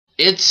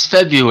It's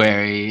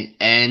February,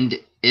 and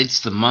it's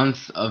the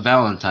month of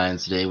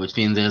Valentine's Day, which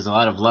means there's a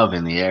lot of love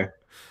in the air.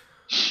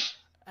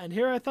 And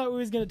here I thought we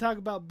was going to talk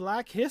about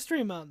Black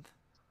History Month.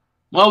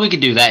 Well, we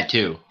could do that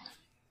too.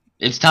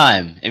 It's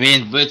time. I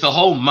mean, it's a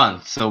whole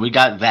month, so we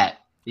got that.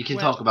 We can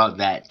Wait, talk about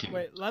that too,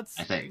 wait, I let's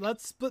think.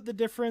 let's split the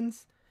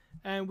difference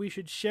and we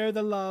should share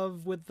the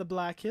love with the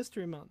Black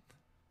History Month.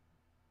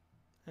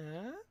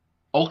 Huh?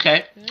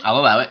 Okay, I'll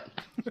Huh? allow it.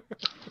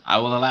 I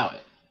will allow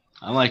it.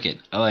 I like it.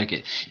 I like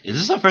it. Is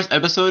this our first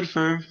episode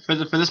for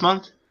this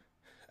month?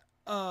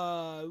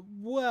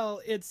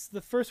 Well, it's the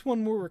first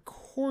one we're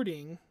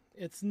recording.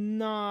 It's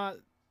not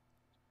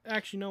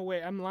actually no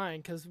wait, I'm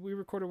lying cuz we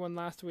recorded one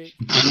last week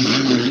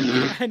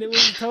and it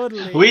was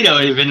totally We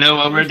don't even know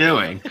what we're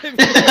doing.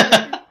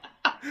 February.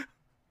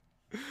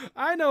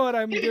 I know what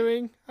I'm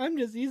doing. I'm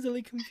just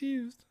easily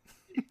confused.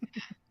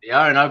 The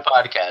R&R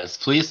podcast.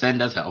 Please send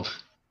us help.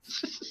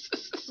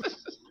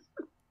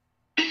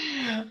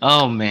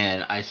 Oh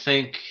man, I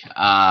think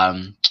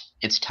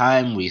it's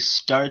time we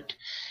start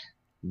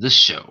the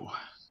show.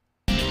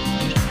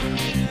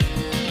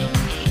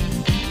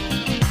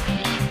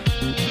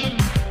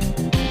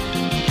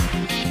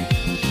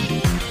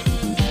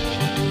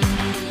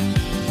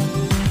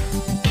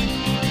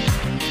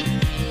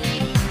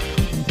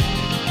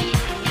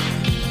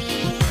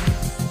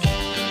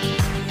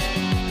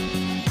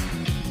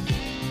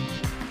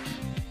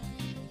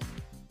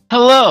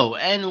 Hello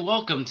and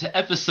welcome to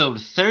episode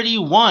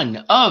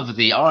 31 of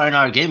the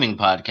R&R Gaming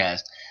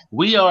Podcast.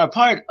 We are a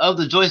part of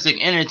the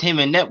Joystick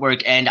Entertainment Network,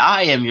 and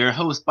I am your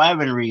host,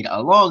 Byron Reed.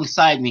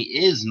 Alongside me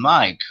is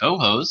my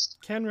co-host,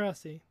 Ken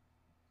Russi.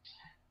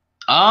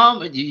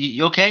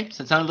 you okay?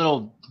 So it sounded a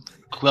little.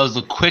 That was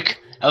a quick.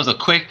 That was a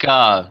quick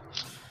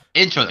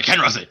intro. Ken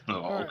Russell.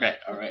 Oh, okay,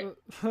 all right.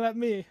 Let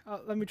me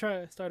try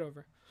to start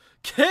over.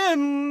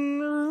 Ken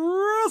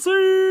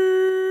Russi.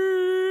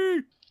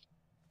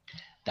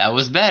 That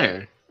was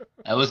better.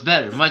 That was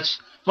better. Much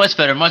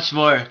better. Much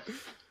more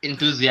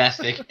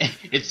enthusiastic.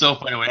 It's so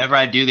funny. Whenever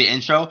I do the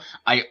intro,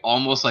 I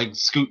almost like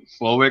scoot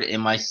forward in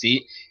my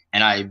seat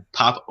and I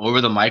pop over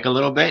the mic a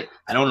little bit.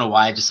 I don't know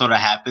why. It just sort of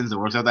happens. It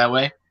works out that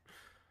way.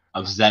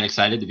 I'm just that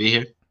excited to be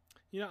here.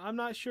 I'm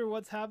not sure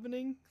what's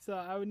happening, so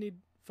I would need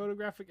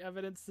photographic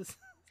evidence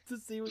to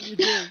see what you're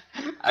doing.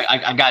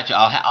 I got you.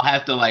 I'll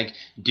have to like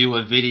do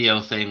a video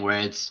thing where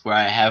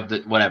I have the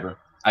whatever.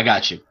 I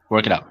got you.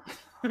 Work it out.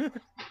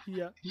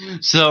 Yeah.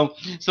 So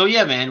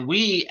yeah, man,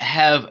 we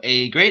have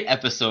a great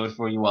episode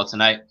for you all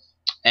tonight.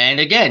 And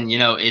again,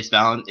 it's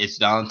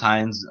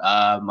Valentine's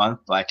month,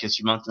 Black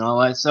History Month, and all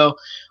that. So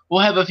we'll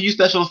have a few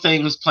special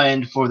things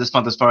planned for this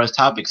month as far as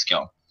topics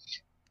go.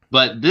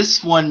 But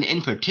this one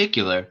in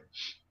particular,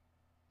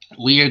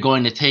 we are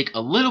going to take a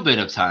little bit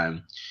of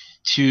time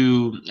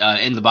to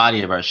in the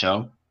body of our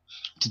show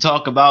to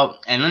talk about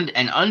an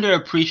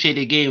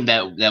underappreciated game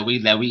that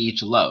we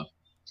each love.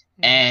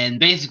 And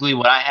basically,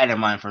 what I had in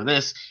mind for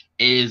this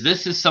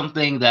is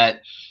something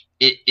that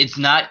it's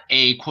not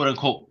a quote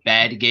unquote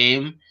bad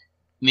game,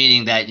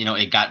 meaning that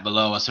it got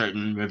below a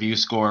certain review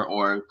score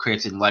or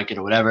critics didn't like it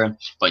or whatever,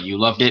 but you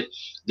loved it.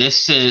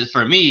 This is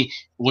for me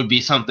would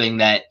be something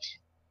that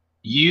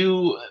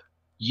you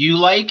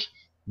like,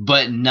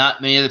 but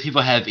not many other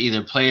people have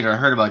either played or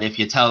heard about. If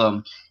you tell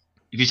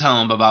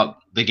them about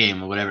the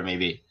game or whatever it may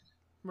be.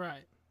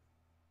 Right.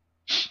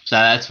 So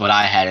that's what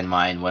I had in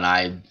mind when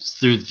I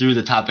threw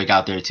the topic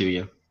out there to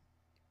you.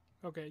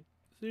 Okay.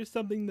 So there's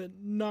something that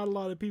not a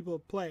lot of people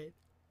have played.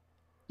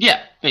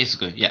 Yeah,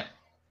 basically, yeah.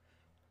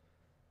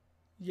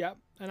 Yep.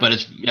 But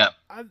it's yeah.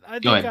 I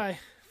Go think ahead. I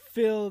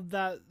filled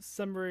that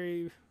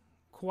summary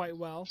quite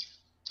well.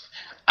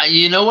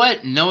 You know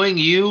what? Knowing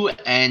you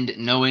and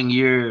knowing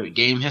your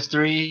game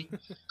history,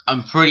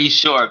 I'm pretty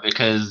sure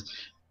because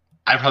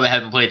I probably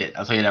haven't played it.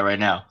 I'll tell you that right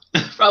now.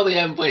 Probably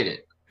haven't played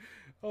it.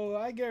 Oh,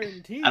 I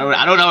guarantee I you.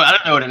 don't know. I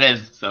don't know what it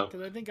is. So.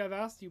 Because I think I've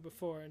asked you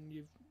before and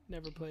you've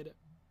never played it.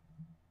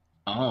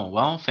 Oh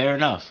well, fair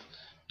enough.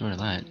 Nor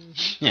that.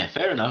 Mm-hmm. Yeah,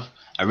 fair enough.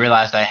 I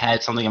realized I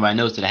had something in my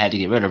notes that I had to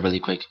get rid of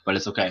really quick, but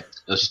it's okay. It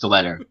was just a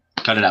letter.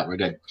 Cut it out. We're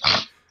good.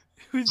 It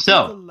was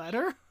So. just a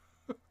letter?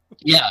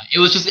 Yeah, it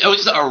was just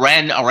a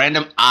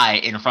random I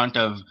in front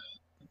of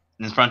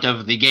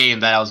the game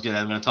that I was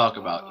gonna talk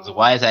about. So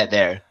why is that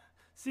there?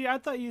 See, I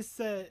thought you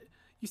said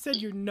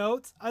your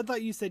notes. I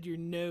thought you said your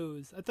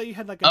nose. I thought you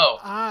had like an Oh.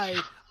 eye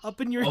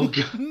up in your Oh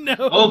god. nose.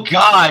 Oh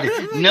god.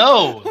 Like,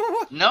 No.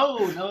 what? No.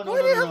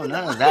 Why do you have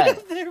None of an that. eye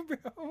up there,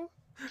 bro?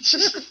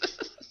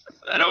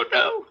 I don't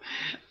know.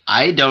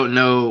 I don't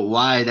know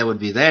why that would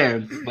be there,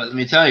 but let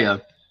me tell you,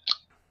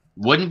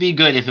 wouldn't be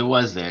good if it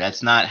was there.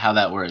 That's not how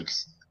that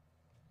works.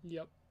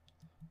 Yep.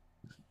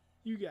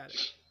 You got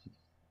it.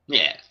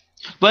 Yeah.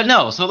 But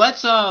no, so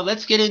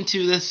let's get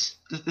into this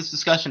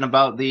discussion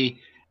about the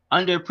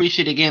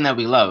underappreciated game that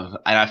we love.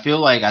 And I feel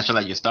like I should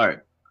let you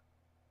start.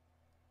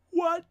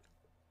 What?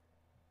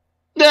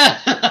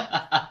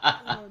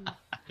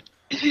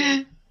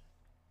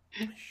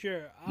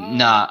 Sure.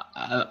 Nah,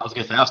 I was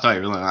gonna say I'll start.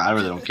 I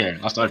really don't care.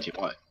 I'll start if you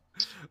want.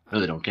 I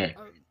really don't care.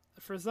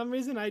 For some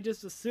reason, I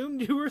just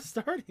assumed you were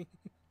starting.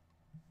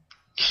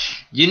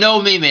 You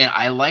know me, man.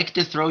 I like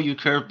to throw you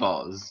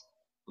curveballs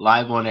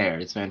live on air.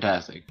 It's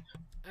fantastic.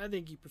 I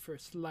think you prefer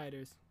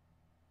sliders.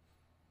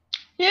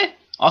 Yeah,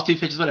 off two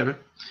pitches, whatever.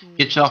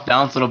 Get you Mm. off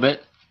balance a little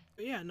bit.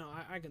 But yeah, no,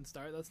 I can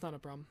start. That's not a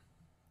problem.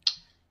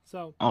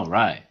 So All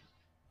right.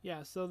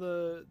 yeah, so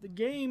the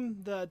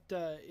game that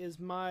is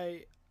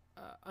my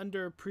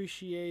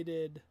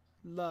underappreciated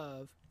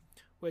love,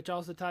 which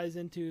also ties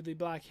into the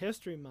Black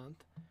History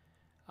Month,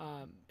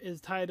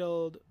 is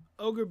titled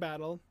Ogre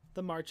Battle: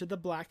 The March of the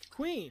Black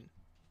Queen.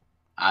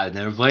 I've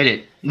never played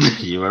it.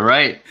 You were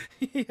right.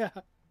 Yeah,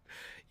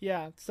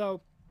 yeah.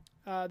 So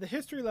the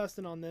history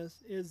lesson on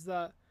this is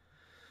that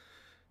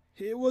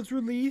it was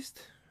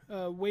released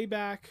way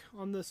back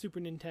on the Super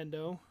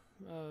Nintendo,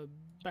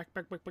 back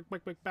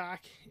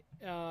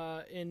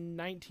in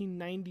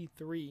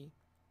 1993.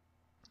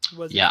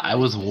 Was Yeah, its I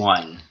release was date.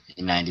 1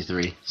 in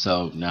 93,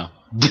 so no.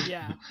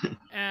 Yeah,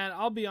 and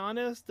I'll be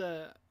honest,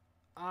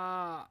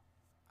 I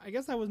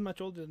guess I was much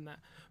older than that,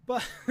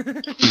 but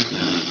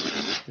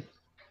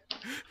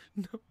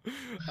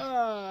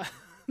no,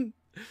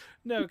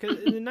 no, because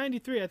in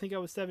 '93 I think I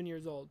was 7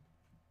 years old.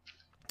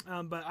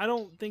 But I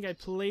don't think I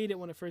played it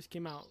when it first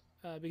came out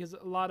because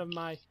a lot of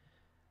my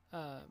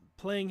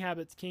playing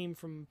habits came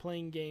from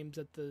playing games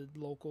at the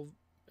local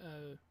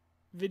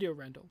video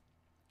rental.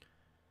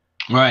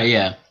 Right,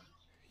 yeah.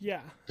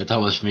 Yeah. That's how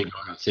it was for me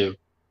growing up, too.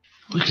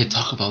 We could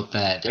talk about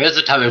that. There is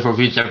a topic for a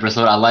future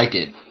episode. I like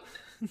it.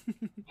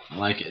 I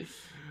like it.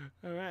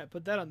 All right,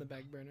 put that on the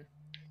back burner.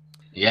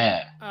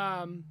 Yeah.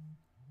 Um.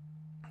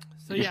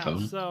 So Your yeah.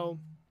 phone. So,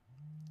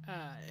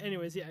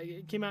 anyways, yeah,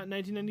 it came out in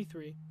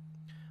 1993.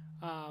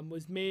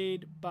 Was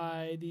made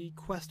by the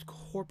Quest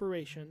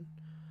Corporation,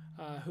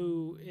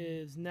 who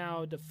is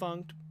now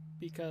defunct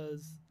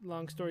because,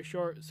 long story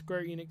short,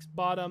 Square Enix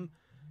bought them,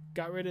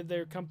 got rid of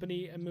their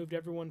company, and moved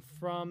everyone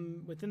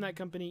from within that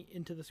company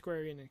into the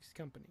Square Enix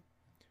company,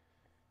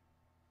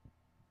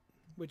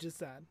 which is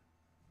sad.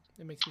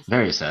 It makes me sad.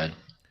 Very sad.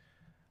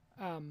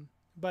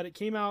 But it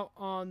came out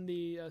on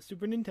the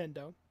Super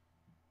Nintendo.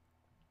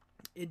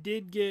 It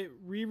did get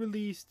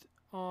re-released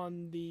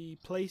on the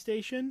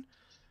PlayStation,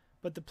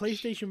 but the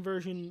PlayStation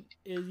version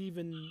is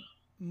even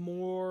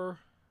more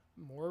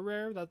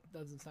rare. That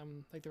doesn't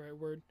sound like the right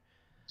word.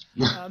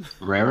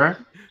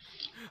 Rarer?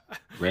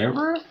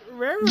 Rarer?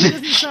 Rarer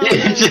doesn't sound right.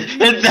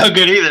 It's not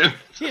good either.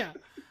 Yeah.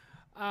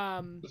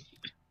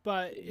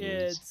 But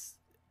it's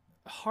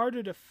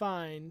harder to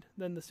find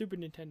than the Super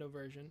Nintendo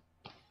version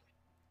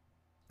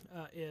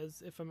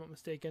is, if I'm not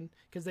mistaken,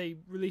 because they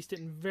released it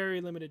in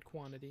very limited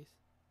quantities.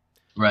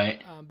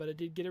 Right. But it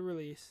did get a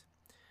release,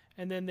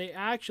 and then they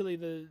actually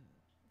the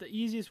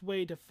easiest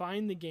way to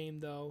find the game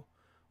though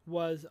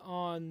was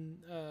on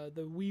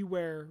the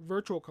WiiWare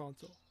Virtual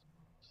Console,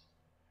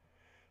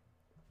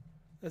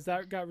 as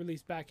that got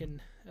released back in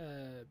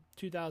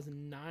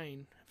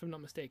 2009, if I'm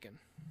not mistaken.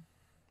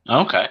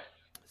 Okay.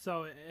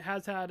 So it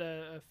has had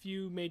a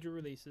few major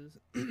releases.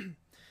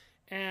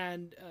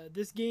 And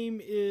this game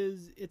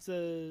it's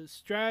a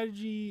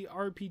strategy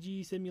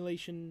RPG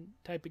simulation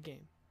type of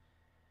game.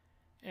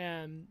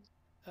 And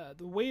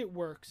the way it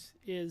works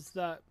is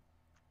that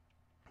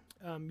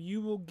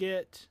you will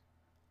get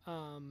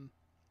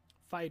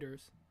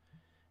fighters,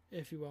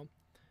 if you will.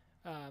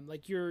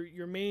 Like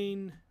your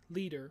main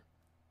leader,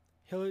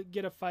 he'll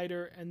get a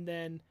fighter, and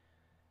then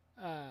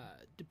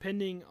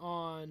depending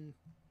on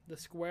the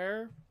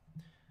square,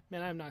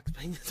 man, I'm not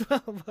explaining this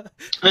well,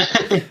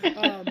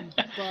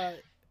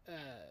 but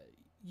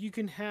you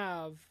can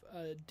have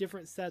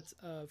different sets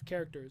of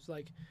characters.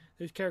 Like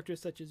there's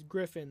characters such as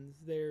griffins,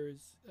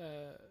 there's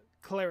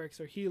clerics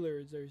or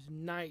healers, there's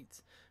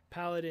knights,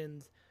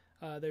 paladins,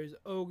 there's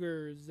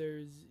ogres,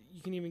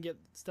 you can even get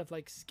stuff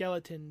like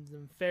skeletons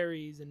and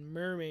fairies and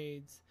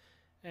mermaids,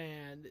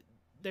 and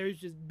there's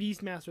just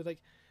beastmasters.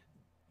 Like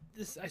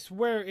this, I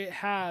swear it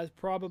has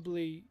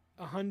probably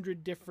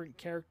 100 different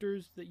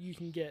characters that you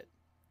can get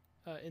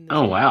in this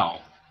Oh, game.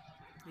 wow.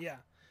 Yeah.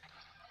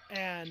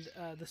 And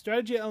the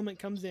strategy element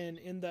comes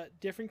in that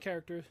different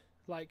characters,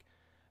 like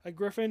a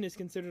griffin is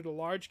considered a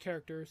large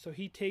character, so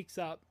he takes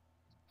up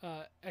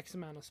X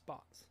amount of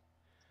spots.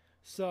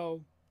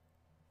 So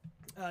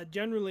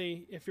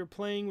generally, if you're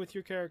playing with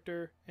your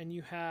character and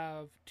you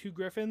have 2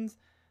 griffins,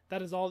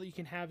 that is all that you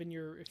can have in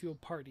your, if you will,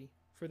 party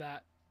for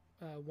that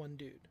one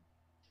dude.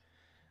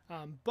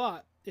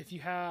 But if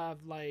you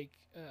have like,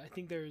 I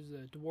think there's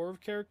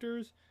dwarf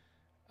characters,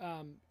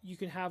 you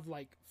can have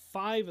like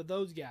 5 of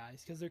those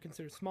guys because they're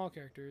considered small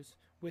characters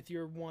with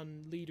your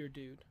one leader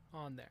dude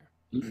on there.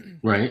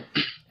 Right.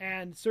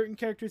 And certain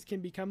characters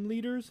can become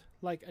leaders,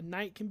 like a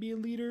knight can be a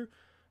leader,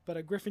 but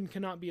a griffin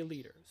cannot be a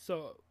leader.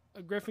 So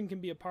a griffin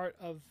can be a part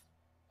of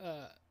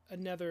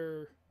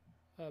another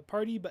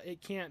party, but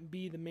it can't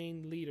be the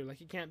main leader.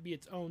 Like it can't be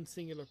its own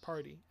singular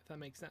party, if that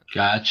makes sense.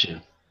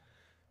 Gotcha.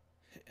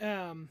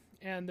 And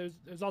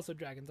there's also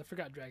dragons. I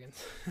forgot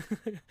dragons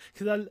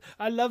because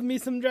I love me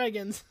some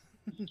dragons.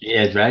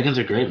 Yeah, dragons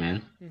are great,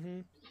 man. Mm-hmm.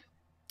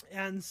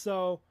 And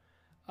so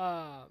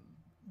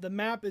the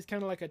map is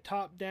kind of like a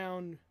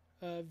top-down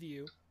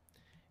view,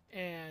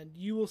 and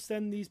you will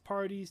send these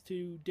parties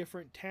to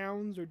different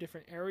towns or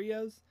different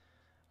areas.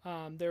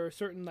 There are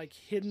certain like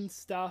hidden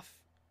stuff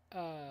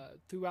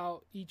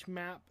throughout each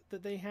map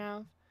that they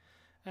have,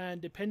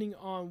 and depending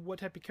on what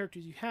type of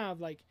characters you have,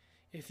 like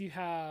if you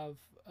have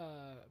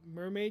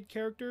mermaid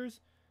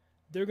characters,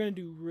 they're going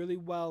to do really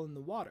well in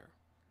the water.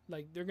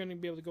 Like they're going to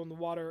be able to go in the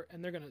water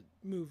and they're going to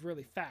move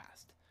really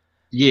fast.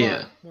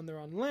 Yeah. But when they're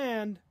on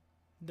land,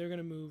 they're going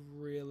to move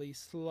really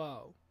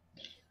slow.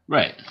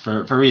 Right.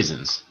 For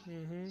reasons.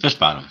 Mm-hmm. Fish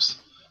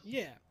bottoms.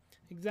 Yeah,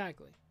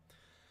 exactly.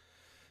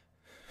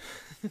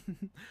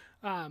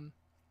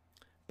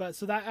 But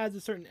so that adds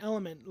a certain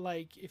element.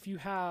 Like if you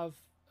have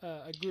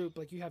a group,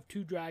 like you have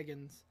 2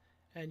 dragons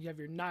and you have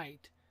your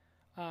knight,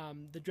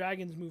 the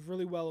dragons move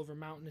really well over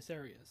mountainous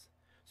areas.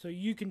 So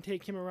you can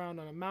take him around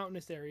on a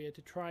mountainous area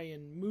to try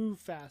and move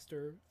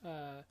faster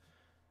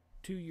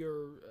to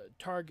your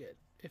target,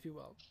 if you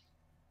will.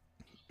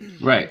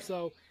 Right.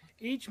 So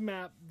each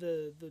map,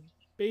 the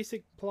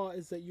basic plot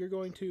is that you're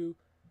going to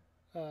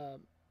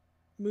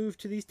move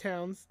to these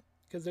towns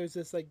because there's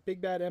this like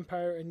big bad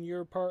empire and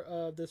you're part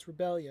of this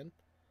rebellion.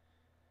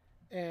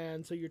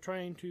 And so you're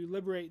trying to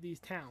liberate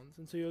these towns.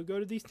 And so you'll go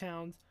to these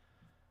towns,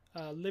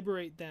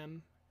 liberate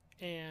them,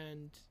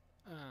 and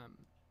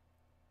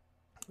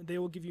they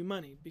will give you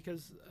money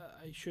because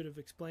I should have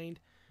explained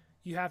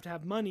you have to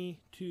have money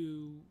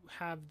to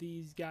have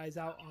these guys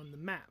out on the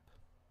map.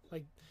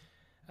 Like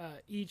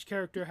each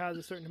character has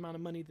a certain amount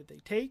of money that they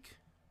take,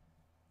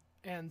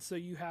 and so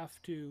you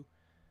have to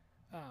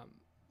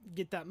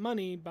get that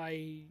money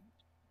by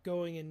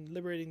going and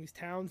liberating these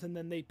towns, and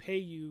then they pay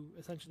you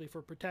essentially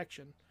for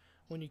protection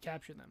when you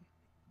capture them.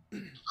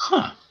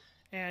 Huh.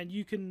 And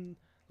you can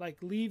like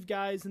leave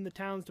guys in the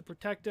towns to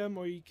protect them,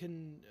 or you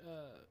can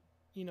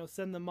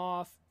send them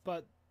off,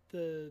 but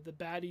the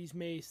baddies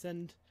may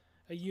send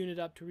a unit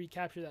up to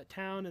recapture that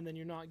town, and then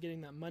you're not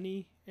getting that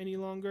money any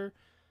longer.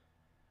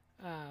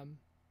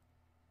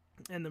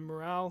 And the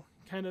morale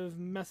kind of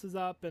messes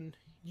up, and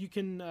you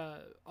can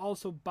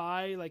also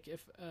buy, like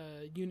if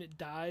a unit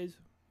dies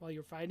while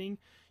you're fighting,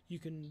 you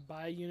can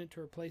buy a unit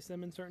to replace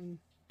them in certain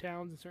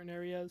towns and certain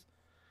areas.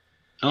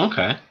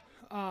 Okay.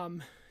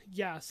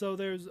 Yeah, so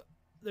there's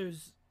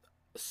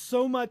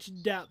so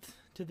much depth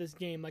to this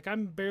game. Like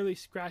I'm barely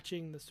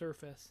scratching the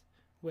surface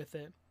with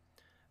it.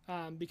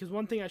 Because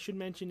one thing I should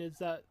mention is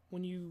that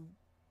when you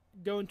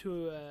go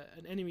into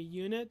an enemy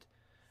unit,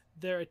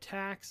 their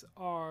attacks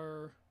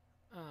are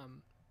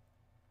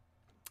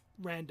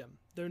random.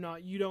 They're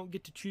not. You don't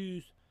get to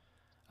choose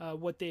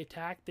what they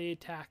attack. They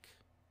attack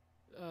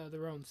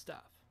their own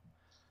stuff.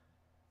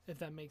 If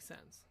that makes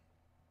sense.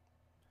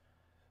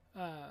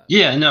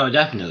 Yeah. No.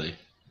 Definitely.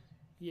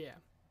 Yeah.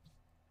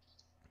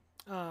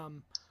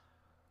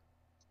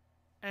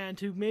 And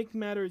to make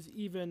matters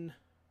even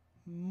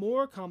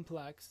more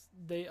complex,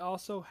 they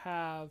also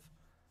have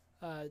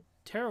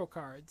tarot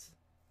cards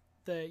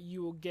that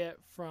you will get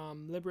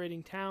from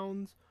liberating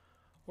towns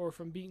or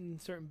from beating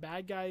certain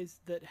bad guys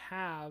that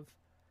have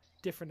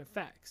different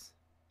effects.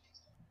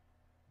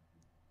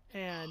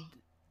 And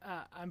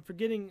I'm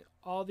forgetting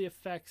all the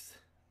effects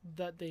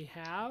that they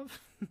have,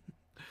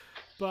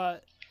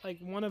 but like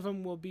one of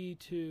them will be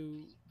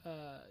to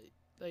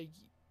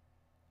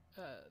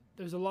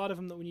there's a lot of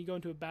them that when you go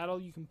into a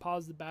battle, you can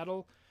pause the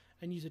battle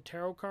and use a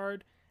tarot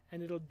card,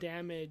 and it'll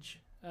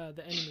damage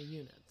the enemy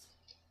units.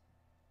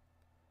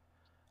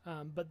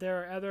 But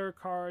there are other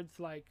cards,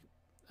 like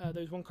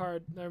there's one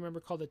card I remember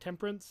called the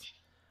Temperance,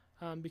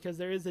 because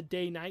there is a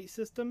day-night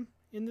system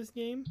in this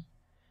game,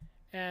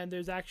 and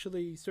there's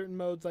actually certain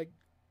modes like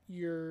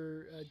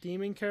your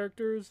demon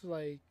characters,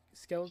 like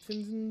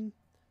skeletons and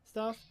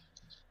stuff.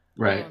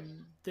 Right.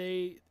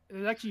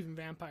 There's actually even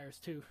vampires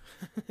too,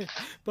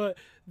 but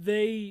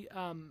they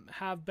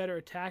have better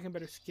attack and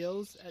better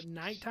skills at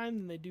nighttime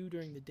than they do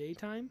during the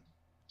daytime.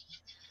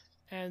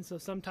 And so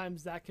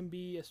sometimes that can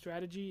be a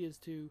strategy, is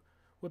to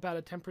whip out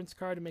a temperance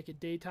card and make it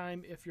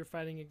daytime if you're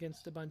fighting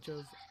against a bunch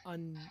of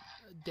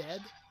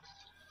undead.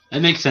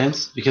 That makes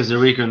sense because they're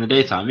weaker in the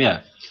daytime.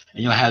 Yeah,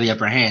 and you'll have the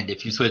upper hand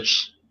if you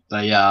switch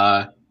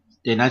the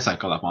day-night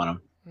cycle up on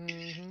them.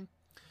 Mm-hmm.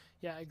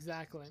 Yeah,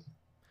 exactly.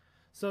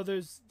 So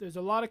there's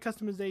a lot of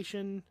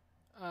customization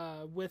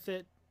with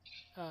it.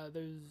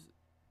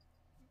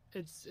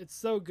 It's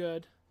so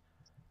good.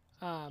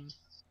 And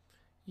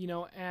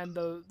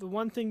the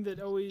one thing that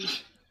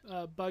always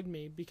bugged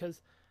me,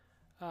 because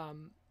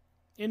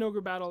in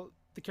Ogre Battle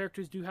the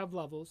characters do have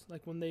levels.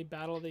 Like when they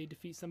battle, they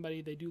defeat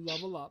somebody, they do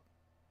level up.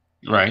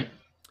 Right.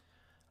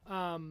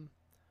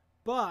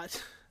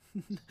 But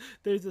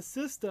there's a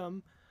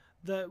system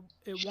that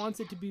it wants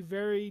it to be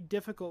very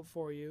difficult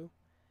for you,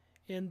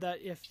 in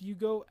that if you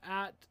go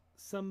at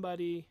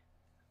somebody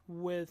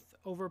with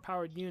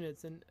overpowered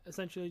units and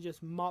essentially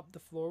just mop the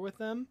floor with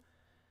them,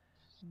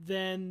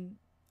 then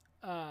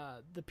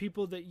the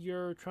people that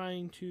you're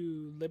trying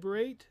to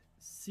liberate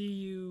see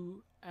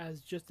you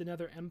as just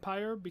another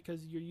empire,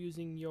 because you're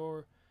using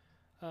your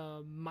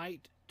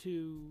might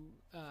to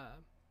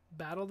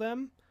battle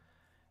them.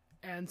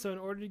 And so in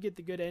order to get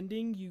the good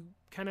ending, you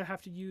kind of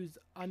have to use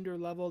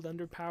under-leveled,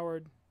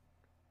 underpowered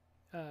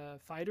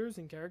fighters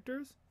and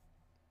characters.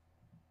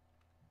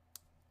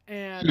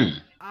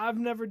 And I've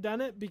never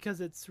done it because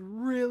it's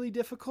really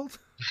difficult.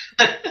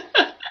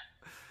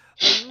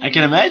 I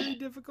can imagine.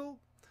 Difficult.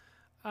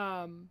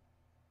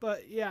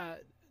 But yeah,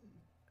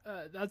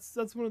 that's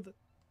one of the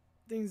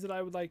things that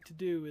I would like to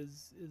do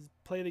is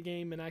play the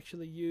game and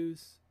actually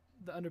use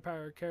the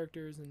underpowered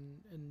characters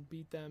and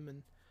beat them.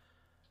 And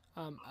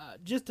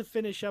just to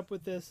finish up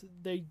with this,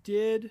 they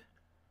did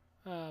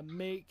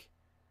make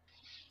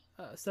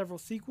several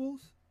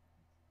sequels.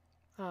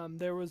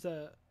 There was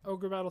a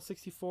Ogre Battle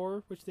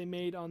 64, which they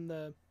made on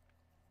the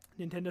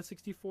Nintendo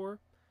 64,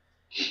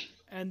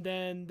 and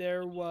then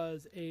there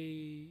was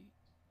 2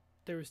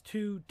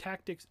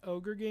 Tactics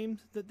Ogre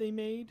games that they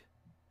made.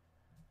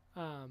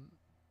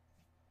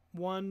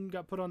 One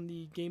got put on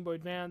the Game Boy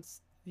Advance,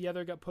 the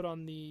other got put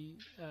on the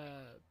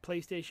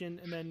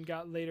PlayStation, and then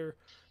got later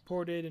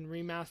ported and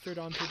remastered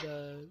onto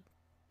the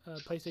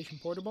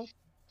PlayStation Portable.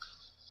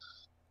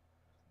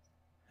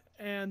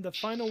 And the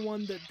final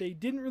one that they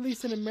didn't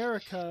release in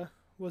America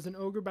was an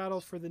Ogre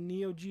Battle for the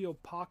Neo Geo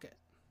Pocket.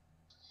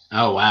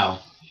 Oh,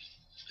 wow.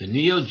 The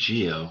Neo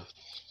Geo.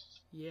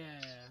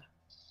 Yeah.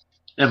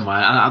 Never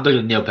mind. I'm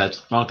thinking of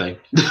Neopets. Wrong thing.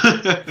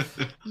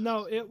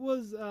 No, it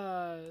was...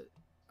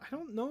 I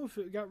don't know if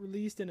it got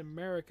released in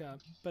America,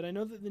 but I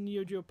know that the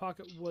Neo Geo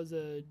Pocket was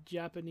a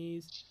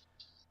Japanese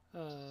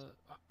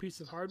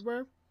piece of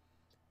hardware.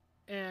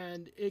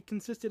 And it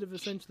consisted of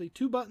essentially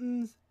 2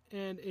 buttons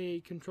and a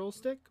control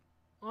stick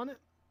on it.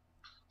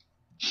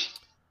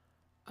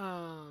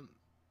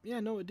 Yeah,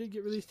 no, it did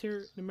get released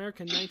here in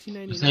America in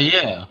 1999. So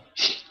yeah,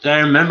 I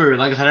remember,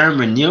 like I said, I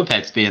remember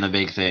Neopets being a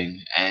big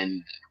thing,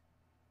 and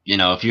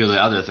a few of the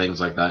other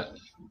things like that.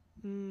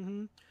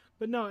 Mm-hmm.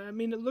 But no, I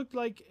mean, it looked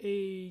like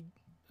a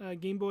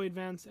Game Boy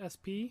Advance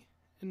SP,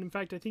 and in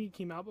fact, I think it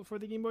came out before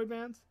the Game Boy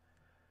Advance.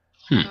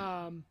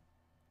 But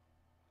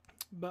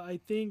I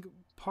think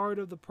part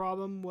of the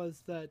problem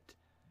was that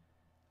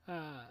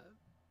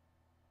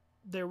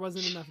there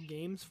wasn't enough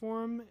games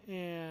for them,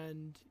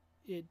 and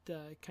it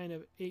kind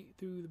of ate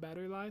through the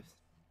battery life.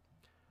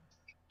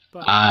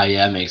 But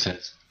yeah, that makes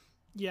sense.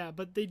 Yeah,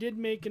 but they did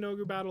make an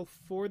Ogre Battle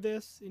for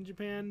this in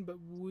Japan, but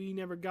we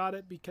never got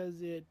it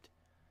because it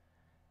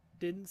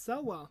didn't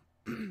sell well.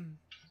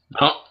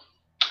 Oh,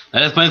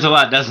 that explains a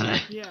lot, doesn't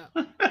it? Yeah.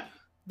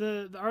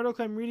 The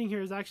article I'm reading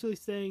here is actually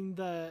saying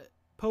that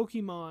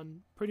Pokemon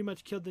pretty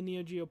much killed the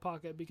Neo Geo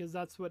Pocket because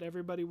that's what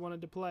everybody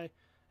wanted to play,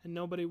 and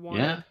nobody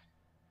wanted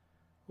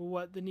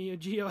what the Neo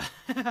Geo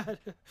had.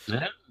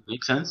 Yeah,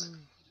 makes sense.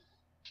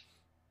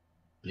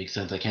 Makes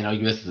sense. I can't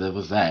argue with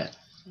that.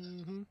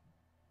 Mm-hmm.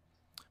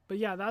 But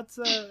yeah, that's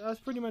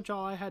pretty much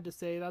all I had to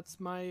say. That's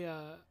my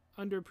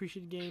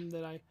underappreciated game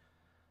that I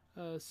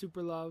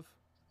super love.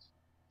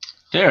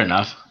 Fair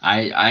enough.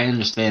 I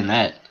understand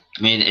that.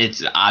 I mean,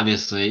 it's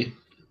obviously,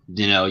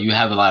 you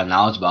have a lot of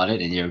knowledge about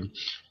it and you're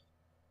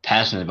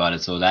passionate about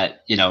it, so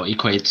that,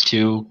 equates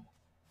to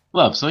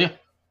love. So yeah,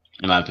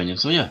 in my opinion.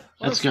 So yeah,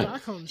 that's good.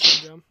 Stockholm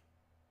Syndrome.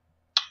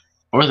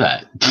 Or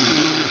that.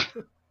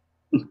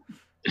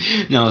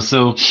 No,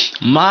 so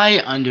my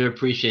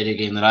underappreciated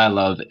game that I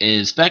love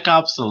is Spec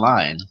Ops: The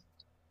Line. Did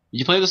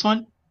you play this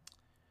one?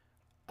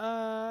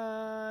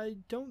 I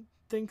don't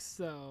think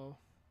so.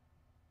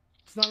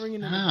 It's not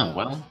ringing any bells.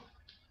 bells.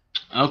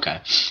 Well. Okay.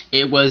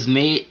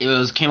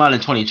 It came out in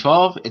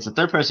 2012. It's a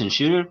third-person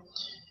shooter.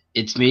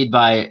 It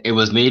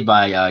was made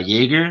by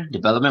Jaeger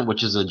Development,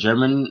 which is a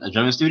German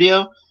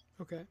studio.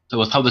 Okay. So it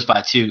was published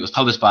by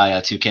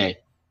 2K.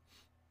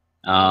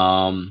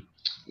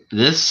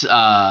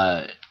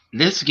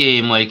 This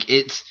game, like,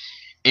 it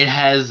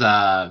has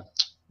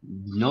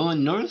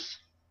Nolan North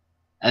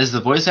as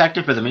the voice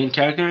actor for the main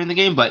character in the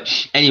game. But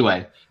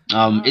anyway,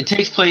 it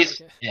takes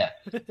place. Okay. Yeah.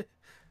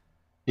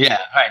 Yeah.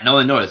 All right.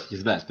 Nolan North is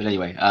the best. But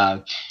anyway,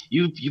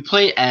 you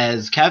play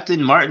as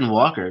Captain Martin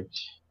Walker,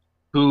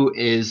 who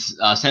is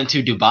sent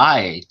to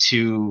Dubai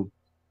to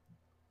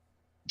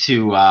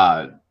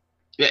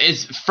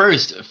it's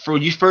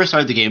when you first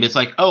start the game, it's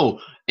like, oh,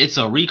 it's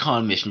a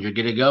recon mission. You're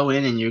gonna go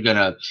in and you're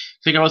gonna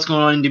figure out what's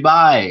going on in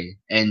Dubai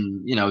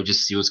and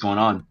just see what's going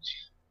on.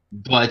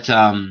 But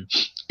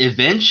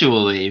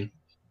eventually,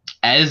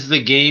 as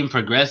the game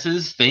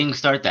progresses, things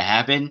start to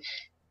happen,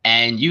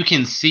 and you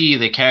can see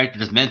the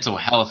character's mental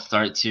health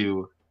start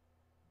to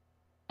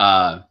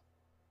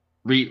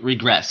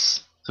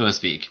regress, so to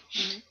speak.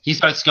 Mm-hmm. He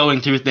starts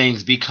going through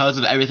things because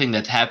of everything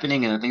that's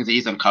happening and the things that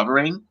he's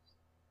uncovering.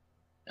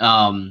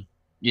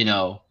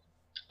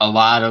 A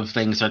lot of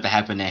things start to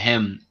happen to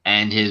him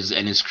and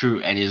his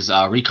crew and his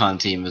recon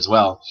team as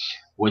well,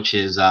 which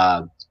is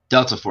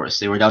Delta Force.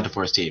 They were a Delta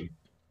Force team.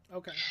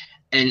 Okay.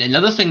 And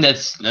another thing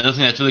that's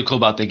really cool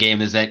about the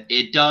game is that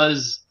it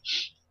does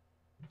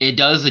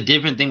a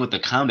different thing with the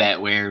combat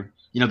where,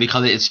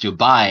 because it's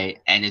Dubai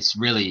and it's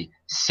really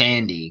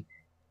sandy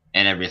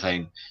and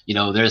everything,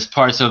 there's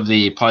parts of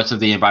the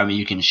environment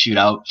you can shoot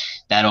out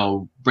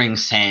that'll bring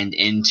sand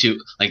into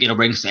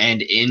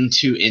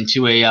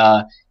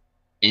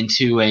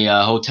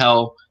a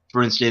hotel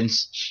for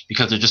instance,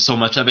 because there's just so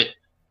much of it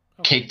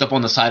Okay. caked up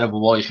on the side of a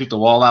wall. You shoot the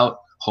wall out,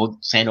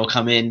 hold sand will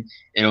come in,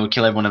 it'll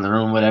kill everyone in the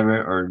room, whatever,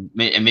 or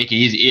and make it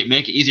easy. It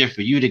make it easier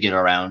for you to get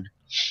around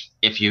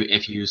if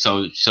you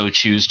so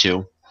choose to.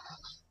 Okay.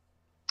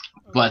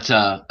 But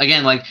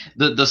again, like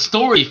the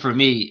story for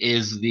me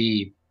is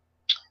the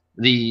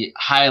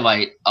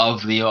highlight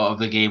of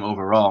the game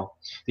overall.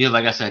 Because,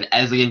 like I said,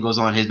 as the game goes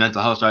on, his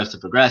mental health starts to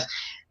progress,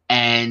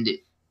 and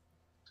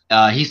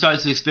he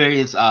starts to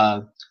experience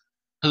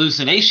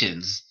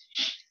hallucinations.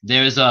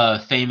 There's a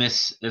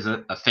famous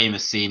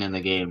scene in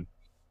the game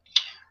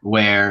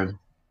where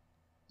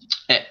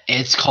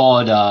it's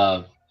called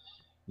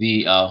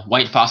the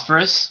white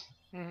phosphorus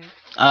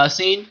Hmm.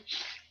 scene,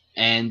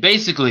 and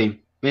basically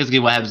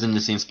what happens in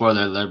the scene.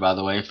 Spoiler alert, by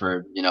the way,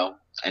 for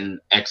an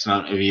X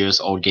amount of years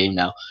old game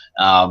now.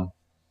 Um,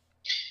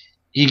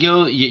 you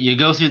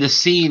go through the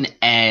scene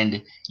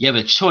and you have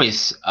a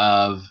choice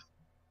of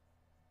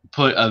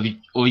put of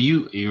or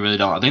you really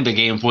don't. I think the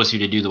game forces you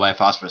to do the white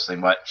phosphorus thing,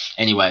 but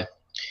anyway,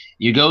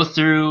 you go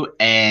through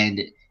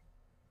and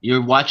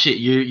you're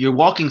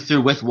walking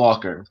through with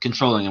Walker,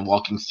 controlling and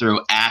walking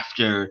through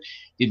after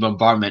the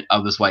bombardment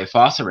of this white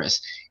phosphorus,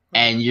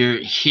 Right. and you're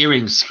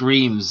hearing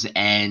screams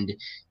and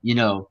you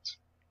know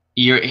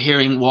you're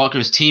hearing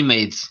Walker's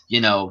teammates,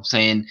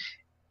 saying,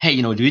 "Hey,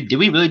 did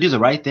we really do the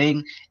right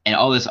thing?" and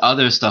all this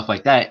other stuff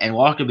like that. And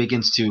Walker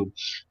begins to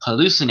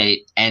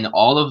hallucinate, and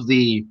all of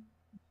the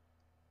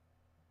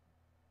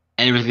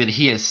and everything that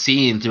he has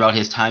seen throughout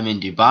his time in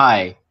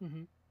Dubai,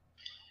 Hmm.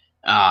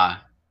 uh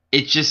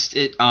it just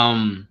it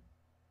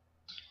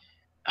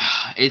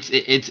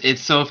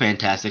it's so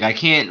fantastic. I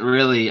can't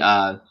really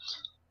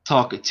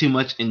talk too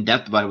much in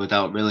depth about it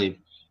without really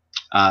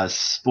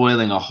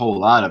spoiling a whole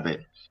lot of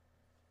it.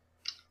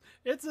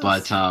 It's a But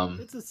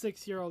it's a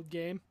 6-year-old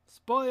game.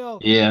 Spoil.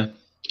 yeah,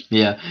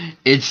 yeah,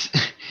 it's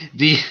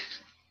the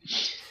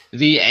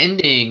the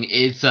ending.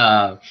 It's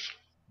oh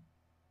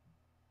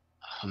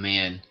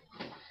man,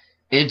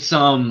 it's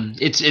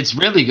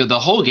really good. The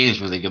whole game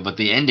is really good, but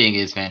the ending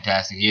is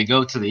fantastic. You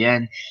go to the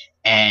end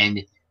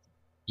and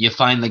you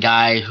find the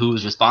guy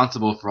who's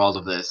responsible for all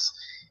of this,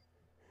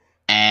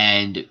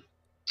 and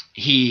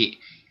he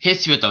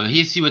hits you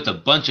with a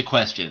bunch of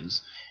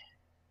questions,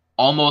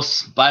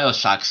 almost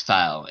Bioshock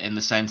style, in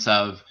the sense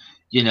of,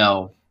 you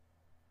know,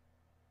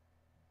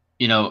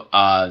 you know,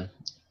 uh,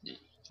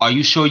 are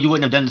you sure you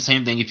wouldn't have done the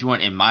same thing if you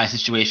weren't in my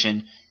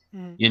situation?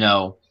 Hmm.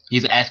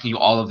 He's asking you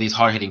all of these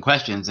hard hitting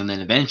questions, and then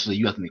eventually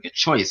you have to make a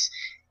choice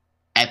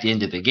at the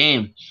end of the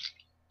game,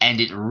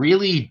 and it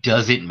really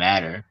doesn't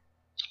matter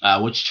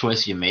which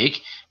choice you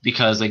make,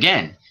 because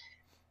again,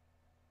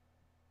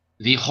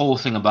 the whole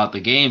thing about the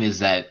game is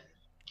that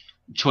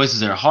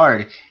choices are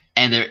hard,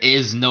 and there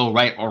is no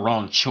right or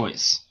wrong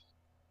choice,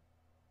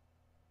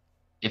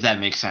 if that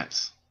makes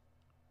sense.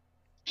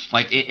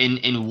 Like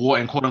in war,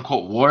 in quote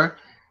unquote war,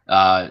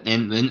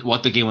 in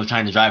what the game was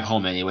trying to drive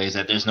home anyway, is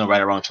that there's no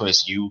right or wrong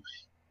choice. You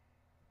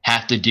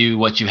have to do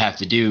what you have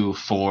to do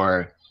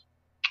for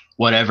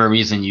whatever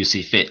reason you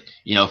see fit.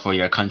 For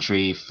your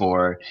country,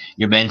 for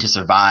your men to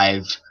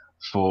survive,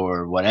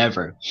 for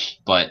whatever.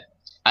 But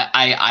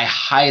I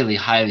highly,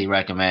 highly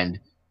recommend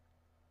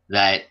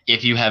that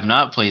if you have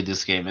not played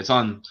this game, it's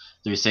on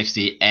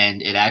 360,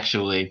 and it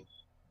actually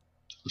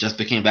just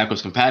became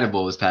backwards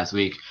compatible this past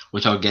week,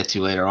 which I'll get to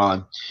later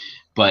on.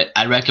 But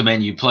I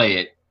recommend you play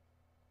it,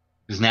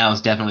 because now is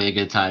definitely a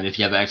good time if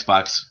you have an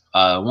Xbox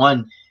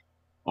One,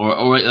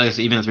 or like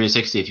even a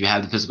 360 if you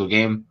have the physical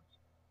game,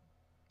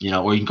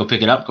 or you can go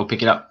pick it up. Go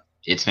pick it up.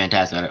 It's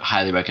fantastic. I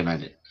highly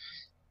recommend it.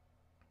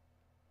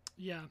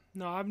 Yeah.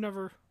 No, I've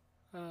never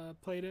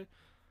played it.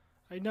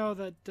 I know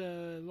that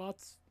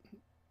lots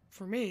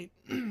for me.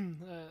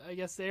 I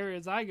guess the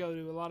areas I go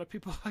to, a lot of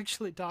people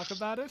actually talk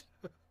about it,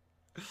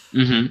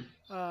 Mm-hmm.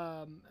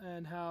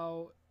 and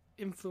how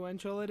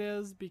influential it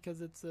is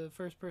because it's a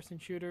first-person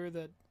shooter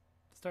that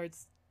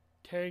starts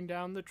tearing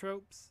down the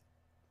tropes.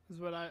 Is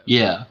what I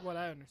Yeah. what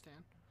I understand.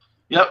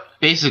 Yep.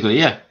 Basically,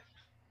 yeah.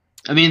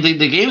 I mean,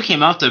 the game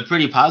came out to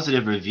pretty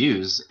positive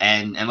reviews,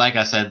 and like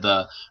I said,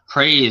 the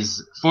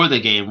praise for the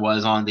game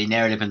was on the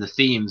narrative and the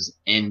themes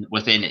in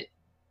within it.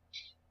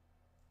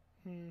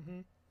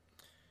 Hmm.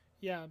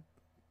 Yeah.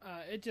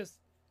 It just.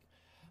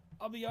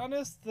 I'll be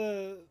honest.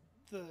 The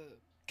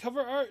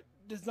cover art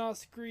does not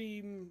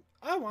scream.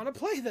 I want to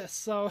play this.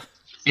 So.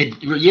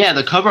 Yeah,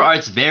 the cover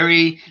art's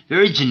very,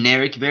 very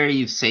generic,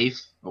 very safe,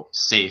 well,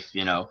 safe,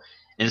 in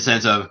the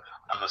sense of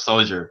I'm a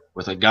soldier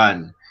with a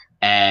gun,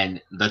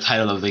 and the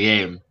title of the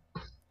game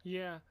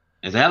Yeah.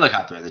 is a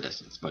helicopter in the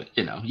distance. But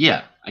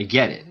yeah, I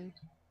get it. Hmm.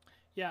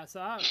 Yeah. So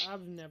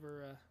I've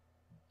never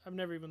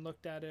even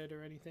looked at it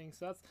or anything.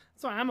 So that's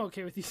why I'm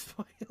okay with you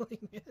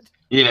spoiling it.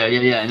 Yeah,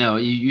 yeah, yeah. No,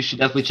 you should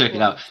definitely check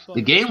it out. The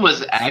Spoilers, game was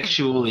spoilers.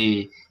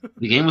 actually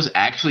the game was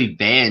actually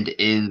banned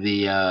in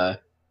the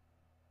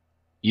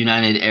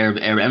United Arab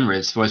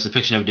Emirates for its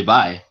depiction of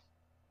Dubai.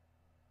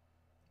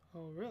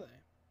 Oh, really?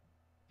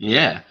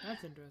 Yeah,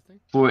 That's interesting.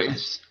 for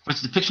its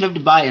depiction of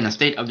Dubai in a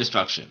state of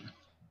destruction.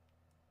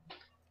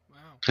 Wow.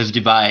 because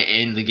Dubai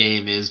in the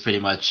game is pretty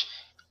much,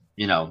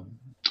 you know,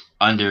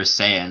 under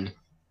sand,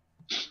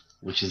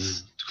 which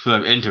is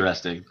sort of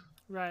interesting.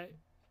 Right.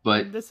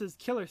 But And this is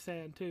killer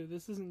sand too.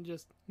 This isn't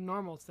just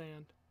normal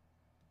sand.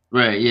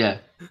 right, yeah,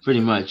 pretty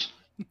much.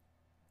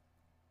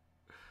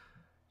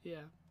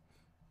 Yeah.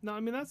 No, I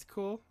mean that's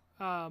cool.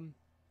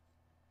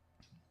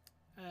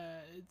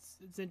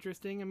 It's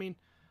interesting. I mean,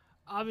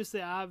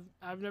 obviously I've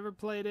never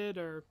played it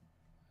or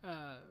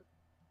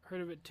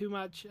heard of it too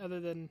much, other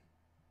than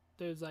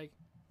there's like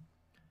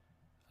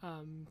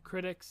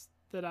critics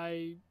that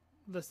I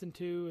listen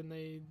to and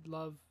they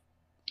love.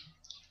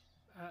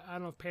 I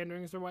don't know if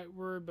pandering is the right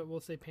word, but we'll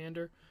say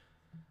pander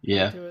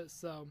Yeah. to it.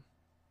 So,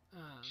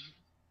 um,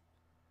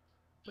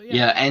 but yeah,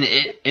 Yeah, and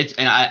it's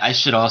and I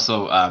should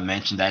also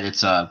mention that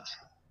it's a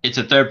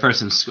third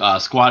person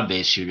squad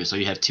based shooter, so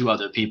you have two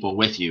other people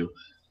with you,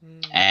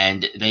 mm,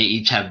 and they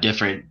each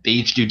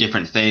do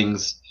different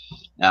things.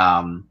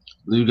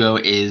 Lugo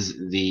is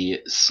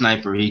the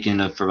sniper; he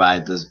can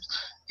provide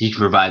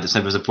the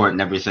sniper support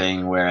and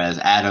everything, whereas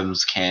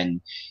Adams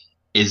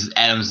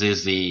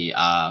is the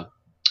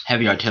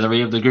heavy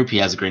artillery of the group. He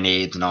has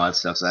grenades and all that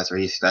stuff, so that's where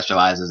he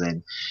specializes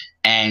in.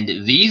 And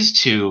these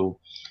two,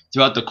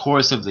 throughout the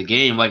course of the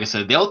game, like I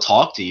said, they'll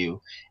talk to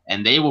you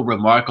and they will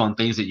remark on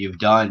things that you've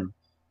done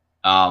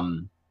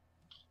um,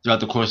 throughout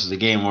the course of the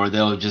game, or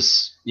they'll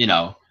just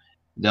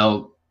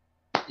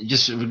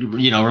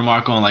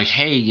remark on like,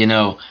 hey,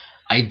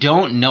 I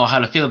don't know how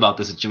to feel about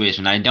this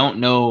situation. I don't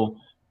know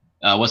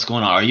what's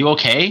going on. Are you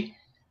okay?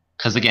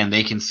 Because again,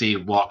 they can see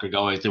Walker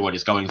going through what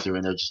he's going through,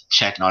 and they're just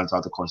checking on it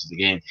throughout the course of the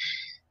game.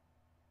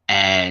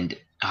 And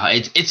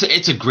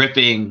it's a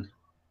gripping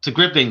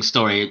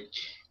story.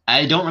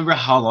 I don't remember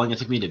how long it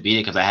took me to beat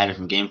it because I had it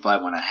from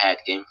GameFly when I had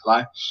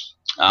GameFly.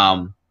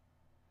 Um,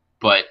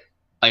 but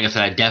like I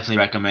said, I definitely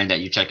recommend that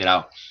you check it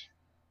out.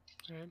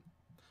 right.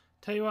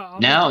 Tell you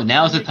what,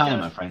 Now's the time,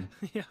 my friend.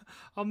 Yeah,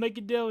 I'll make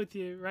a deal with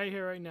you right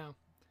here, right now.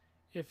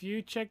 If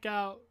you check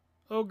out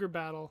Ogre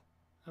Battle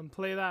and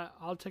play that,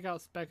 I'll check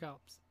out Spec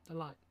Ops: The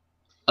Line.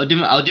 I'll do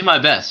my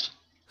best.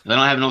 I don't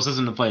have no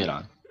system to play it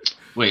on.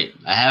 Wait,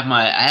 I have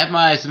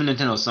my Super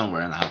Nintendo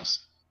somewhere in the house.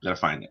 Gotta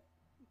find it.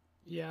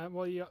 Yeah,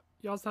 well, you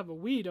also have a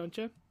Wii, don't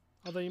you?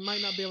 Although you might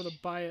not be able to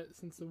buy it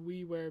since the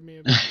WiiWare may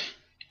have.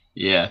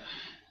 Yeah,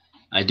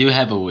 I do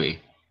have a Wii.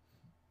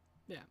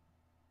 Yeah.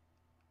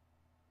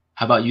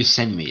 How about you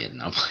send me it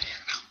and I'll play it?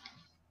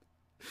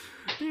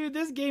 Dude,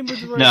 this game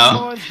was worth No.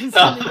 more than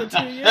sending it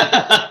to you.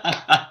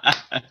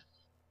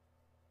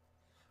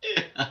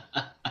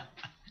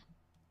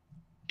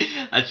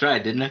 I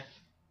tried, didn't I?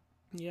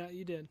 Yeah,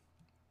 you did.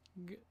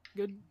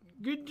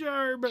 Good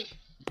job.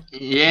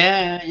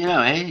 Yeah,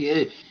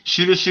 hey,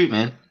 shoot,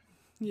 man.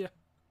 Yeah,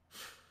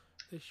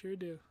 they sure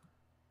do.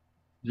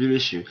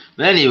 Shoot.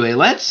 But anyway,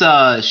 let's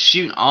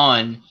shoot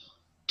on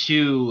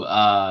to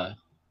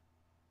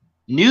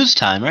news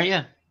time, right?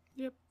 Yeah.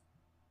 Yep.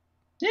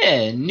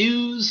 Yeah,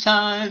 news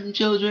time,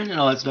 children, and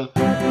all that stuff.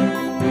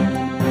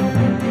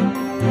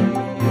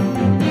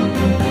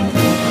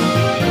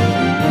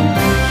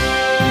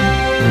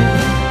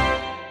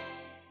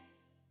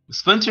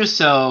 Splinter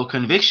Cell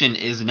Conviction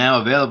is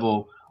now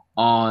available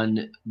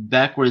on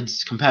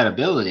backwards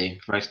compatibility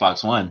for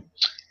Xbox One.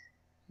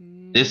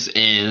 This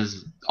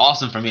is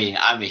awesome for me.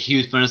 I'm a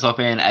huge Splinter Cell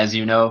fan, as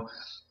you know.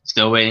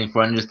 Still waiting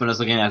for a new Splinter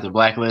Cell game after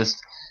Blacklist.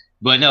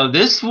 But no,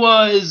 this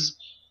was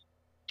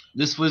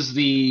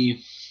the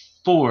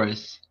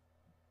fifth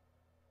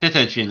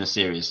entry in the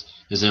series.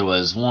 Because there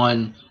was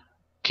 1,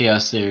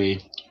 Chaos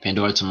Theory,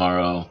 Pandora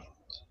Tomorrow,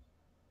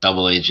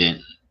 Double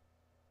Agent,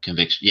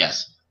 Conviction.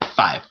 Yes,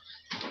 5.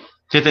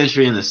 Fifth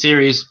entry in the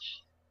series.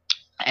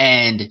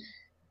 And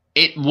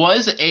it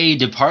was a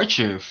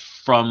departure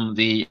from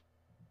the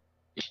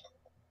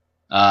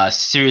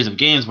series of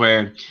games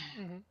where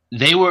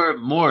they were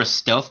more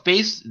stealth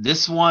based.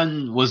 This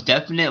one was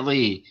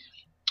definitely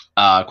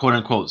quote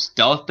unquote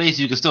stealth based.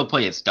 You could still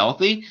play it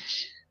stealthy,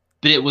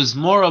 but it was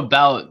more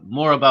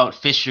about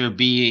Fisher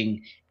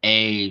being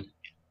a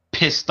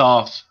pissed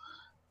off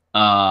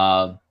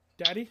dude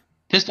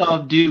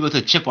with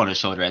a chip on his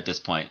shoulder at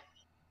this point.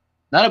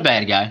 Not a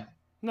bad guy.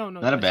 No,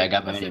 not a bad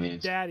guy by any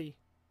means. Daddy.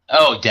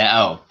 Oh,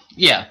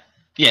 yeah,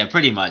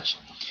 pretty much.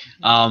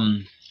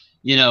 They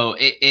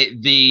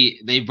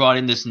brought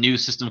in this new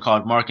system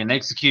called Mark and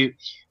Execute,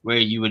 where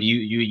you would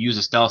use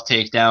a stealth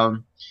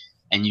takedown,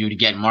 and you would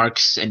get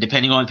marks, and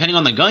depending on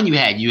the gun you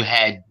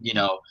had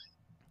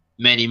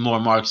many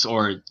more marks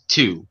or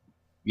 2.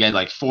 You had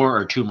like 4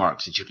 or 2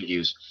 marks that you could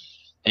use,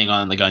 depending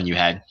on the gun you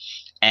had,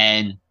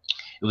 and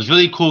it was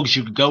really cool because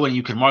you could go and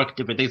you could mark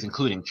different things,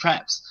 including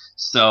traps.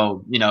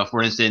 So,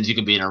 for instance, you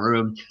could be in a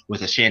room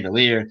with a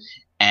chandelier,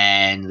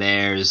 and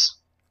there's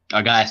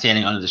a guy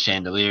standing under the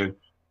chandelier,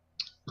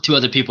 2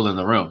 other people in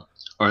the room,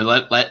 or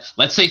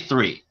let's say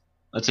 3.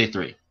 Let's say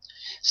 3.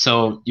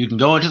 So you can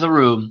go into the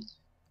room,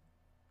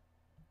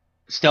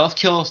 stealth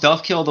kill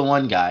the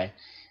one guy,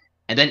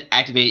 and then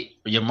activate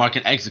your Mark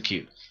and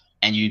Execute,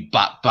 and you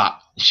bop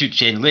shoot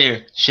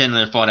chandelier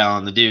fall down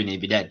on the dude and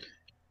he'd be dead.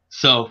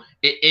 So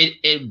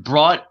it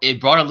brought a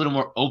little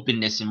more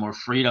openness and more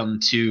freedom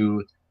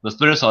to the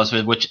Splinter Cell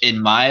series, which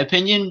in my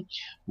opinion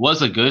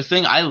was a good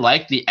thing. I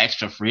like the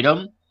extra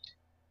freedom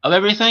of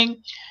everything.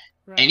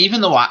 And Right.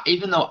 even though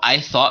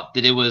I thought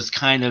that it was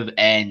kind of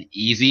an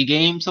easy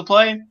game to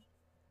play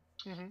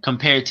Hmm.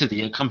 compared to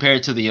the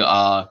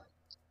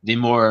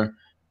more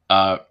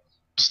uh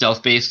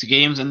stealth based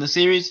games in the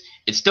series,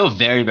 it's still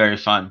very very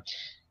fun.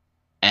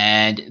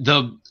 And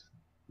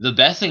the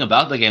best thing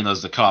about the game though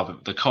is the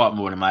co-op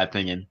mode in my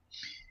opinion.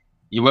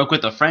 You work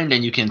with a friend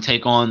and you can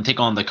take on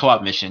the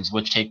co-op missions,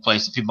 which take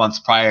place a few months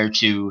prior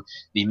to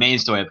the main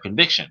story of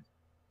Conviction.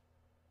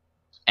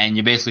 And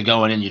you're basically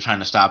going in, you're trying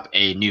to stop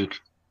a nuke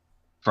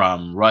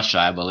from Russia,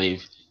 I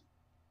believe.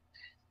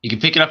 You can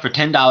pick it up for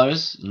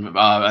 $10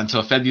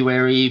 until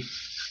February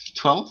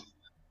 12th.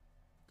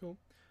 Cool.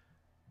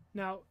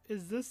 Now,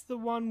 is this the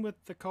one with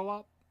the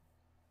co-op?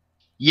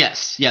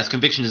 Yes, yes,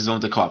 Conviction is the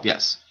one with the co-op.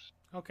 Yes,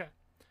 Okay.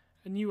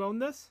 And you own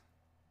this?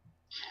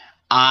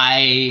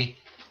 I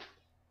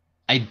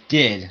I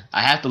did.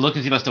 I have to look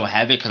and see if I still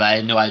have it because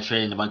I know I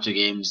traded in a bunch of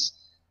games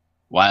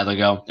a while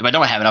ago. If I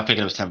don't have it, I'll pick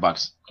it up for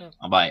 $10. Oh,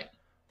 I'll buy it.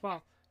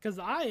 wow. Because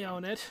I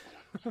own it.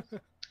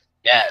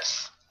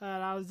 Yes.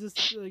 And I was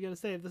just gonna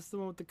say, if this is the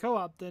one with the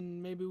co-op,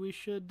 then maybe we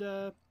should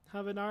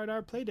have an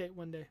R&R play date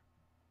one day.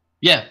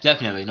 Yeah,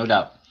 definitely, no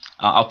doubt.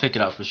 I'll pick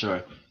it up for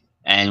sure,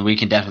 and we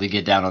can definitely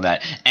get down on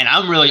that. And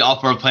I'm really all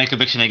for playing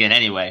Conviction again.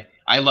 Anyway,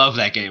 I love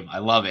that game. I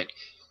love it.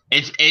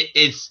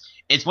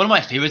 It's one of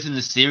my favorites in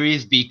the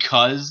series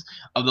because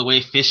of the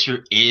way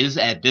Fisher is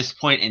at this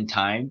point in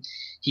time.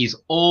 He's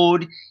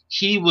old.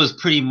 He was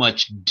pretty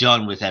much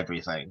done with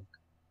everything,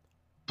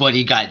 but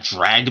he got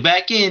dragged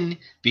back in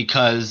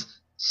because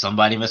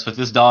somebody messed with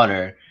his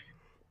daughter,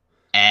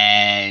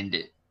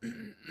 and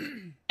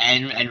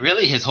and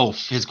really his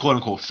quote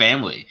unquote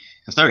family.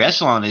 The third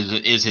echelon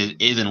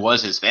is and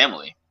was his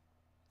family.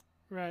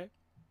 Right.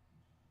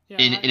 Yeah,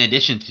 In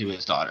addition to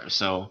his daughter.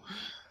 So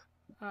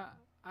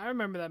I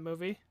remember that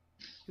movie.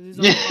 'Cause he's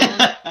on the phone.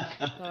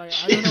 Like,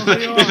 I don't know who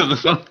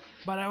you are,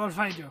 but I will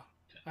find you,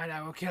 and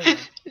I will kill you.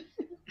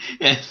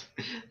 Yes,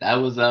 that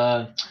was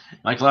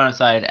Michael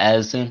Ironside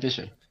as Sam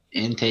Fisher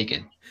in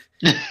Taken.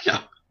 No.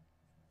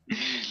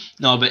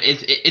 No, but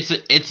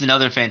it's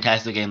another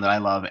fantastic game that I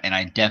love, and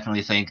I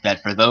definitely think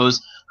that for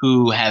those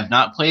who have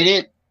not played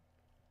it,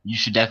 you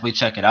should definitely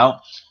check it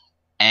out.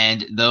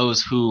 And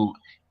those who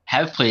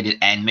have played it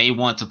and may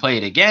want to play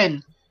it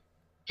again,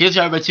 here's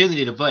your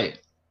opportunity to play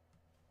it.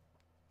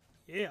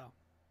 Yeah.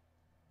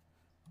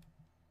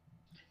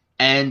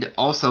 And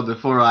also,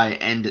 before I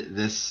end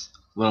this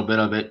little bit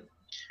of it,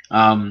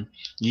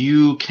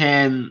 you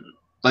can,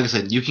 like I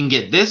said, you can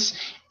get this,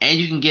 and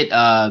you can get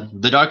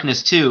The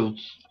Darkness 2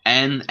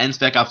 and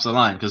Spec Ops: The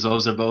Line, because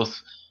those are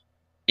both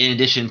in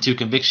addition to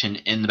Conviction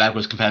in the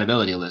backwards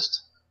compatibility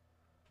list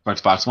for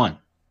Xbox One.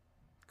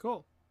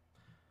 Cool.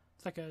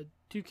 It's like a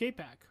 2K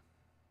pack.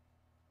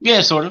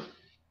 Yeah, sort of.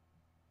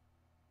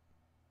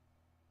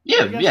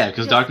 Yeah, yeah, I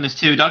because guess, Darkness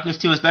 2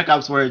 and Spec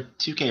Ops were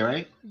 2K,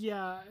 right?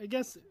 yeah, I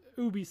guess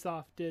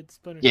Ubisoft did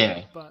Splinter Yeah,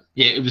 Cell, but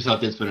yeah, Ubisoft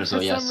did Splinter for Cell,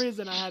 some yes.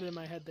 reason I had it in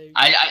my head they.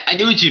 I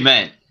knew what you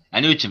meant. I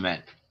knew what you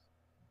meant.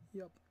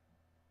 Yep.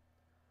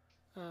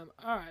 All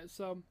right,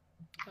 so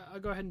I'll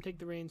go ahead and take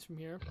the reins from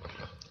here,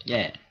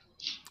 Yeah.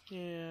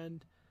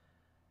 and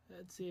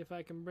let's see if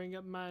I can bring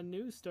up my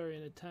news story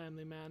in a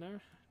timely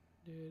manner.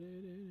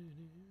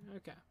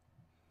 Okay.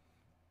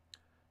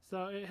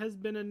 So it has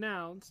been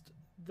announced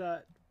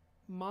that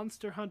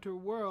Monster Hunter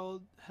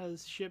World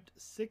has shipped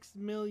 6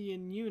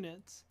 million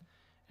units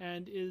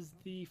and is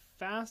the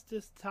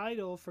fastest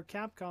title for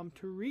Capcom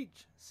to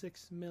reach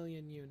 6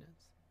 million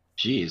units.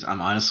 Jeez,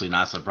 I'm honestly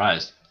not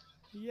surprised.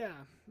 Yeah,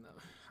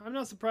 I'm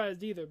not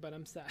surprised either, but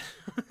I'm sad.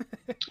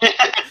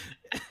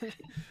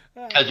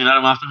 Because you're not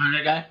a Monster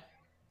Hunter guy?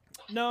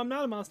 No, I'm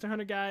not a Monster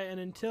Hunter guy, and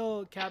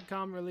until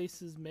Capcom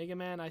releases Mega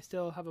Man, I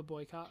still have a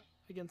boycott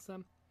against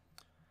them.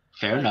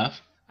 Fair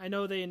enough. I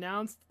know they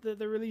announced that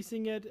they're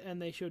releasing it,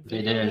 and they showed They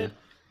video of did. it,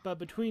 but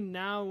between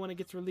now and when it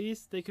gets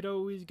released, they could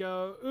always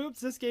go,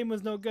 oops, this game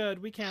was no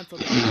good, we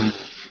canceled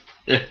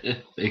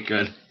it. They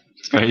could.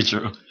 It's very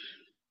true.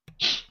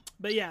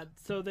 But yeah,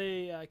 so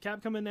they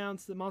Capcom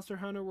announced that Monster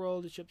Hunter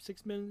World has shipped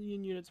 6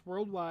 million units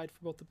worldwide for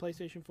both the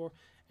PlayStation 4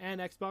 and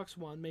Xbox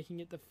One, making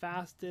it the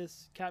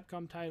fastest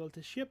Capcom title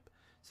to ship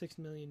 6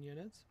 million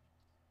units.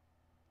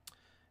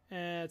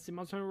 And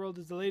Monster Hunter World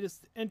is the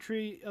latest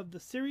entry of the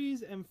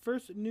series and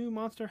first new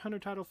Monster Hunter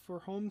title for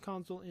home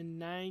console in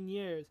 9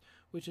 years,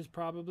 which is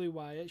probably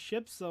why it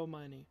ships so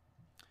many.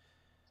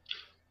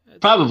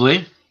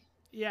 Probably.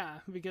 Yeah,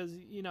 because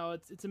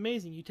it's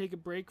amazing. You take a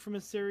break from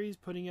a series,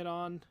 putting it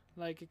on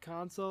like a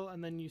console,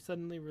 and then you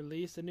suddenly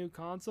release a new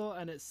console,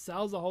 and it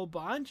sells a whole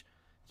bunch.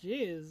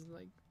 Jeez,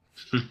 like.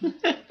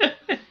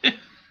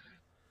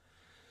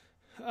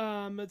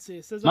 Let's see.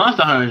 It says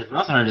Monster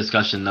Hunter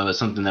discussion though is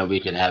something that we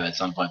could have at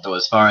some point though,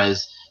 as far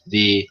as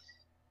the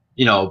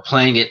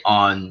playing it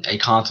on a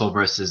console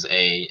versus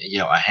a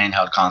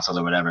handheld console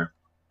or whatever.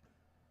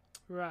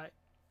 Right.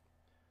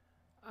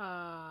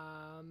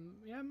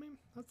 Yeah, I mean,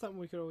 that's something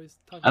we could always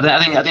talk I, about. th-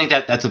 I think I think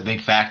that that's a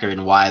big factor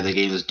in why the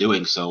game is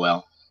doing so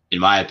well, in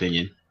my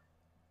opinion.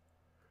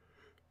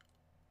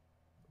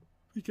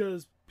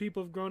 Because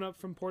people have grown up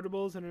from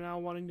portables and are now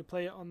wanting to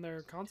play it on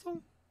their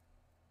console.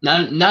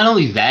 Not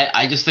only that,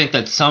 I just think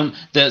that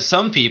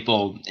some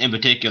people in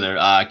particular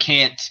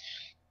can't.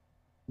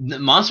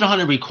 Monster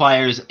Hunter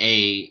requires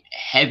a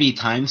heavy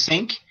time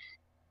sink,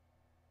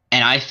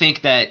 and I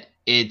think that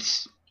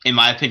it's, in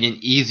my opinion,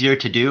 easier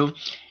to do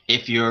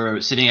if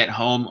you're sitting at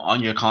home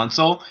on your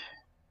console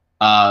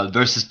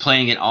versus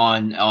playing it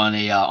on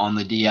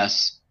the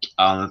DS,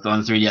 on the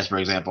 3DS, for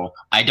example.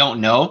 I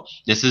don't know.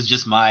 This is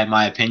just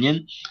my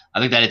opinion. I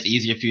think that it's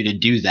easier for you to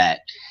do that.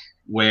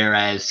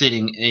 Whereas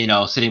sitting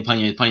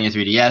playing your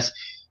 3DS,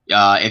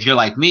 if you're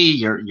like me,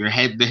 your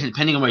head,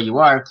 depending on where you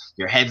are,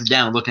 your head's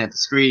down looking at the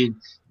screen.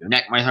 Your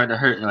neck might start to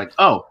hurt, and you're like,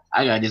 oh,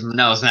 I gotta do something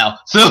else now.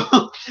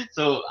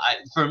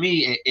 For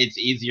me, it's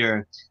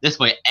easier this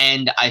way.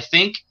 And I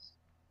think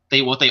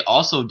what they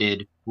also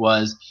did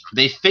was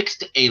they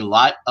fixed a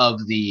lot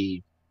of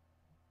the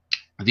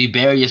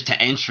barriers to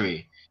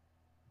entry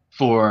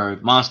for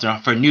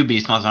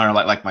newbies to Monster Hunter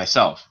like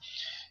myself.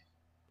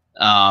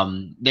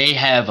 They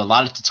have a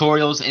lot of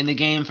tutorials in the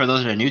game for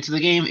those that are new to the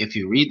game. If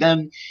you read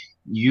them,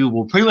 you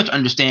will pretty much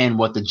understand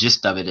what the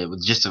gist of it is,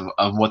 the gist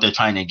of what they're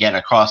trying to get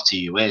across to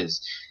you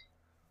is.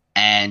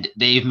 And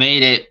they've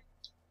made it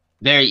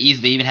very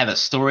easy. They even have a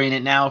story in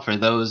it now for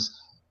those,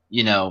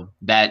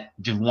 that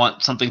just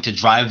want something to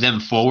drive them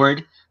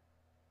forward.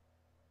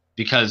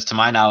 Because to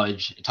my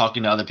knowledge,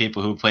 talking to other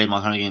people who played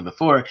Monster Hunter game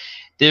before,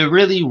 there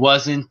really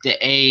wasn't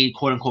a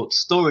quote unquote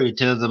story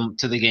to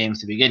the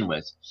games to begin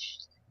with.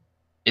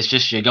 It's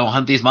just you go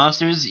hunt these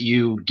monsters,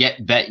 you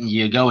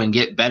go and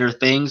get better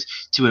things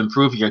to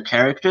improve your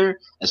character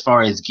as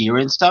far as gear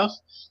and stuff,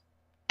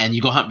 and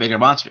you go hunt bigger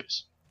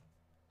monsters.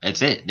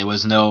 That's it. There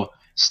was no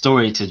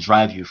story to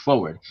drive you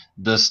forward.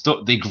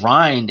 The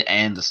grind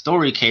and the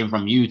story came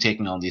from you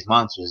taking on these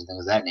monsters and things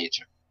of that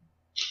nature.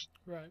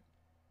 Right.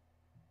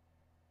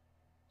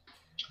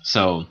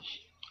 So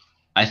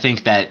I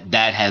think that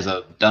has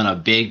done a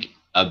big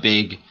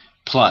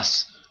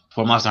plus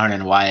for Monster Hunter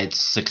and why it's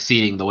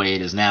succeeding the way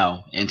it is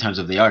now in terms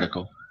of the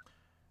article.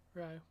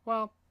 Right.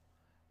 Well,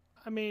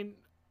 I mean,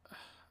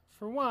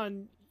 for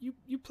one,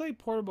 you play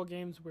portable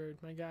games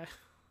weird, my guy.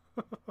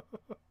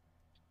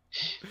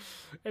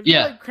 If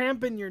you're like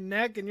cramping your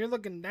neck and you're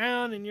looking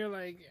down and you're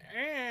like,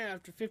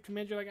 after 15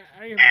 minutes, you're like,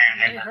 I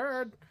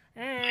heard.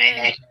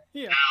 Yeah.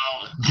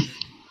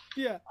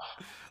 Yeah.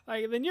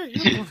 Like, then you're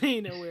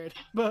playing it weird.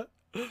 But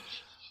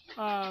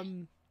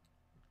to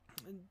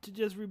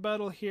just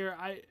rebuttal here,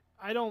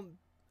 I don't,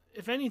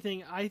 if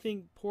anything, I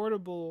think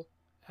portable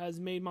has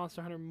made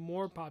Monster Hunter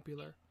more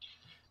popular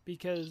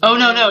because no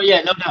doubt.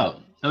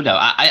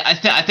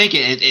 I think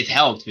it's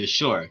helped for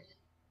sure.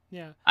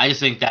 Yeah. I just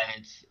think that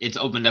it's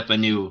opened up a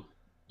new,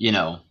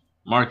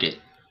 market.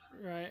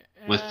 Right.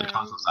 With the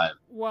console side.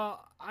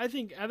 Well, I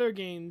think other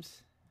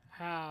games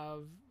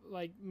have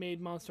like made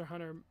Monster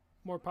Hunter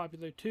more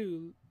popular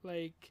too.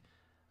 Like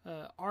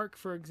Ark,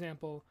 for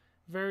example,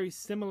 very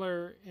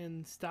similar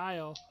in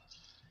style.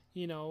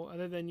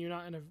 Other than you're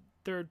not in a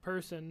third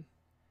person.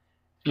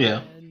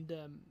 Yeah. And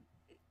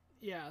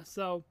yeah,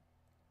 so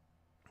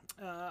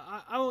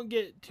I won't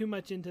get too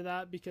much into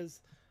that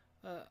because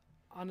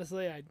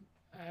honestly, I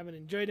haven't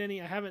enjoyed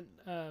any. I haven't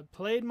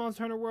played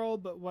Monster Hunter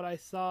World, but what I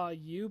saw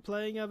you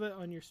playing of it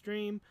on your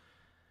stream,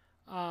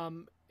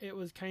 it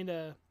was kind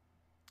of,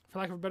 for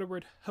lack of a better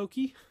word,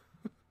 hokey.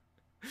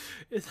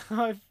 Is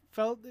how I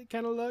felt it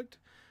kind of looked.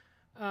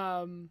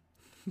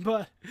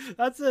 But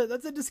that's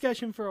a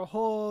discussion for a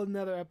whole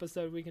another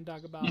episode we can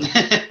talk about.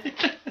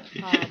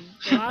 The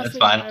last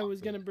thing I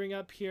was going to bring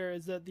up here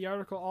is that the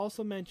article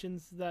also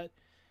mentions that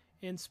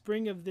in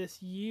spring of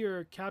this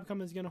year,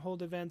 Capcom is going to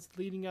hold events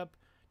leading up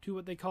to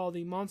what they call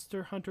the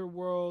Monster Hunter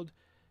World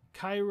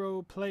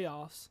Cairo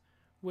Playoffs,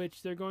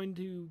 which they're going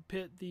to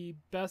pit the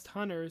best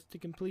hunters to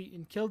complete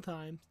in kill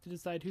times to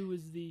decide who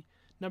is the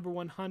number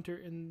one hunter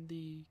in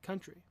the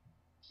country.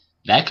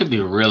 That could be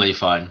really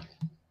fun.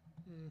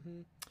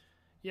 Mm-hmm.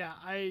 Yeah,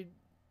 I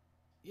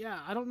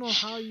don't know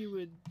how you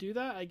would do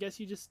that. I guess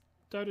you just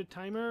start a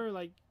timer,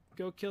 like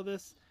go kill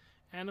this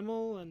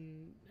animal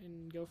and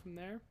go from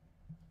there.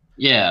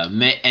 Yeah,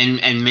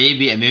 and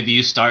maybe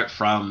you start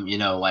from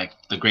like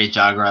the Great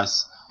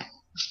Jagras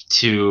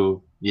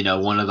to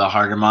one of the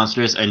harder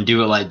monsters and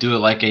do it like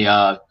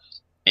a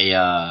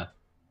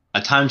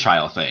time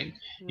trial thing.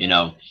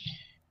 Right.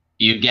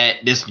 You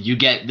get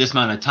this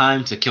amount of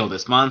time to kill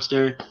this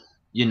monster.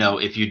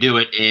 If you do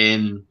it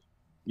in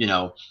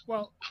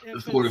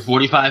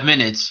 45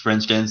 minutes, for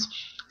instance,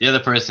 the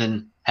other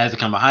person has to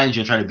come behind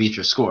you and try to beat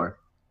your score.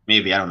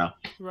 Maybe, I don't know.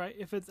 Right.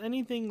 If it's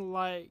anything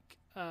like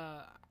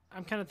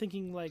I'm kind of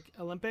thinking like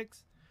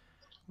Olympics,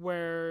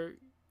 where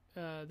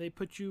they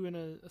put you in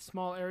a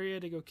small area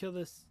to go kill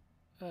this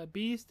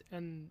beast,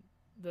 and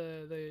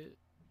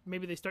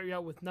maybe they start you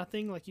out with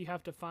nothing, like you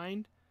have to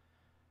find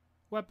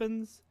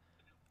weapons.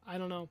 I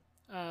don't know,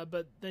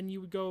 but then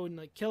you would go and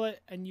like kill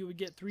it, and you would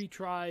get 3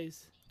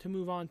 tries to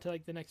move on to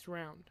like the next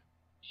round.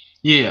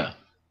 Yeah.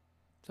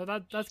 So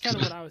that's kind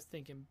of what I was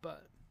thinking,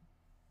 but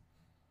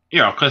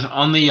Yeah, because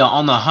on the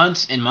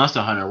hunts in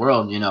Monster Hunter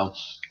World,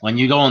 when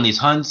you go on these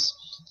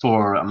hunts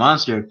for a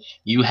monster,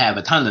 you have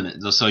a time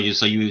limit. So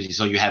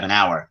you have an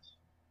hour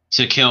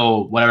to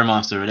kill whatever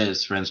monster it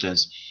is, for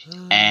instance,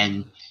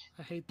 and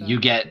I hate that. you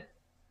get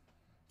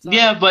Sorry.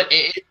 yeah, but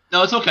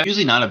no, it's okay.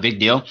 Usually not a big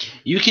deal.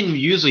 You can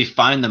usually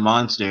find the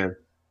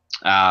monster,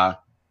 uh,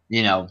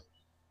 you know,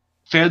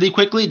 fairly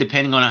quickly,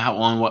 depending on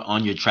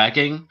on your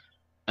tracking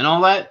and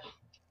all that.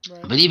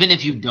 Right. But even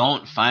if you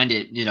don't find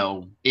it,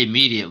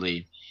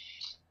 immediately,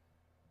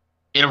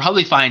 it'll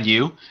probably find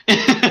you.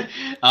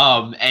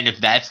 And if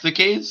that's the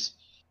case,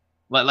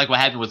 like what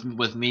happened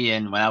with me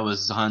and when I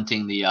was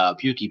hunting the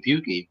Pukey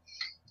Pukey,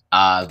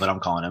 what I'm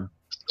calling him.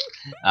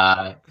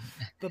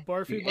 The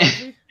Barfy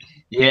Barfy?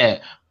 Yeah,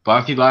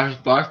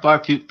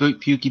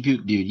 Pukey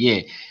Puke dude.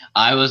 Yeah,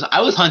 I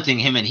was hunting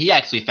him and he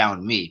actually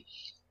found me.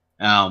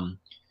 Um,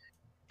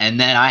 and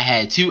then I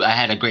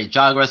had a great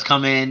Jagras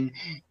come in,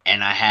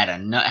 and I had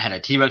a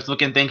T-Rex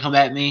looking thing come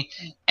at me,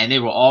 and they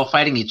were all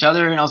fighting each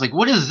other, and I was like,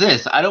 what is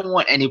this? I don't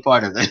want any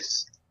part of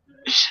this.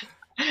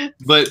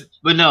 but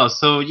no,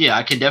 so yeah,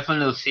 I can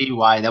definitely see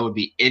why that would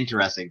be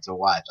interesting to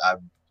watch.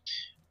 I'm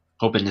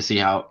hoping to see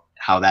how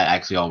that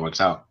actually all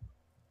works out.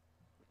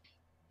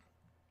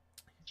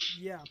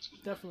 Yeah,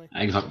 definitely.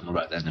 I can talk more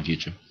about that in the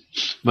future.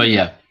 But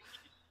yeah.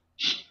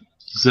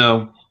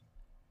 So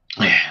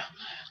yeah.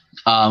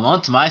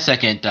 On to my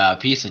second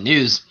piece of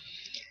news.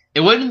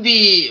 It wouldn't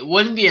be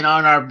an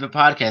on our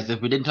podcast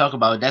if we didn't talk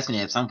about Destiny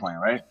at some point,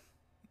 right?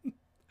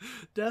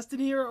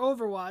 Destiny or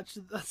Overwatch?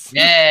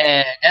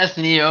 Yeah,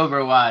 Destiny or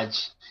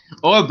Overwatch,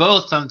 or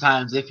both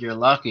sometimes if you're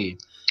lucky.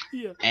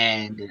 Yeah.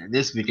 And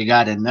this week I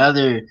got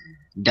another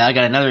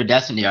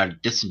Destiny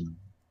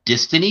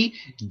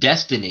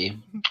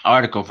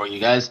article for you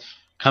guys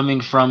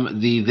coming from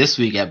the This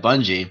Week at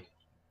Bungie,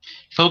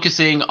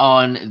 focusing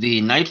on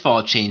the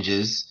Nightfall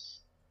changes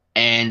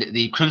and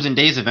the Crimson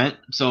Days event.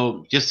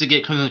 So just to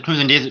get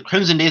Crimson Days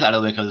out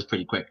of the way, because it's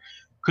pretty quick.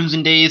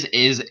 Crimson Days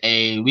is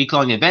a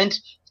week-long event.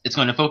 It's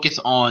going to focus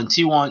on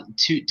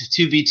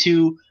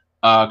 2v2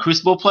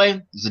 Crucible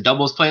play. It's a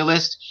doubles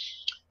playlist.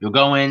 You'll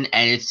go in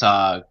and it's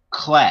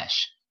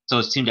Clash. So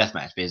it's team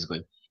deathmatch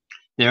basically.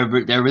 They're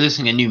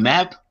releasing a new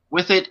map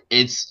with it.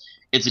 It's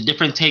a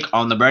different take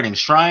on the Burning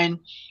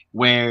Shrine,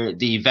 where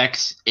the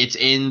Vex, it's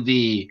in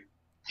the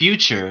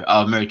future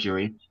of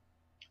Mercury.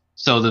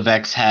 So the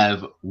Vex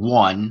have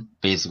won,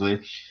 basically.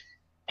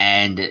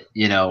 And,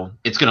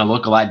 it's going to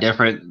look a lot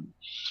different.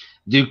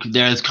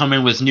 There's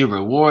coming with new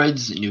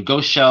rewards, new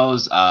ghost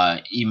shells,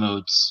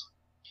 emotes,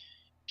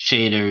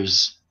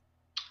 shaders,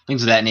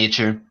 things of that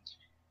nature.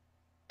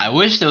 I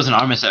wish there was an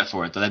armor set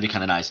for it, though that'd be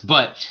kind of nice.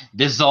 But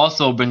this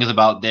also brings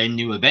about their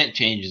new event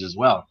changes as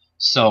well.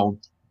 So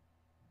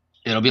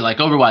it'll be like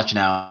Overwatch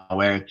now,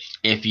 where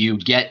if you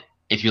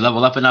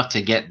level up enough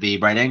to get the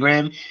Bright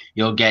Engram,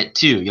 you'll get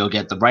two. You'll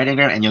get the Bright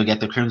Engram and you'll get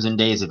the Crimson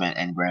Days event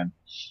Engram.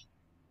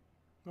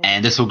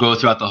 And this will go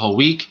throughout the whole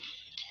week.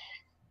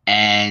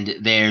 And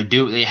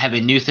they have a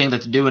new thing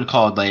that they're doing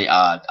called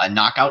a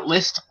knockout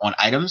list on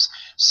items.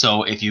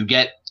 So if you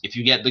get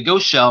the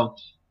Ghost Shell,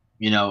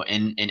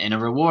 in a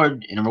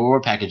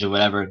reward package or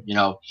whatever,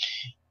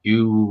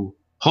 you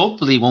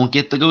hopefully won't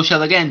get the Ghost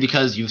Shell again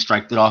because you've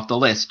striked it off the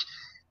list.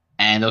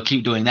 And they'll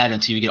keep doing that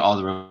until you get all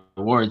the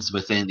rewards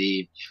within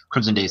the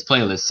Crimson Days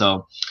playlist.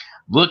 So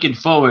looking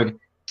forward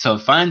to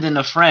finding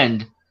a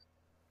friend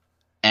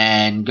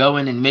and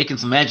going and making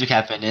some magic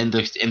happen in the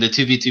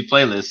 2v2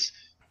 playlist.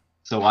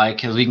 So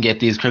because we can get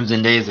these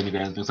Crimson Days in the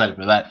grand. I'm excited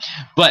for that.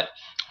 But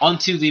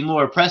onto the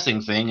more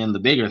pressing thing and the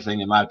bigger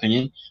thing, in my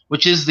opinion,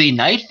 which is the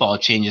Nightfall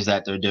changes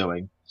that they're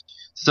doing.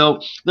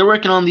 So they're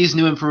working on these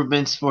new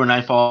improvements for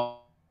Nightfalls,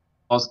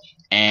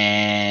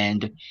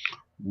 and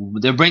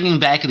they're bringing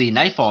back the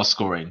Nightfall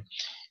scoring.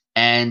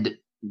 And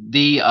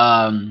they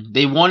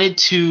wanted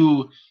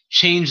to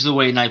change the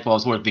way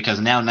Nightfalls work because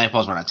now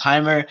Nightfalls run a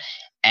timer.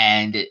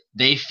 And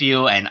they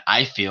feel, and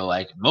I feel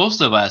like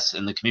most of us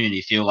in the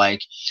community feel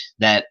like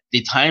that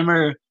the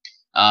timer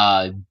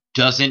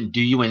doesn't do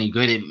you any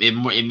good.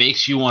 It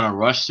makes you want to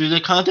rush through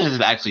the content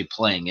of actually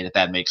playing it, if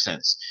that makes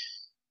sense.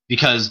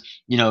 Because,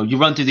 you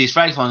run through these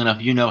frags long enough,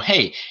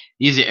 hey,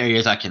 these are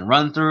areas I can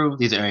run through,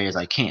 these are areas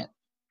I can't.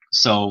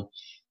 So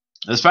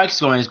the strike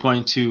scoring is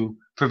going to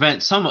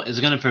prevent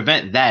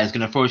that. It's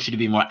going to force you to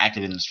be more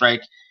active in the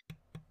strike.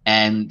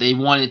 And they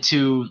wanted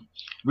to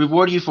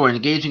reward you for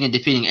engaging and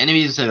defeating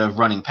enemies instead of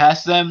running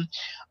past them.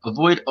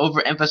 Avoid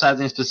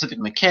overemphasizing specific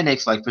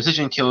mechanics like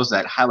precision kills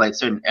that highlight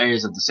certain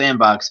areas of the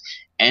sandbox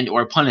and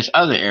or punish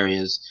other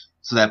areas,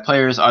 so that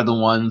players are the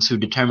ones who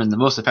determine the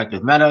most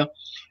effective meta.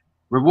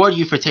 Reward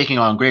you for taking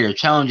on greater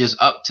challenges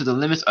up to the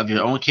limits of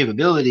your own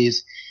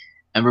capabilities,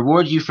 and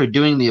reward you for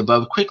doing the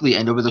above quickly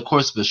and over the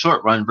course of a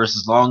short run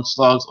versus long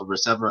slogs over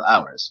several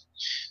hours.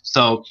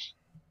 So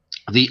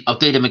the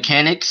updated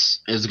mechanics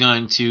is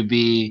going to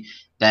be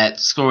that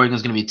scoring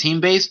is going to be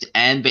team-based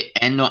and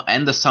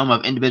the sum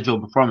of individual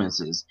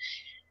performances.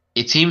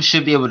 A team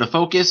should be able to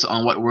focus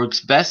on what works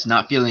best,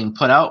 not feeling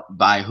put out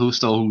by who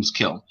stole whose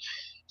kill.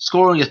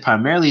 Scoring is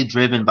primarily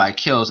driven by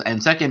kills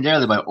and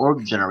secondarily by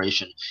orb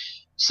generation.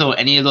 So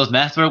any of those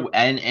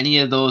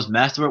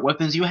masterwork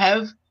weapons you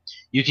have,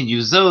 you can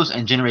use those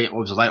and generate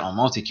orbs of light on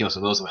multi-kill,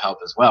 so those will help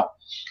as well.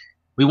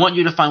 We want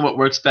you to find what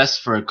works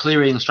best for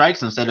clearing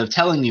strikes instead of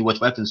telling you which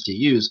weapons to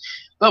use,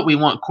 but we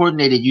want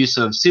coordinated use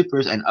of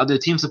supers and other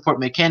team support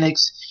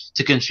mechanics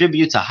to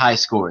contribute to high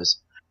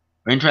scores.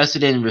 We're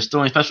interested in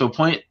restoring special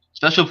point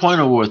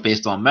awards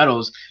based on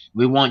medals.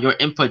 We want your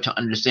input to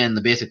understand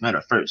the basic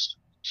meta first.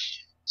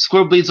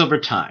 Score bleeds over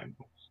time.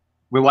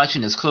 We're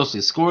watching this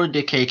closely. Score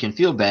decay can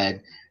feel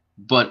bad,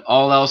 but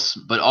all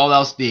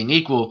else being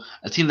equal,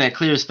 a team that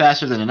clears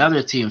faster than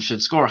another team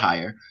should score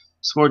higher.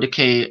 Score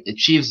decay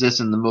achieves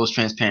this in the most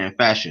transparent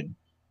fashion.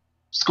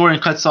 Scoring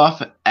cuts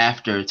off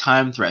after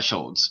time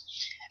thresholds.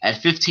 At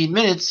 15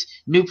 minutes,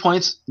 new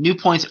points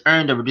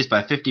earned are reduced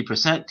by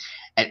 50%.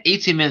 At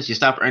 18 minutes, you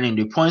stop earning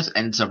new points,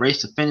 and it's a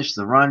race to finish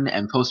the run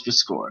and post your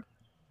score.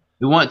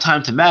 We want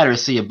time to matter,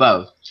 see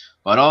above,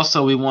 but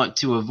also we want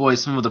to avoid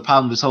some of the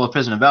problems with Solo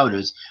Prison of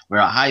Elders,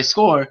 where a high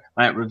score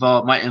might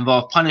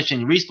involve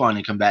punishing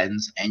respawning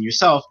combatants and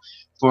yourself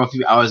for a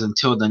few hours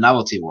until the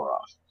novelty wore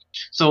off.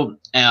 So,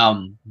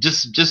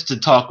 just to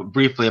talk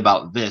briefly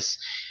about this,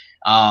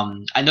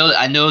 I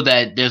know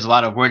that there's a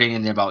lot of wording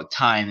in there about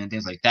time and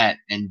things like that,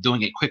 and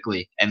doing it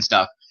quickly and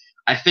stuff.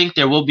 I think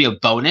there will be a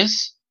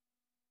bonus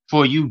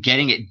for you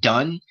getting it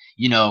done,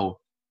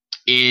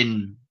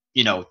 in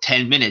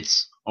 10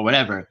 minutes or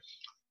whatever.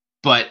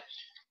 But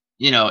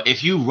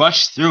if you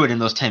rush through it in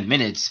those 10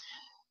 minutes,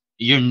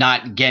 you're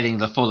not getting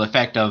the full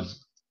effect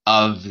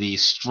of the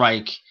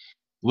strike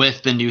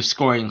with the new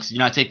scoring. You're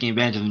not taking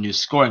advantage of the new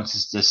scoring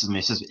system,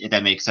 if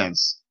that makes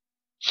sense.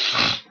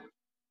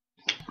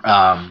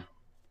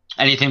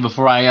 Anything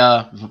before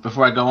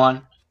I go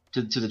on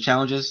to the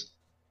challenges?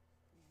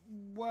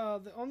 Well,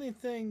 the only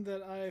thing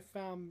that I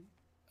found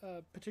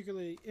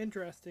particularly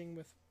interesting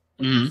with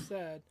what you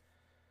said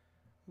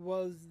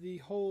was the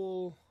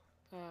whole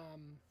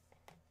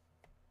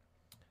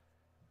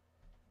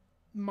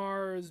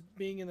Mars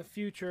being in the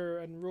future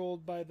and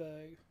ruled by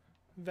the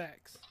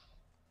Vex.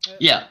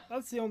 Yeah,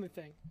 that's the only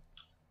thing.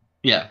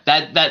 Yeah,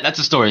 that's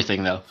a story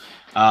thing though.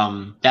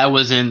 That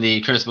was in the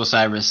Curse of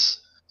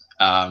Osiris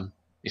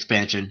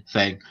expansion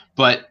thing,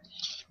 but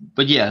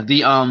yeah,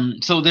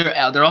 so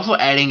they're also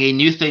adding a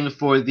new thing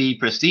for the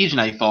Prestige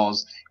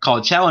Nightfalls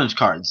called challenge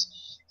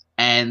cards,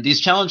 and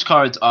these challenge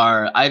cards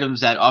are items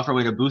that offer a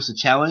way to boost a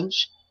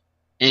challenge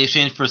in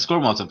exchange for score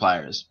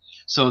multipliers.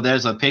 So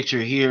there's a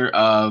picture here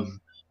of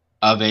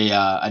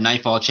a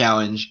Nightfall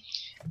challenge,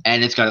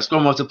 and it's got a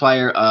score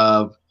multiplier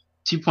of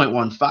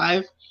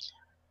 2.15,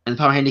 and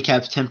power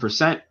handicap's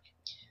 10%.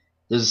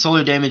 There's a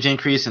solar damage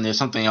increase, and there's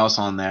something else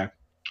on there.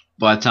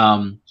 But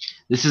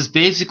this is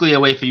basically a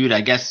way for you to,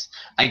 I guess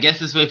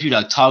this is a way for you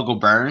to toggle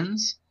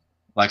burns,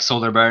 like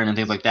solar burn and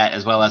things like that,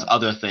 as well as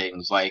other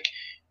things like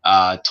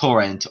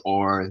torrent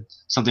or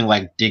something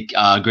like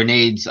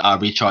grenades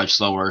recharge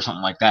slower or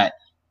something like that.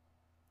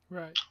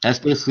 Right. That's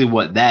basically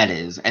what that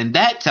is, and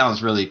that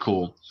sounds really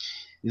cool.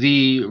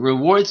 The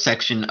reward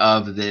section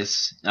of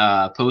this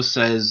post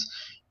says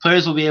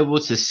players will be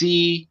able to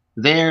see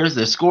their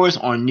scores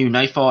on new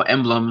Nightfall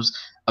emblems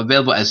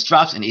available as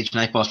drops in each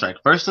Nightfall strike.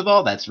 First of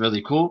all, that's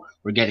really cool.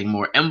 We're getting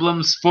more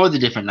emblems for the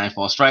different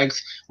Nightfall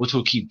strikes, which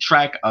will keep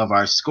track of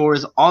our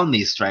scores on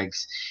these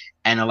strikes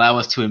and allow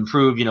us to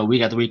improve,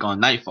 week after week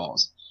on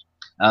Nightfalls.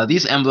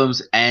 These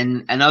emblems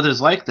and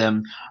others like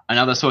them are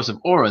another source of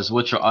auras,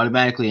 which are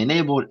automatically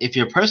enabled if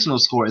your personal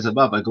score is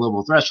above a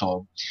global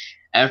threshold.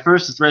 At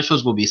first, the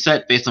thresholds will be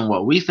set based on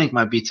what we think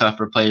might be tough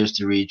for players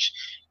to reach,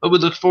 but we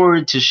look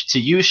forward to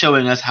you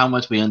showing us how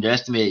much we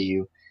underestimate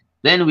you.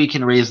 Then we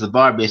can raise the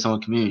bar based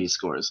on community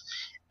scores.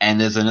 And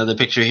there's another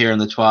picture here in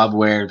the TWAB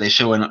where they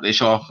show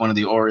off one of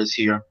the auras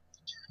here.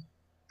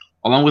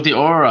 Along with the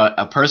aura,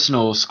 a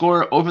personal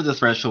score over the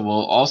threshold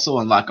will also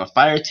unlock a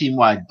fire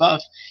team-wide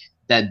buff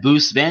that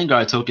boosts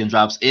Vanguard token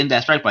drops in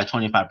that strike by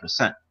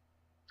 25%.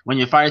 When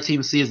your fire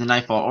team sees the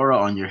Nightfall aura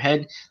on your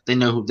head, they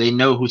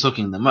know who's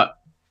hooking them up.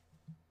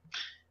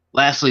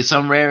 Lastly,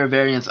 some rare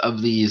variants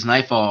of these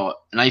Nightfall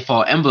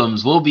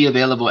emblems will be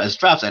available as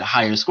drops at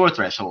higher score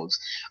thresholds.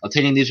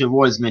 Obtaining these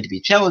rewards is meant to be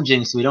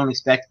challenging, so we don't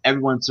expect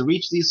everyone to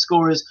reach these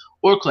scores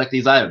or collect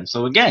these items.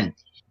 So again,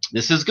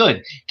 this is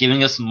good,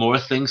 giving us more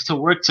things to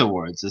work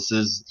towards. This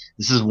is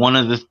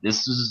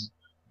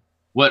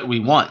what we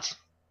want.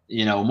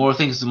 More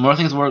things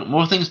to work,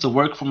 more things to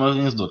work for, more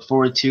things to look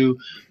forward to,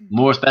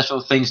 more special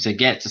things to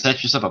get to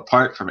set yourself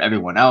apart from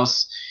everyone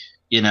else.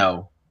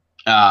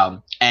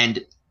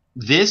 And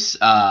this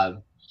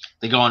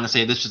they go on to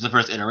say this is the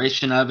first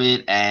iteration of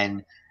it,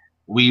 and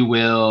we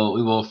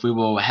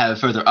will have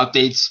further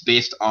updates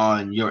based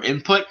on your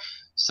input.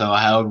 So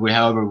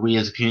however we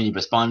as a community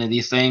respond to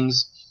these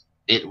things,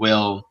 it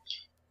will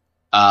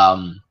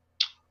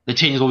the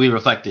changes will be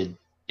reflected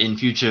in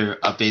future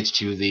updates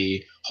to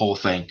the whole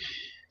thing.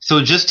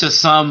 So just to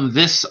sum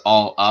this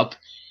all up,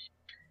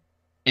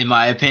 in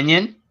my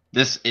opinion,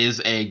 this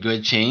is a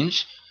good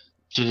change.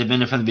 Should have been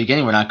there from the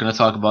beginning. We're not going to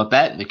talk about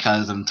that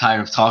because I'm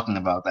tired of talking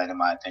about that, in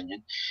my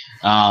opinion.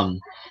 Um,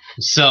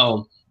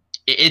 so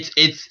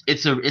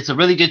it's a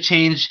really good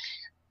change,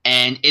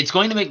 and it's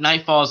going to make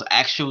Nightfalls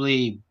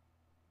actually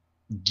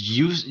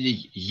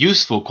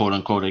useful, quote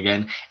unquote,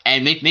 again,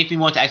 and make me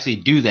want to actually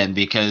do them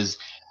because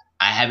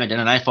I haven't done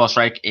a Nightfall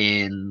Strike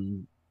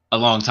in a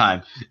long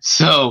time.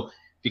 So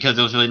because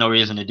there was really no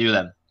reason to do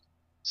them.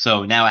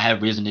 So now I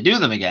have reason to do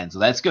them again. So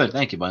that's good.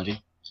 Thank you, Bungie.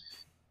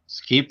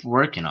 Just keep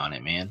working on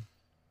it, man.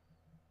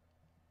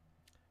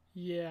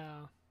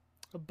 Yeah,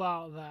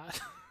 about that.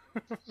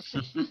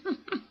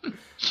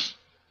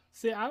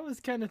 See, I was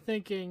kind of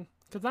thinking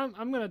because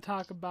I'm gonna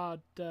talk about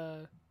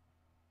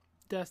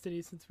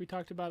Destiny since we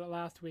talked about it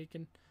last week,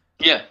 and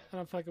Yeah. I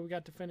don't feel like we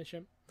got to finish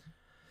it.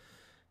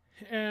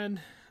 And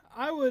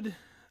I would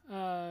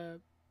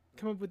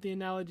come up with the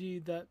analogy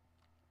that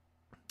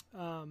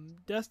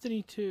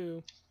Destiny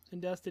 2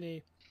 and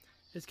Destiny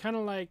is kind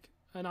of like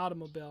an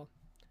automobile.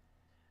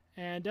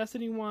 And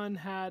Destiny 1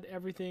 had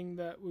everything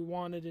that we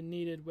wanted and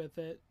needed with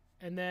it.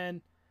 And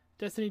then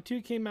Destiny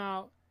 2 came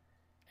out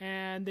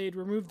and they'd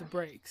removed the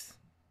brakes.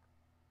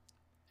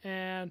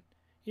 And,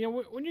 you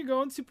know, when you're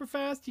going super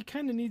fast, you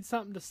kind of need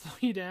something to slow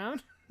you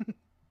down.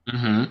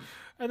 Mm-hmm.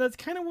 And that's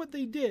kind of what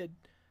they did.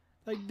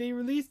 Like, they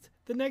released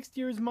the next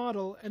year's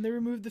model and they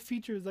removed the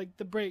features like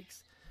the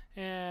brakes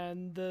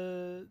and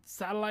the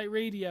satellite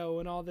radio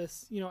and all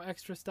this, you know,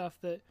 extra stuff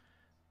that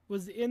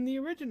was in the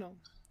original.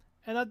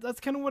 And that's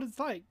kind of what it's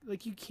like.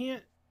 Like, you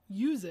can't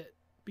use it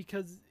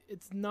because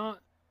it's not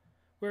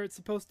where it's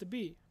supposed to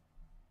be.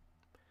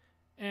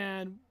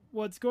 And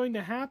what's going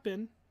to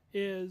happen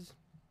is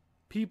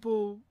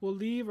people will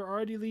leave or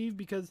already leave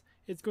because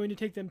it's going to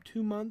take them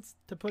 2 months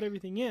to put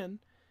everything in,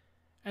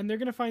 and they're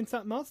going to find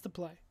something else to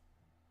play.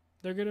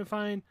 They're going to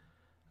find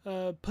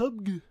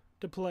PUBG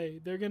to play.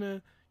 They're going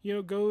to, you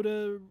know, go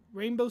to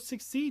Rainbow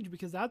Six Siege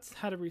because that's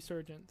had a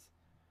resurgence.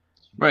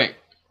 Right.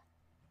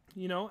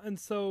 You know, and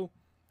so,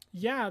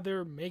 yeah,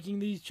 they're making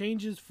these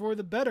changes for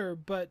the better,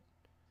 but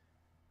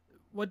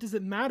what does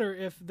it matter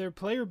if their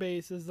player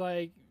base is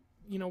like,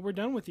 you know, we're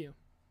done with you?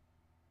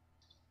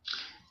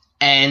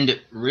 And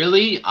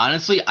really,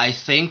 honestly, I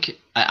think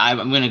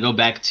I'm going to go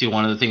back to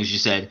one of the things you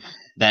said,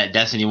 that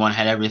Destiny 1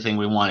 had everything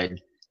we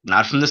wanted.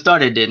 Not from the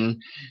start, it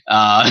didn't.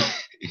 Uh,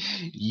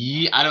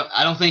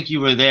 I don't think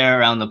you were there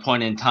around the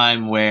point in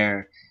time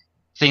where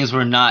things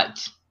were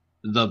not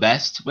the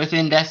best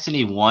within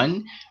Destiny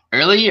 1.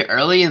 Early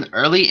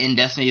in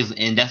Destiny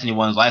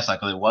 1's life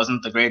cycle, it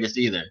wasn't the greatest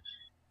either.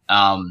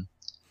 Um,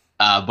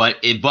 but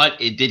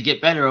it did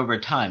get better over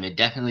time. It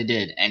definitely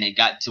did, and it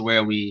got to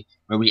where we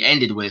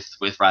ended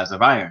with Rise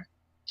of Iron.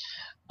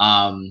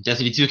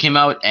 Destiny 2 came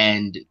out,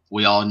 and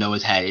we all know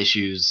it's had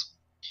issues,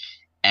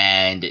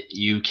 and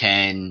you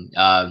can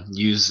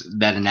use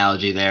that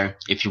analogy there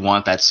if you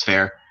want. That's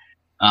fair.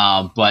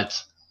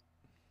 But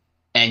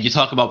and you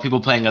talk about people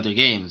playing other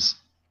games.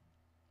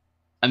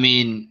 I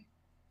mean,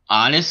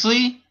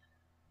 honestly,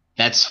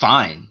 that's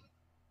fine.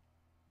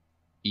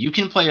 You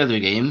can play other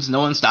games. No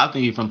one's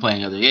stopping you from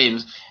playing other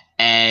games.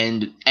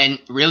 And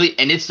really,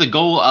 and it's the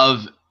goal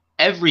of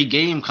every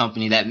game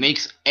company that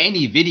makes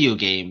any video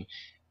game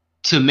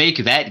to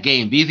make that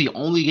game be the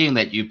only game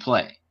that you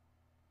play.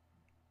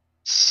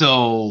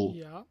 So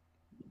Yeah.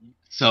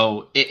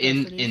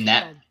 in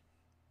that,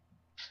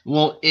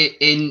 well,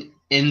 in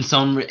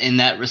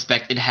that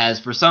respect, it has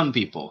for some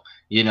people.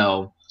 You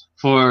know,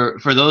 for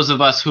those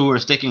of us who are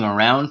sticking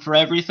around for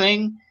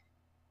everything,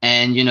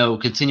 and you know,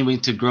 continuing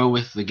to grow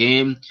with the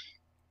game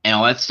and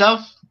all that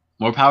stuff,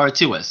 more power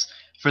to us.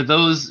 For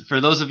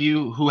those of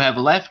you who have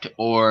left,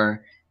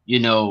 or you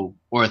know,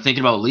 or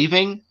thinking about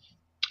leaving,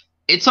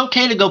 it's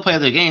okay to go play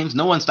other games.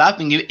 No one's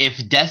stopping you.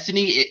 If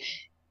Destiny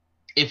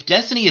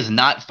is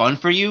not fun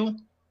for you,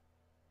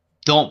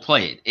 don't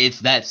play it.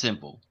 It's that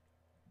simple.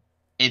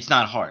 It's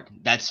not hard.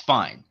 That's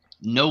fine.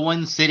 No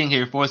one's sitting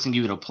here forcing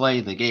you to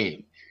play the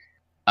game.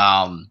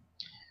 Um,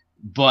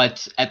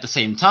 but at the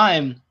same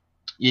time,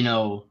 you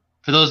know,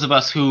 for those of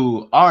us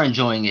who are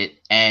enjoying it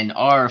and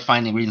are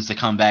finding reasons to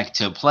come back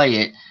to play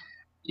it,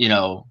 you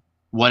know,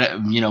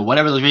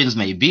 whatever those reasons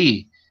may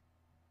be,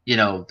 you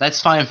know,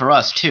 that's fine for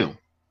us too.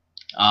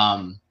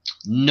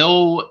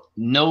 No,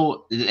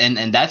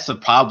 and that's the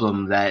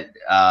problem that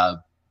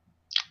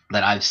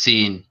that I've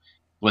seen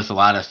with a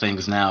lot of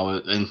things now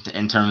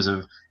in terms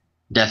of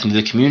Destiny.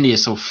 The community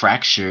is so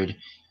fractured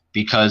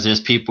because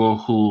there's the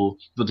people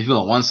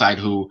on one side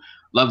who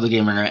love the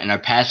game and are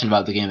passionate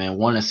about the game and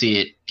want to see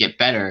it get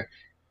better,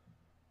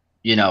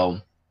 you know,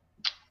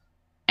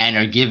 and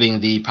are giving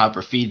the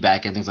proper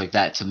feedback and things like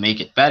that to make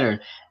it better.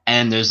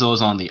 And there's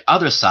those on the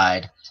other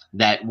side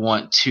that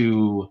want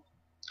to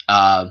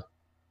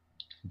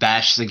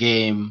bash the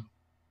game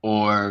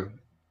or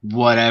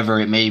whatever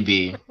it may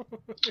be.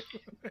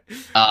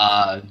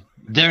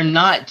 They're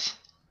not,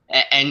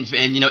 and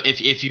you know,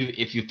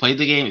 if you've played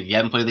the game, if you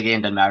haven't played the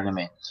game, doesn't matter to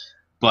me.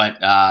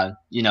 But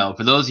you know,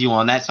 for those of you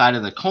on that side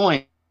of the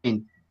coin,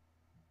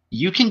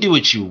 you can do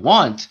what you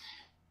want,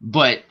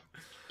 but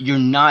you're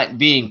not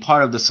being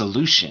part of the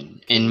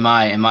solution in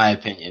my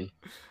opinion.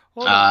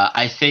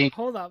 I think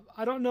Hold up.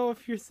 I don't know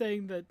if you're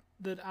saying that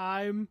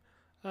I'm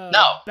no,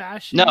 no,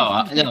 bashing you. no.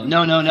 I'm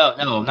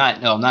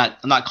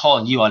not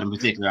calling you out in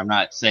particular. I'm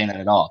not saying that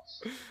at all.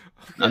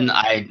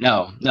 Okay.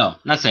 No,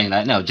 not saying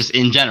that. No, just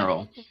in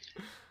general.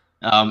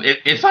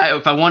 If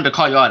I wanted to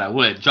call you out, I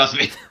would. Trust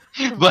me.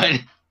 but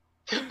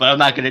I'm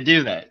not gonna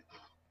do that,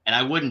 and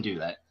I wouldn't do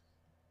that.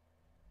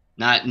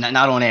 Not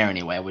on air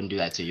anyway. I wouldn't do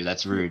that to you.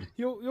 That's rude.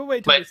 You'll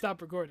wait till we stop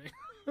recording.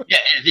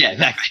 Yeah,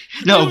 exactly.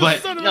 No, You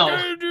but son of no,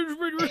 a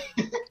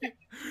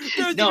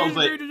That's no, the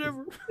but greatest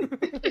ever.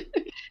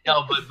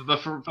 no,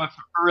 but for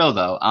real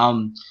though,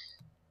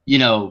 you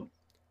know,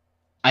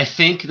 I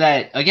think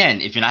that again,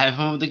 if you're not having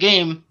fun with the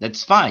game,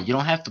 that's fine. You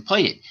don't have to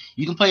play it.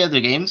 You can play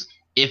other games.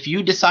 If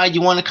you decide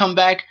you want to come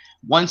back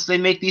once they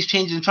make these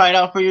changes and try it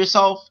out for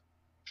yourself,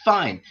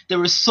 fine. There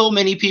were so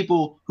many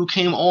people who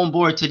came on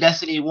board to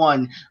Destiny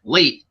 1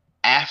 late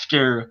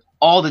after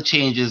all the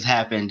changes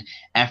happened,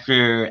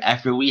 after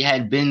we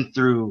had been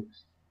through,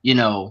 you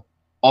know,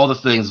 all the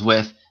things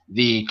with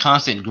the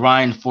constant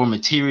grind for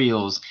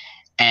materials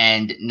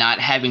and not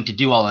having to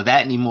do all of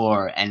that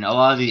anymore, and a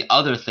lot of the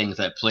other things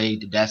that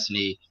plagued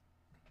Destiny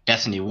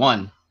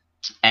 1.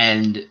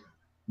 And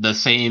the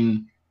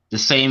same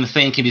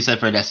thing can be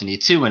said for Destiny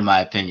 2, in my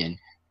opinion.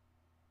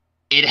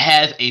 It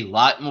has a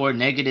lot more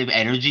negative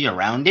energy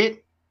around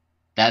it,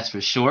 that's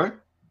for sure.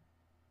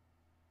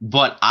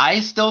 But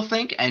I still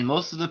think, and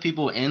most of the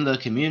people in the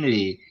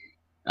community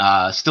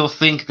still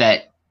think,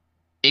 that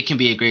it can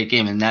be a great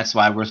game, and that's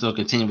why we're still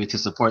continuing to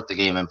support the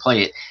game and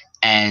play it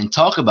and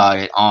talk about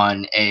it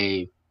on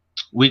a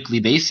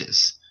weekly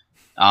basis.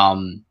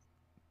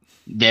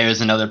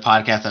 There's another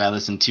podcast that I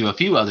listen to, a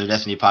few other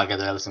Destiny podcasts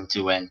that I listen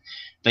to, and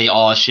they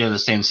all share the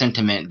same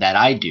sentiment that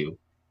I do,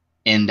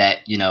 in that,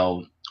 you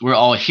know, we're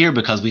all here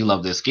because we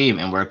love this game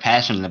and we're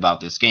passionate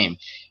about this game.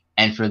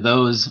 And for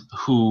those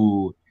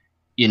who,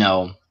 you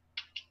know,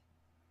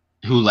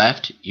 who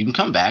left, you can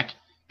come back.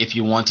 If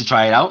you want to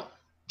try it out,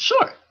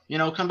 sure, you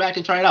know, come back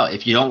and try it out.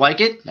 If you don't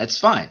like it, that's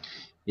fine,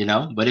 you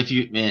know. But if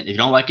you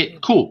don't like it,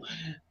 cool.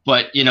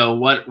 But you know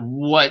what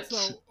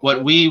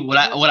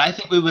I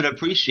think we would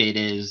appreciate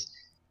is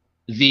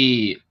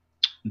the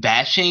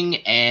bashing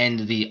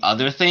and the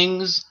other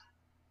things.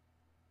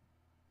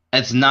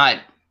 That's not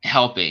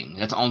helping.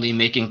 That's only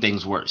making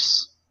things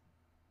worse.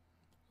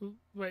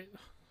 Wait,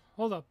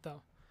 hold up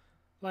though.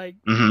 Like,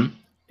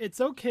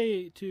 it's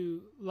okay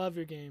to love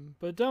your game,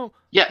 but don't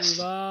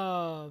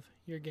love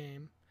your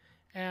game.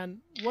 And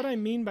what I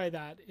mean by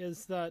that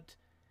is that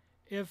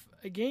if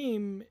a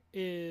game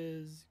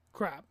is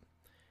crap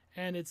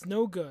and it's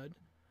no good,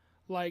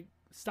 like,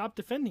 stop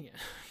defending it.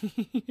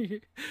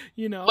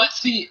 You know. But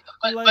see,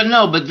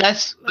 but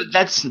that's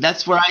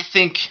where I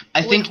think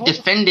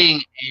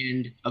defending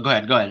and go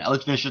ahead. I'll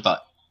let you finish your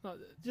thought.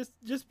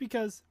 Just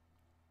because,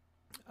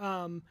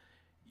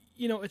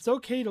 you know, it's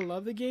okay to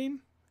love the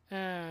game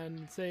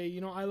and say,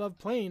 you know, I love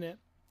playing it.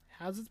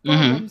 Has its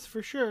problems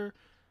for sure,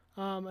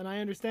 and I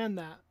understand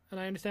that, and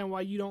I understand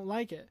why you don't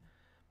like it.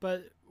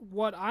 But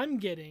what I'm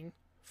getting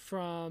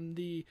from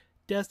the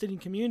Destiny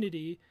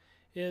community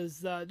is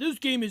that this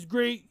game is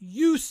great,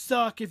 you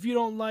suck if you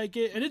don't like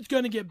it, and it's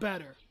gonna get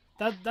better.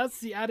 That's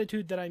the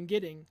attitude that I'm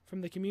getting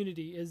from the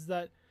community, is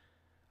that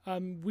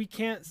we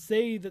can't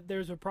say that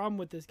there's a problem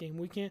with this game.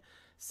 We can't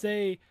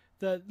say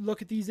that,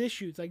 look at these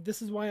issues, like,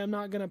 this is why I'm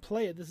not gonna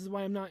play it, this is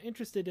why I'm not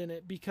interested in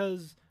it,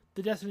 because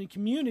the Destiny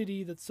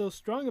community that's so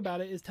strong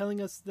about it is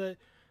telling us that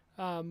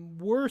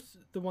we're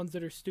the ones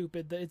that are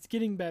stupid, that it's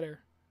getting better.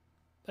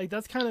 Like,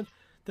 that's kind of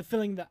the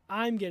feeling that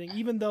I'm getting,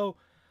 even though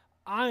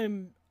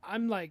I'm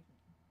like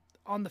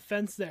on the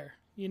fence there.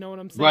 You know what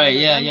I'm saying? Right,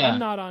 like, yeah. I'm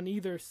not on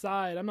either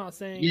side. I'm not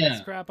saying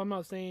it's crap. I'm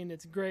not saying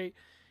it's great.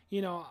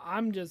 You know,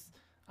 I'm just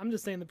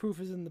saying the proof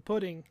is in the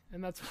pudding,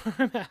 and that's where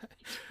I'm at.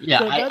 Yeah,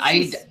 so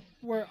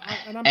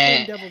I'm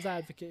playing devil's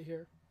advocate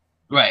here.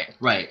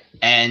 Right.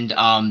 And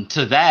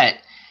to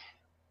that,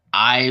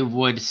 I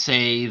would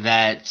say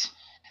that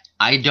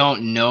I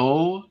don't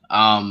know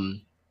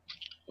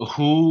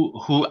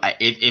who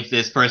if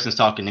this person's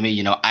talking to me,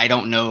 you know, I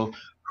don't know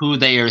who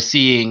they are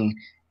seeing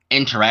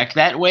interact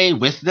that way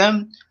with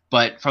them,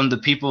 but from the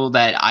people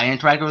that I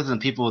interact with and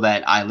people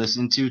that I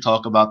listen to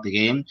talk about the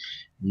game,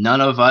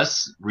 none of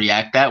us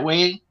react that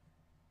way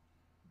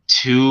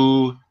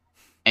to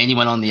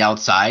anyone on the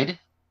outside.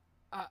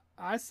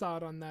 I saw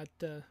it on that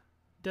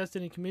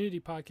Destiny community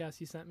podcast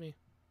you sent me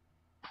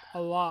a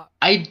lot.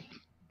 It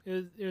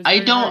was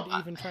hard to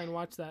even try and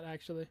watch that,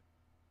 actually.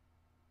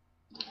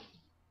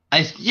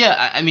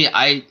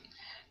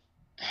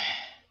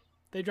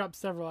 They dropped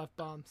several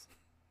F-bombs.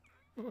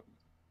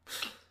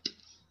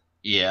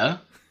 Yeah.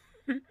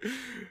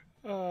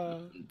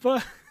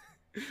 But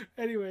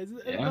anyways,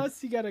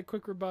 unless you got a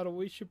quick rebuttal,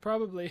 we should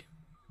probably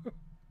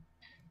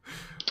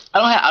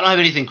I don't have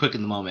anything quick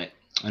in the moment.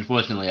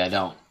 Unfortunately, I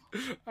don't.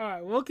 All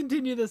right, we'll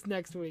continue this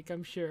next week,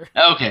 I'm sure.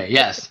 Okay,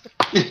 yes.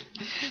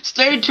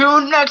 Stay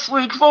tuned next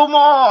week for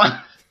more.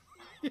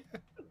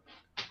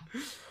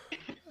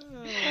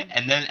 And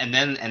and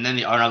then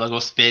the Arnold logo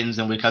spins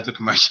and we cut to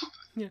commercial.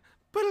 Yeah.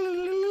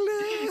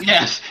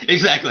 Yes,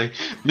 exactly.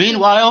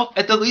 Meanwhile,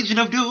 at the Legion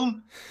of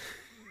Doom.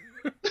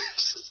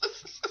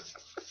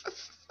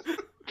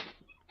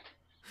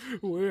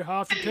 We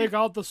have to take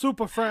out the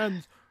Super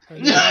Friends.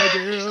 Any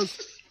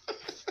ideas?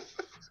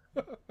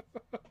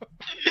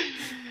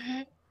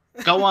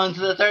 Go on to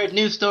the third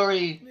news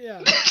story.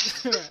 Yeah.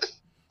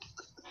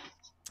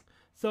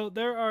 So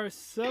there are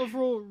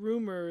several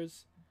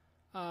rumors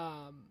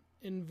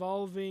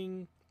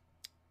involving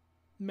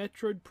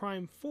Metroid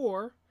Prime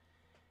 4,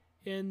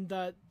 in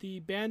that the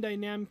Bandai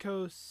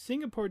Namco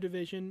Singapore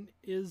division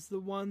is the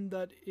one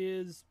that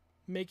is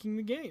making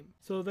the game.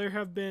 So there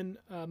have been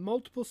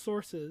multiple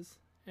sources,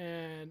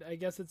 and I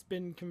guess it's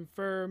been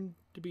confirmed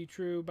to be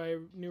true by a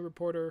new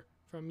reporter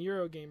from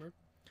Eurogamer,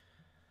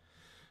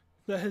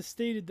 that has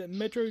stated that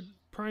Metroid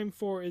Prime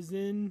 4 is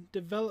in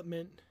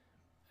development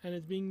and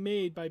is being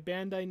made by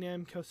Bandai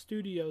Namco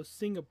Studios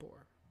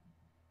Singapore.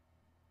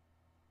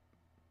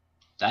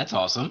 That's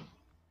awesome.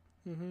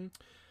 Mm-hmm.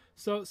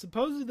 So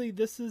supposedly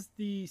this is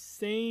the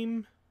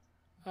same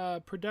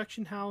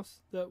production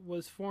house that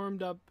was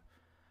formed up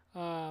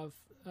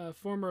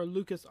former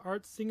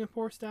LucasArts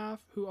Singapore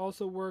staff, who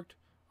also worked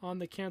on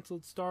the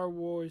canceled Star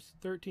Wars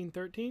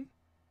 1313.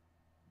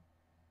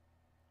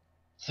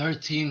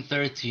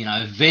 1313.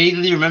 I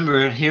vaguely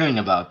remember hearing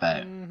about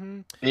that.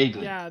 Mm-hmm.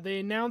 Vaguely. Yeah, they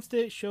announced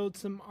it, showed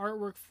some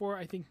artwork for,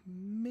 I think,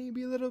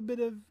 maybe a little bit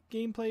of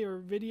gameplay or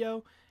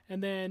video,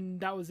 and then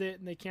that was it,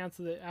 and they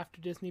canceled it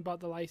after Disney bought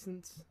the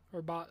license,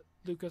 or bought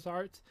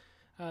LucasArts.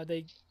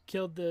 They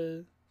killed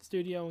the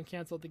studio and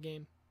canceled the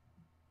game.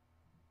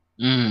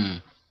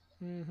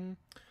 Mm-hmm.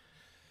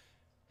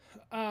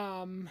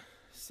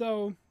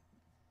 So,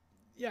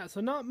 yeah, so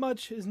not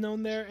much is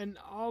known there, and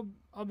I'll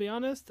be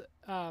honest,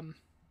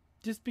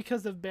 just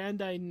because of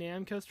Bandai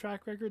Namco's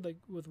track record, like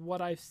with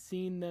what I've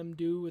seen them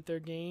do with their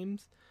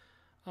games,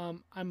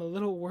 I'm a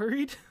little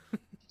worried.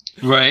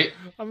 Right.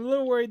 I'm a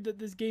little worried that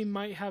this game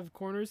might have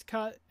corners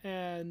cut,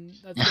 and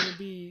that's going to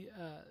be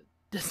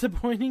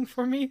disappointing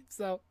for me.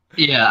 So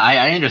yeah,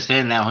 I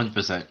understand that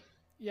 100%.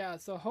 Yeah,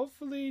 so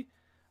hopefully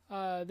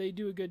they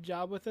do a good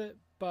job with it,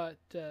 but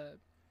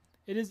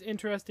it is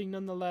interesting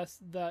nonetheless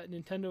that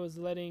Nintendo is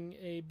letting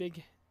a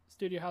big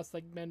studio house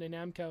like Bandai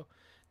Namco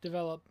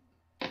develop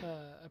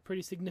a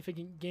pretty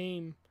significant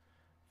game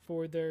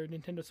for their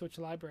Nintendo Switch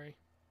library.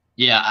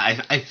 Yeah,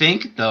 I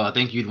think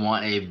you'd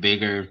want a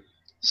bigger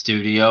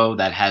studio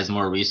that has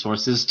more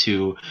resources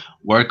to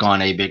work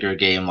on a bigger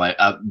game, like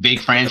a big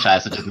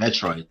franchise such as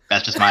Metroid.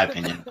 That's just my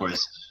opinion, of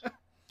course.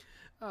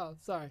 Oh,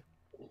 sorry.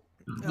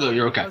 No,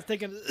 you're okay. I was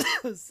taking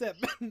a sip.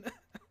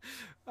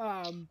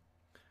 Cut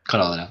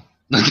all that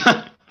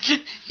out.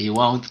 He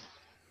won't.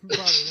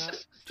 Probably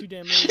not. Too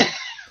damn lazy.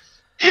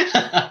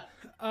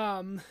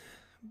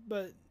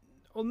 But,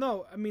 well,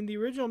 no. I mean, the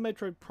original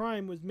Metroid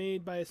Prime was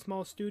made by a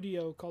small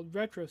studio called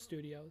Retro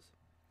Studios,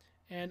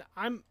 and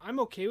I'm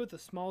okay with a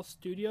small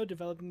studio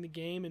developing the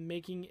game and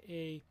making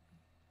a,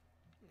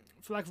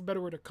 for lack of a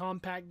better word, a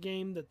compact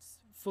game that's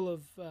full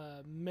of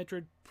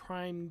Metroid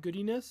Prime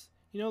goodiness.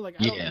 You know, like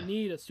I don't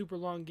need a super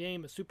long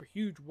game, a super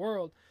huge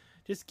world.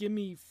 Just give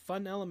me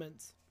fun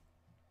elements.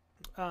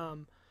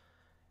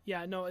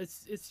 Yeah, no,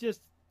 it's just.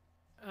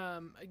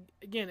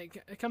 Again,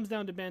 it comes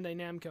down to Bandai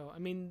Namco. I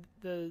mean,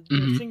 the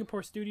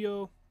Singapore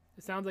studio,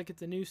 it sounds like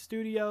it's a new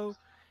studio,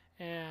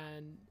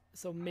 and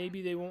so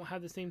maybe they won't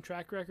have the same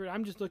track record.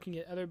 I'm just looking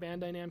at other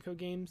Bandai Namco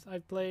games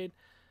I've played.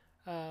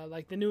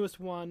 Like the newest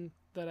one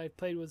that I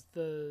played was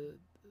the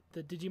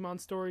Digimon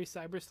Story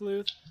Cyber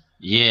Sleuth.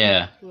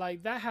 Yeah.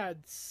 Like, that had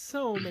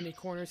so many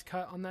corners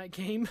cut on that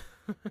game.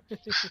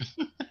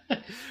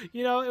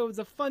 You know, it was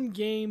a fun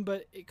game,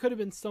 but it could have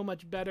been so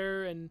much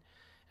better, and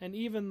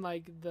even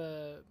like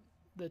the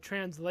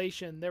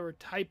translation, there were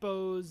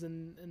typos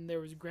and there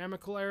was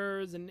grammatical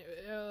errors, and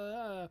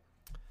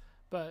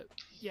but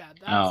yeah,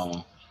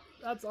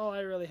 that's all I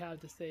really have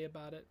to say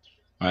about it.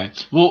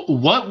 Right. Well,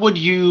 what would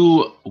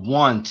you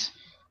want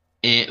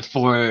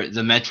for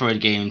the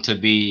Metroid game to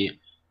be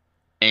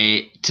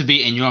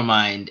in your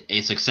mind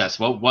a success?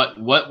 What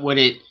would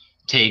it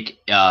take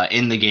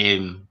in the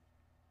game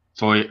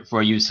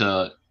for you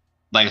to,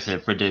 like I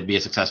said, for it to be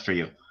a success for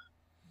you?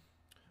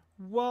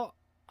 Well,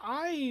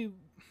 I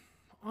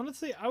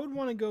honestly would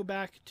want to go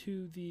back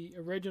to the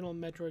original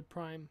Metroid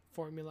Prime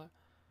formula,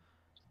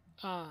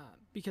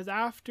 because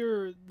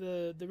after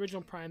the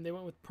original Prime, they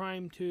went with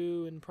Prime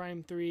 2 and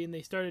Prime 3, and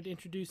they started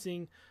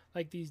introducing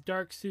like these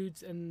dark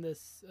suits and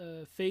this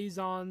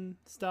phase-on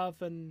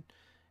stuff, and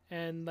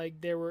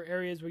like there were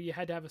areas where you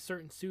had to have a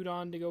certain suit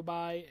on to go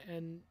by,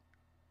 and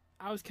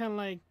I was kind of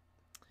like,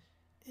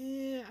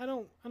 I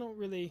don't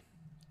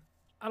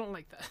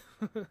like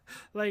that.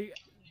 Like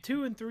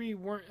 2 and 3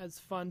 weren't as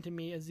fun to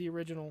me as the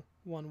original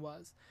one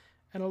was,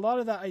 and a lot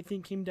of that I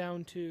think came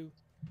down to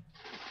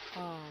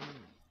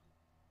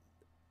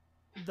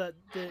that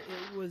it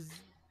was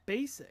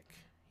basic.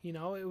 You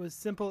know, it was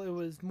simple. It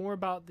was more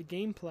about the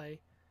gameplay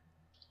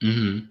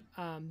than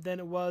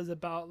it was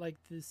about like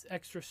this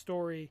extra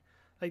story.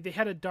 like they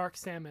had a Dark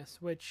Samus,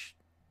 which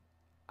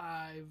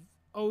I've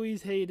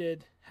always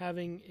hated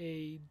having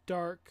a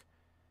dark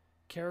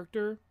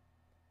character.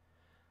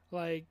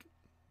 Like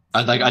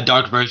Like a Super,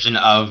 dark version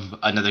of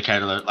another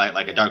character,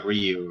 like a yeah, dark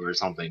Ryu or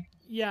something,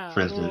 yeah,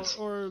 for instance.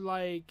 or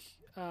like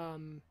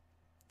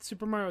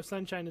Super Mario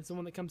Sunshine is the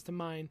one that comes to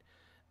mind.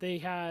 They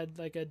had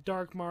like a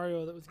dark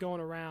Mario that was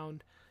going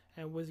around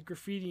and was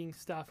graffitiing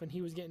stuff, and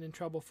he was getting in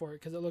trouble for it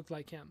because it looked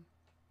like him.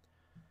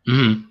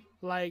 Hmm.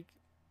 Like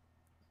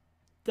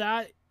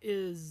that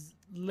is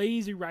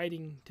lazy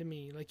writing to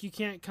me. Like you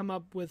can't come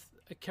up with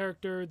a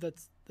character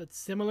that's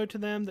similar to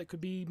them that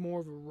could be more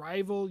of a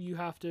rival. You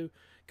have to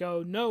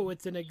go, no,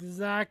 it's an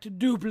exact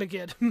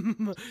duplicate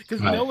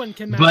because Right. no one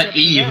can match But up to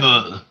them.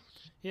 evil.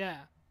 Yeah.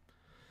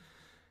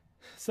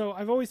 So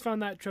I've always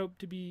found that trope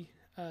to be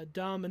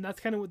dumb, and that's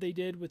kind of what they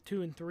did with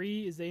 2 and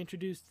 3. Is they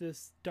introduced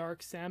this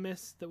dark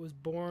Samus that was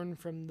born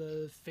from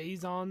the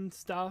Phazon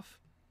stuff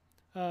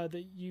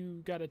that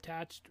you got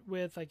attached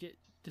with, like it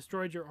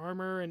destroyed your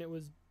armor and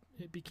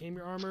it became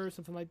your armor or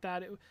something like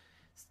that. It was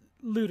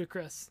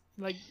ludicrous.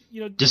 Like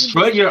even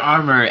Destroyed just your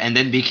armor and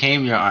then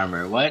became your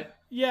armor. What?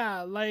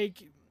 yeah,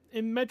 like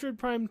in Metroid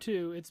Prime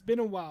 2, it's been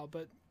a while,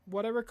 but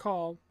what I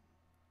recall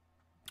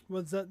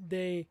was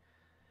that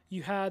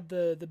you had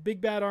the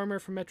big bad armor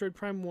from Metroid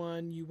Prime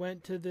 1. You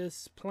went to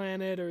this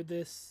planet or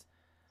this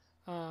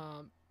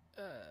um,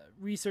 uh,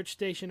 research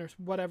station or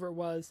whatever it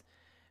was,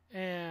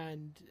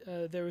 and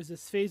there was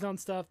this Phazon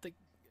stuff that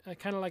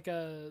kind of like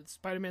a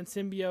Spider-Man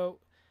symbiote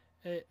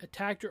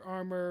attacked your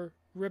armor,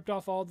 ripped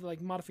off all the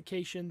like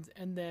modifications,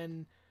 and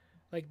then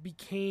like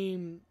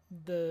became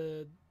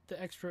the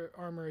extra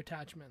armor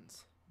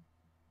attachments.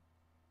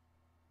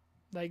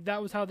 Like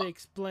that was how they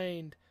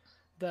explained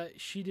that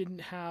she didn't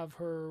have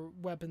her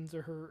weapons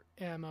or her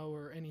ammo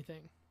or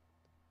anything.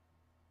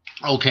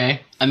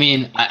 Okay. I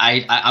mean,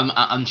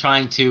 I'm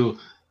trying to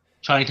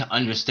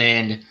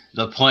understand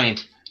the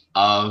point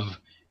of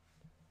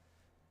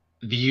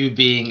you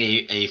being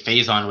a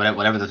Phazon,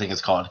 whatever the thing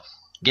is called,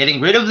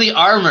 getting rid of the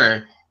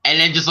armor, and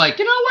then just like,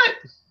 you know what?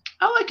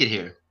 I like it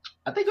here.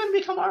 I think I'm gonna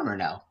become armor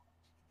now.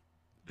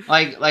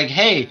 Hey,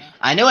 Yeah.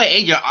 I know I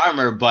ate your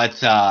armor, but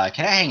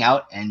can I hang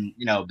out and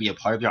be a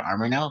part of your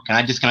armor now? Can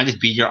I just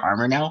be your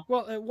armor now?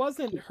 Well, it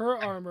wasn't her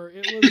armor.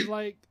 It was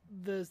like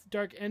this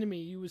dark enemy.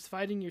 You was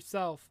fighting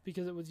yourself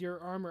because it was your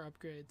armor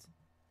upgrades.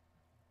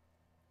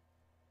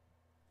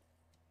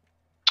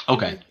 And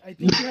Okay. I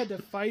think you had to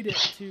fight it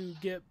to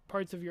get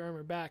parts of your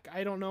armor back.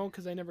 I don't know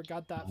because I never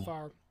got that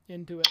far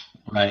into it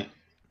Right.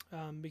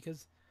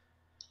 because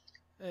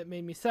it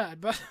made me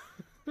sad. But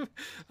Yeah.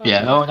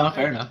 yeah, No. No.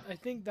 Fair enough. I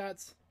think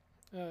that's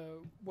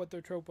what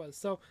their trope was.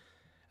 So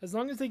as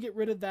long as they get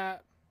rid of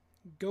that,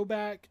 go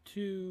back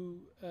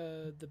to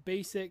the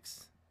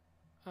basics.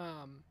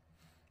 Um,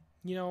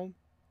 you know,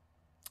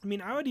 I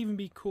mean, I would even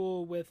be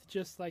cool with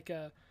just like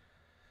a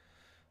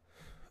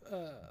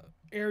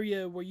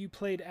area where you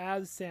played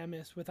as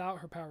Samus without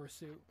her power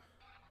suit.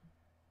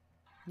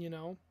 You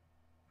know,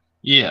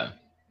 Yeah.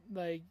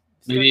 like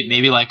start Maybe you.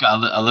 maybe like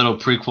a little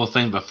prequel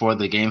thing before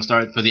the game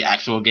starts, before the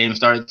actual game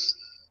starts,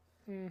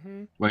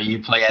 Mm-hmm. where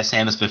you play as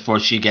Samus before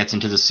she gets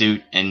into the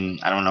suit, and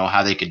I don't know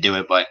how they could do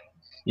it, but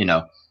you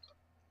know,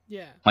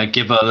 Yeah. like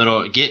give a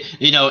little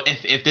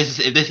if this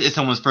is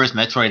someone's first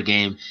Metroid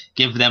game,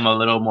 give them a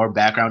little more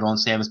background on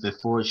Samus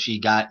before she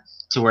got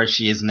to where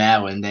she is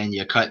now, and then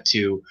you cut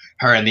to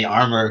her in the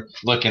armor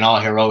looking all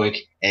heroic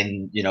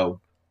and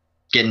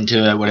getting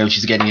to whatever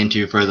she's getting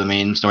into for the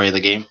main story of the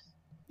game.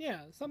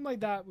 Yeah. Something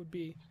like that would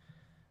be.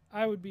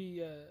 I would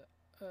be.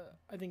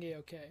 I think a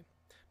okay.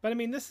 But I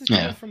mean, this is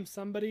coming Yeah. from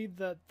somebody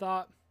that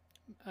thought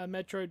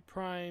Metroid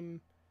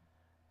Prime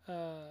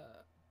uh,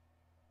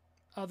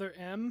 Other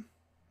M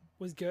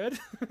was good.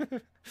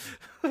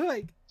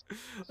 like,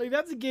 like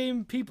that's a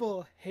game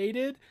people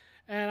hated,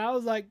 and I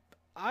was like,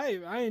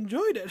 I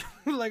enjoyed it.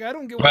 Like, I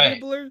don't get why Right.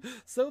 people are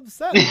so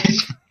upset.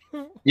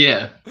 Like,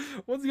 Yeah.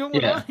 what's going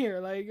Yeah. on here?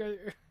 Like,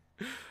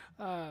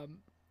 um,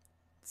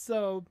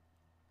 so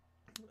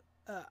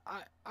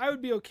I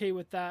would be okay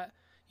with that.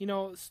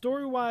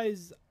 Story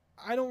wise,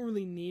 I don't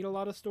really need a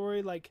lot of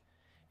story. Like,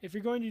 if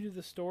you're going to do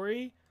the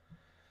story,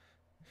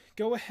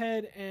 go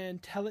ahead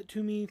and tell it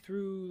to me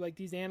through like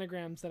these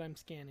anagrams that I'm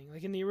scanning.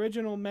 Like in the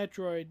original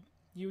Metroid,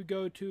 you would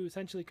go to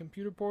essentially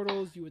computer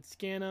portals, you would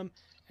scan them,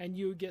 and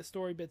you would get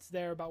story bits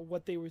there about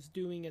what they was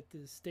doing at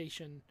the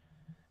station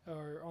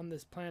or on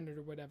this planet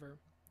or whatever.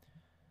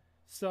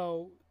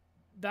 So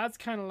that's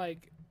kind of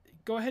like,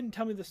 go ahead and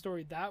tell me the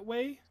story that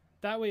way.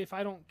 That way, if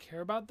I don't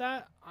care about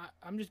that,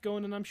 I'm just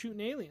going and I'm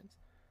shooting aliens.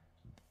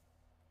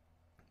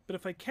 But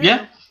if I Yeah.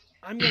 care,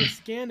 I'm going to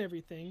scan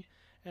everything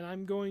and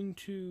I'm going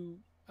to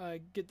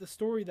get the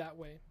story that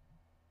way.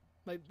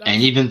 Like And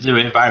that's even through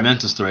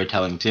environmental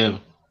storytelling too.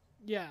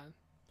 yeah.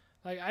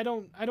 Like I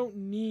don't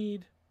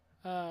need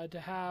to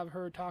have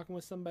her talking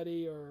with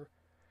somebody or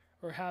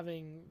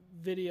having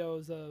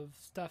videos of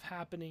stuff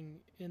happening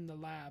in the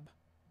lab.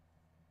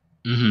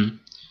 Mm-hmm.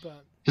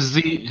 But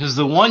Because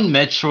the one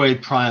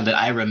Metroid Prime that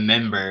I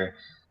remember,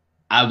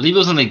 I believe it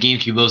was on the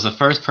GameCube. It was the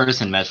first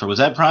person Metroid. Was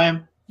that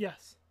Prime?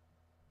 Yes.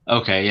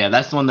 Okay, yeah,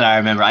 that's the one that I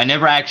remember. I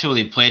never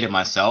actually played it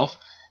myself,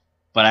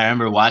 but I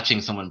remember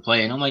watching someone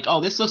play, and I'm like,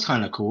 oh, this looks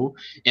kind of cool.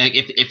 Like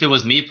if it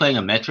was me playing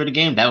a Metroid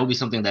game, that would be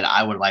something that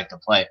I would like to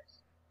play.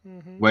 Hmm.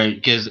 Where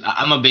because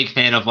I'm a big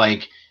fan of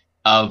like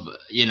of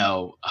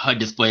HUD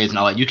displays and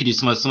all that. You could do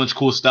so much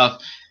cool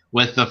stuff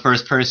with the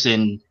first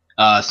person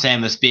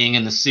Samus being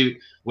in the suit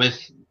with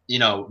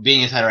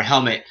being inside her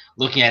helmet,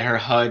 looking at her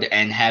HUD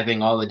and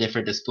having all the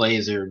different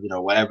displays or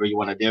whatever you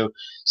want to do.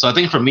 So I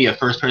think for me, a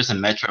first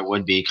person Metro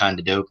would be kind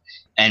of dope.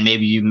 And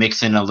maybe you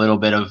mix in a little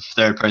bit of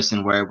third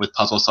person where with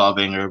puzzle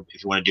solving, or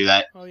if you want to do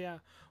that, Oh yeah.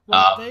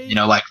 Well, they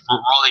like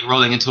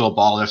rolling into a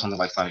ball or something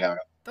like Sonic. I don't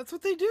know. that's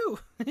what they do.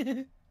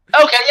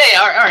 Okay, yeah,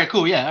 all right,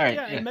 cool, yeah, all right,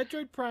 Yeah, in yeah.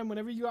 Metroid Prime,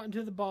 whenever you got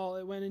into the ball,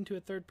 it went into a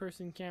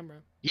third-person camera.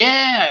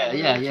 Yeah, Whenever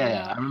yeah, it yeah, came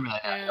yeah. I out, remember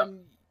that. Yep. and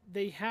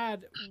they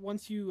had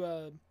once you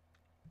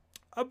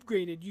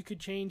upgraded, you could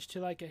change to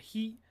like a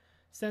heat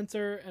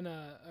sensor and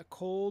a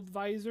cold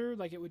visor.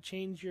 Like it would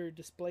change your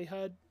display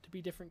HUD to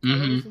be different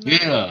colors in that game.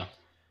 Yeah.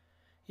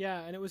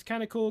 Yeah, and it was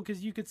kind of cool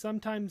because you could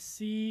sometimes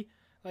see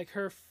like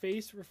her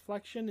face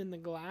reflection in the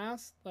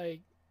glass.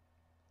 Like,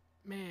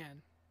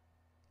 man,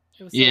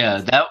 it was so Yeah,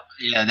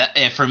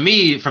 awesome. for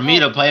me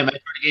Oh, to play a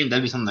Metroid game,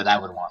 that'd be something that I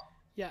would want.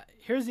 yeah.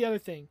 Here's the other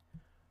thing.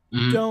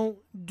 Hmm. Don't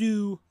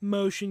do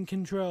motion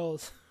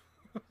controls.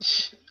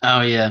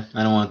 Oh yeah,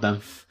 I don't want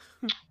them.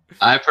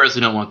 I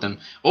personally don't want them.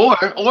 Or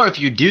if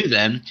you do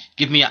them,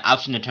 give me an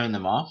option to turn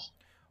them off.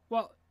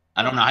 Well,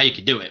 I don't know how you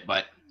could do it,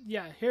 but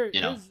yeah.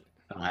 you know,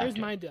 I don't have Here's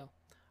to. my deal.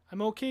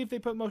 I'm okay if they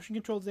put motion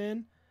controls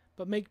in,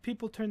 but make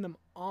people turn them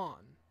on.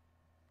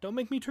 Don't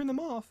make me turn them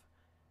off.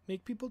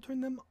 Make people turn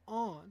them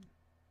on.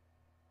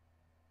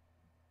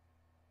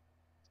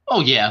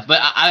 Oh yeah, but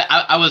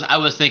I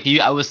was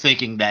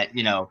thinking that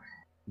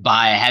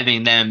by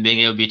having them being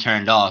able to be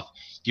turned off,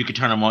 you could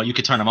turn them on. You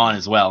could turn them on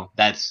as well.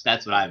 That's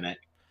what I meant.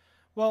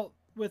 Well,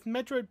 with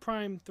Metroid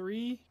Prime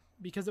 3,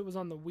 because it was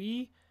on the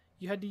Wii,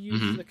 you had to use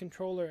Hmm. the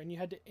controller and you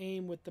had to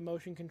aim with the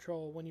motion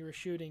control when you were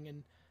shooting,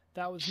 and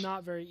that was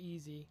not very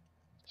easy.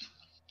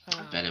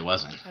 I bet it Um,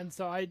 wasn't. and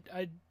so I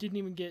didn't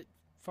even get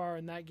far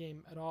in that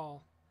game at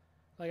all.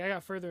 Like I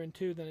got further in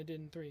 2 than I did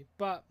in 3.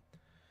 But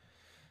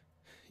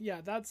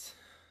yeah, that's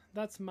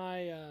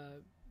my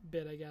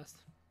bit, I guess.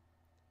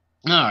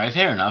 All right,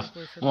 fair enough.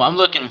 Hopefully for Well,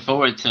 people around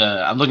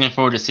here. I'm looking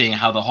forward to seeing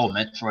how the whole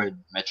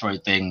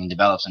Metroid thing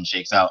develops and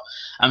shakes out.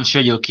 I'm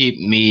sure you'll keep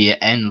me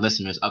and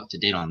listeners up to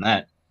date on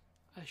that.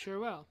 I sure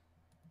will.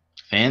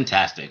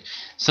 Fantastic.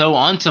 So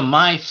on to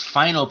my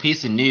final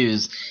piece of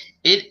news.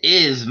 It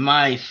is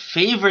my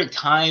favorite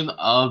time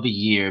of the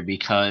year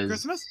because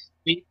Christmas?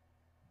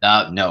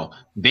 no,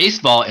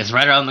 baseball is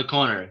right around the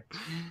corner.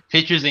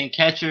 Pitchers and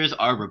catchers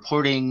are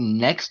reporting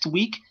next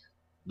week,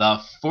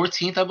 the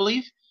 14th, I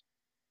believe.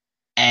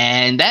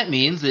 And that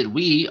means that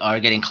we are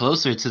getting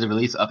closer to the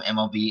release of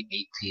MLB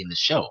 18, the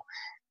show.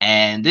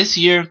 And this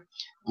year,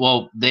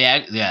 well,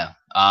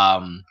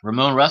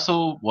 Ramon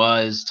Russell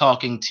was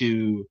talking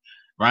to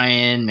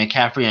Ryan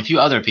McCaffrey and a few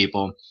other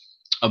people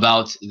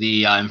about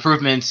the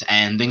improvements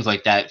and things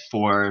like that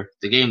for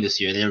the game this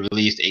year. They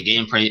released a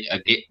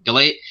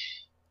delay.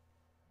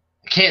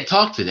 I can't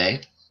talk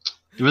today.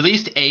 They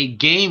released a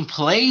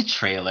gameplay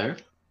trailer,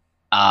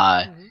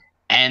 uh, Mm-hmm.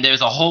 and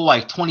there's a whole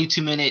like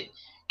 22-minute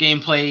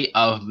gameplay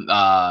of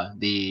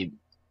the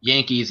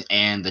Yankees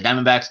and the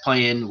Diamondbacks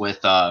playing with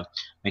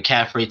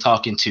McCaffrey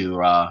talking to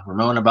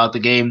Ramon about the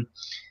game.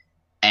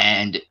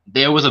 And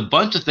there was a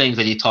bunch of things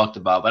that he talked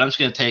about, but I'm just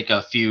gonna take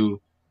a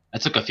few. I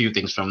took a few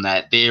things from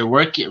that. They're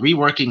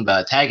reworking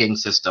the tagging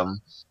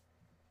system.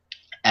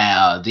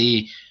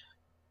 The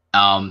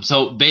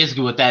So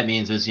basically, what that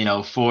means is,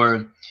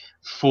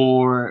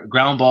 for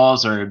ground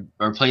balls or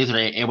plays that are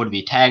able to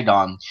be tagged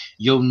on,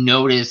 you'll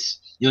notice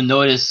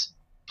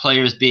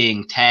players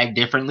being tagged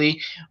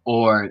differently,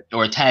 or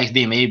tags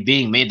being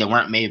made that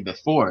weren't made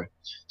before.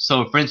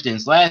 So, for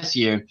instance, last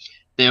year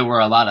there were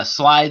a lot of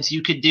slides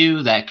you could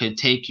do that could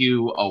take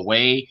you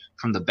away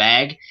from the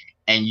bag,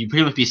 and you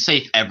pretty much be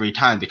safe every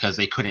time because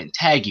they couldn't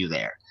tag you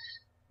there.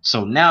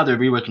 So now they're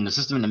reworking the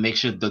system to make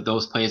sure that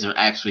those plays are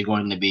actually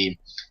going to be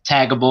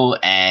taggable,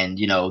 and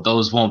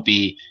those won't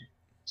be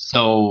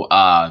so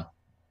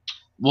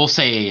we'll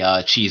say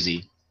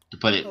cheesy, to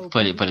OP.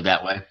 put it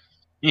that way.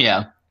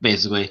 Yeah,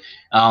 basically.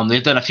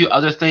 They've done a few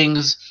other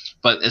things,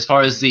 but as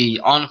far as the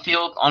on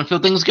field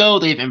things go,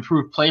 they've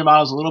improved player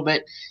models a little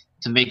bit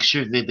to make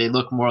sure that they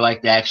look more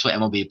like the actual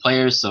MLB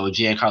players. So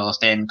Giancarlo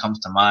Stanton comes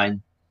to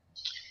mind.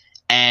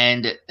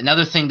 And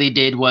another thing they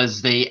did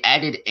was they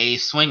added a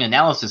swing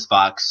analysis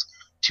box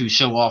to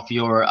show off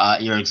your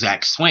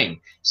exact swing.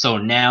 So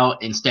now,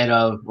 instead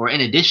of, or in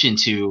addition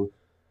to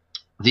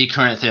the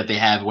current setup they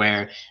have,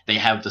 where they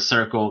have the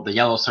circle, the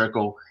yellow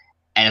circle,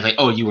 and it's like,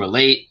 oh, you were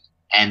late,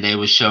 and they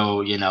would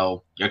show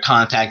your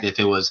contact if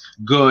it was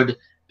good,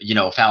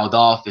 fouled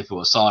off, if it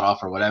was sawed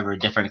off or whatever,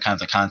 different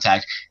kinds of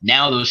contact.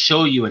 Now they'll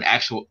show you an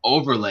actual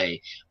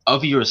overlay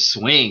of your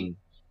swing,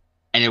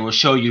 and it will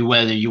show you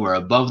whether you were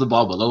above the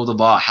ball, below the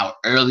ball, how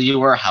early you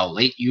were, how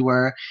late you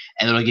were,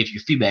 and it'll give you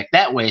feedback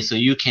that way so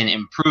you can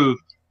improve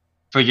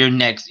for your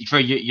next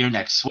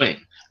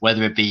swing,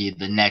 whether it be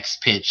the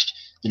next pitch,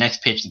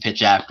 the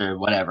pitch after,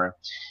 whatever.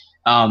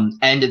 And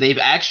they've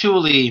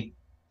actually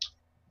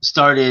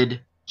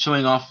started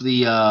showing off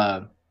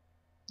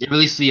they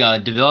released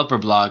the developer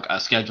blog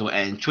schedule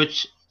and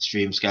Twitch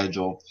stream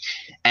schedule,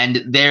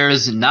 and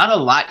there's not a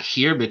lot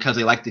here because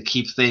they like to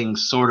keep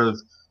things sort of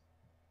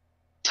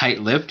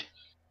tight-lipped.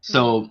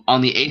 So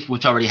on the 8th,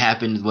 which already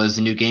happened, was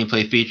the new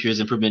gameplay features,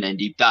 improvement, and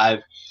deep dive.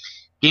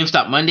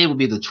 GameStop Monday will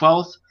be the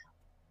 12th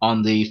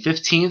on the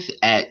 15th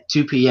at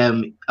 2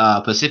 p.m.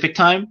 Pacific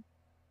time.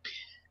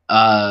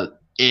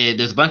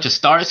 There's a bunch of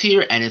stars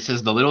here, and it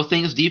says the Little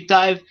Things deep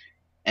dive,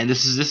 and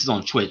this is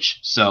on Twitch.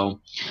 So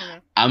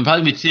I'm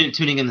probably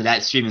tuning into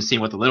that stream and seeing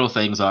what the little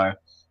things are,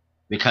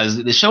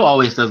 because the show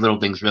always does little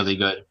things really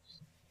good.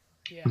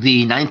 Yeah.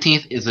 The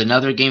 19th is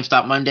another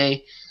GameStop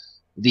Monday.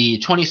 The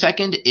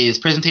 22nd is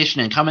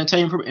presentation and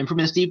commentary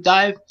improvements deep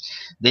dive.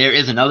 There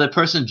is another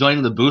person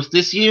joining the booth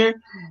this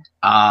year.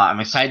 I'm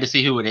excited to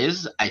see who it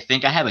is. I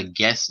think I have a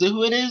guess to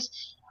who it is.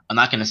 I'm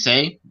not going to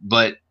say,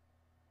 but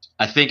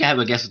I think I have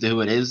a guess to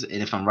who it is,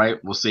 and if I'm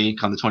right, we'll see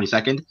come the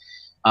 22nd.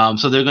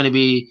 So they're going to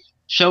be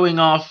showing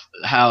off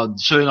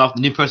the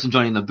new person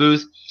joining the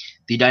booth,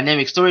 the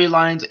dynamic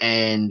storylines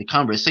and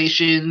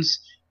conversations,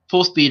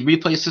 full speed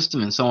replay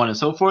system, and so on and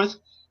so forth.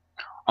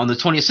 On the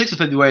 26th of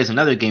February is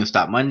another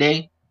GameStop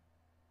Monday.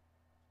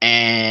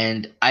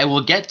 And I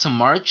will get to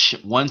March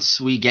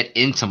once we get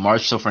into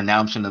March. So for now,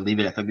 I'm just going to leave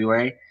it at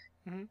February.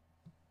 Mm-hmm.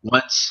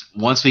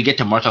 Once we get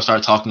to March, I'll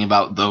start talking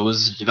about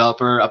those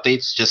developer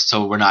updates, just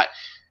so we're not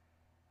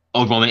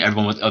overwhelming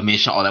everyone with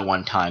information all at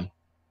one time.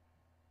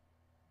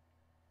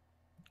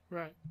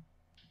 Right.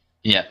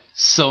 Yeah.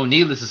 So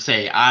needless to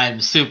say, I'm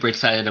super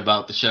excited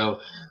about the show.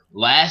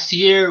 Last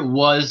year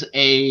was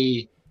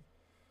a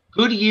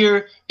good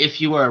year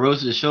if you are a Road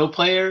to the Show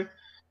player.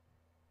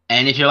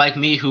 And if you're like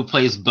me, who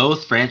plays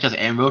both franchise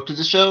and Road to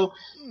the Show,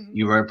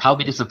 you were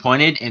probably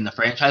disappointed in the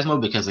franchise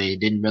mode because they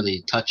didn't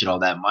really touch it all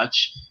that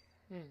much.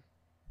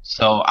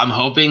 So I'm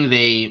hoping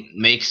they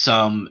make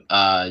some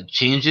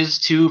changes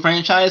to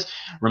franchise.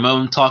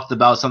 Ramon talked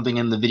about something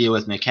in the video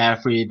with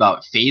McCaffrey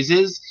about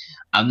phases.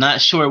 I'm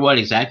not sure what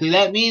exactly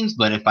that means,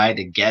 but if I had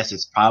to guess,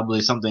 it's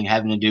probably something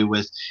having to do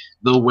with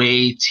the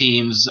way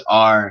teams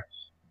are.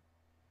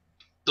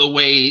 The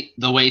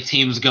way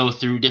teams go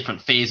through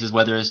different phases,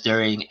 whether it's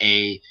during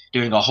a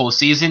whole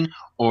season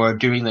or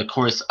during the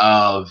course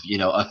of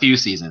a few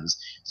seasons.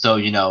 So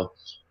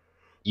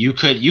you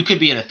could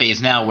be in a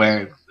phase now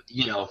where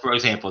for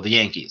example, the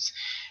Yankees,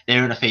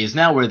 they're in a phase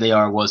now where they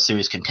are a World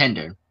Series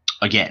contender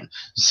again.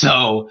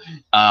 So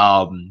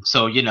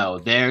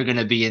they're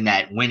gonna be in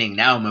that winning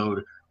now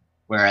mode,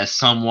 whereas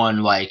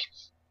someone like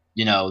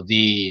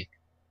the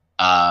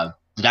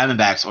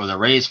Diamondbacks or the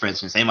Rays, for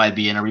instance, they might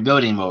be in a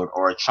rebuilding mode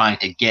or trying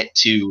to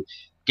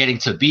getting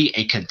to be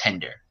a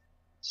contender.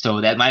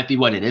 So that might be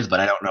what it is, but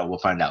I don't know. We'll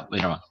find out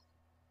later on.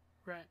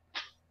 Right.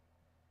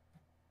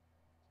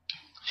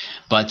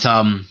 But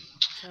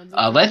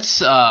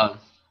let's.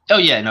 Oh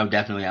yeah, no,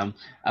 definitely.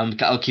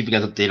 I'll keep you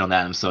guys updated on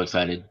that. I'm so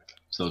excited.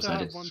 So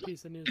excited. I have one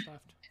piece of news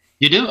left.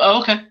 You do?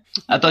 Oh, okay.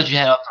 I thought you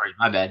had all three.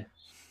 My bad.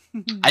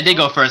 I did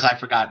go first. I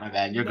forgot. My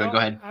bad. You're good. Go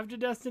ahead. After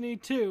Destiny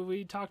 2,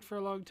 we talked for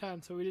a long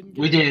time, so we didn't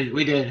get We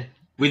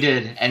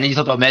did. And then you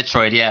talked about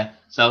Metroid, yeah.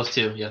 So those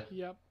two, yeah.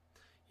 Yep.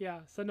 Yeah,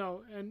 so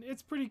no, and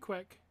it's pretty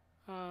quick,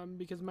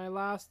 because my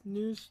last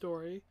news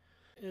story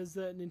is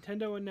that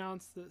Nintendo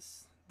announced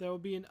this. There will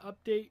be an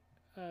update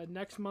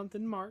next month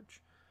in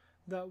March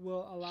that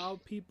will allow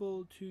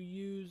people to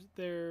use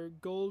their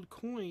gold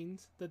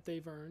coins that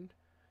they've earned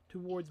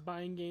towards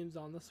buying games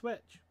on the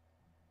Switch.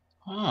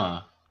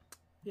 Huh.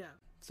 Yeah.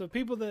 So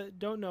people that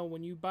don't know,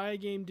 when you buy a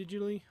game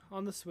digitally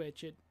on the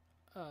Switch, it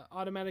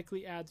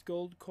automatically adds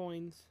gold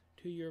coins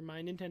to your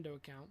My Nintendo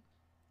account.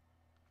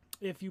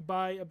 If you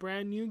buy a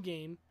brand new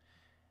game,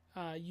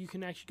 you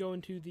can actually go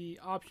into the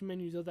option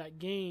menus of that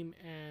game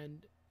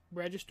and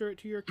register it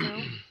to your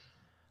account,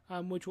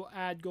 which will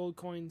add gold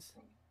coins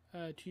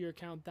to your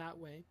account that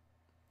way.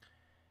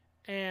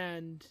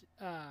 And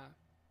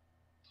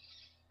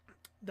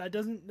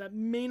that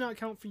may not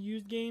count for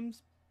used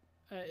games.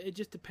 It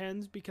just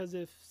depends, because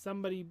if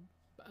somebody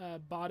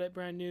bought it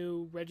brand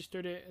new,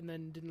 registered it, and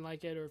then didn't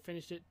like it or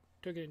finished it,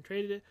 took it and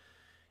traded it,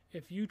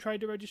 if you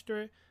tried to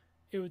register it,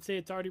 it would say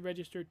it's already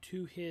registered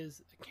to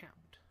his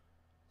account.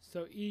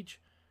 So each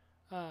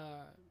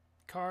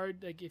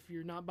card, like if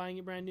you're not buying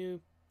it brand new,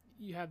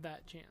 you have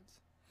that chance.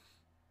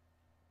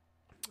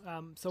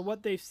 So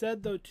what they've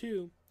said though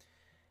too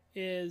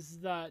is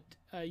that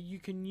you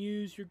can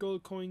use your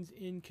gold coins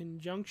in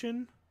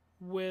conjunction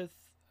with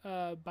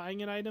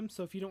buying an item.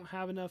 So if you don't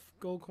have enough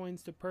gold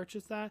coins to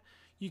purchase that,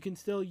 you can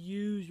still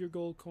use your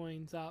gold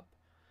coins up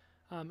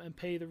and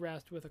pay the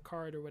rest with a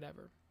card or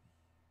whatever.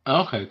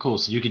 Okay, cool.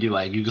 So you could do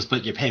you could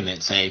split your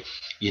payment, say,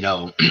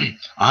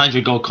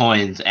 100 gold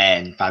coins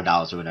and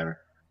 $5 or whatever.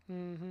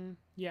 Mm-hmm.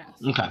 Yes.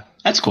 Okay,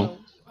 that's cool.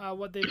 So,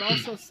 what they've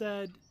also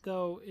said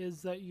though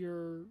is that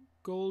your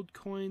gold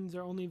coins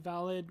are only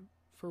valid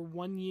for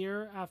 1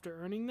 year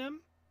after earning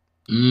them.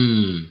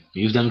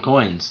 Use them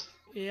coins,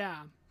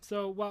 Yeah.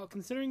 So, well,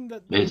 considering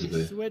that the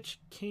basically. Switch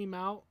came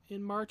out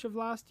in March of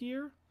last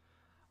year,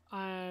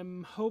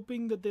 I'm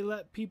hoping that they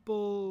let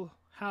people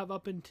have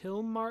up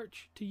until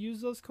March to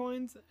use those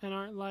coins and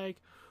aren't like,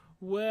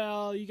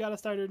 well, you got to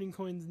start earning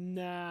coins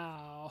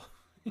now.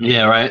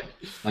 Yeah, right.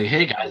 Like,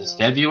 hey you guys, it's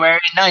know?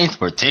 February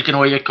 9th. We're taking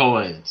away your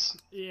coins.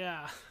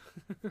 Yeah.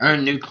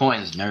 Earn new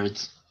coins,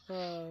 nerds.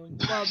 Well,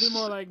 it'd be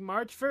more like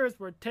March 1st,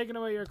 we're taking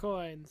away your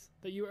coins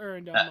that you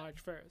earned on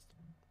March 1st,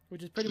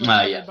 which is pretty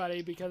much Yeah.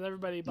 everybody because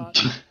everybody bought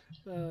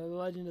The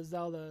Legend of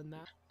Zelda and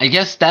that. I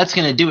guess that's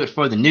gonna do it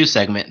for the news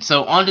segment.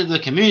 So on to the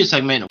community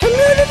segment.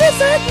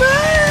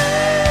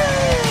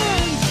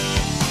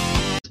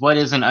 What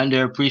is an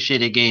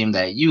underappreciated game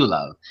that you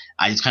love?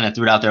 I just kind of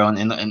threw it out there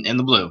in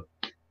the blue.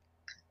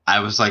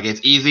 I was like,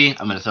 it's easy.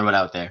 I'm gonna throw it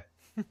out there.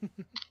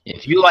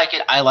 If you like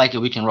it, I like it.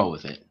 We can roll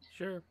with it.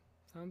 Sure.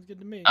 Sounds good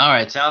to me. All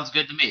right, sounds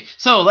good to me.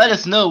 So let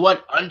us know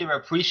what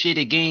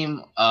underappreciated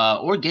game,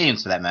 or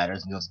games for that matter,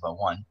 it's just about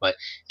one, but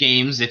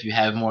games, if you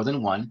have more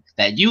than one,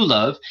 that you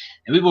love,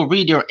 and we will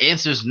read your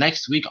answers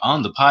next week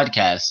on the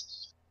podcast.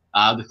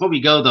 Before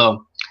we go,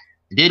 though,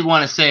 I did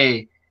want to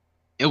say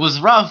it was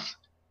rough,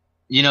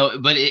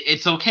 but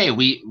it's okay.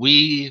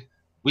 We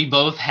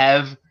both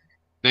have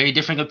very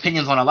different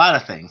opinions on a lot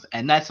of things,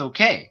 and that's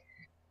okay.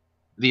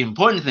 The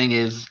important thing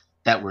is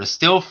that we're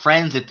still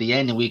friends at the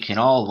end, and we can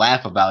all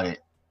laugh about it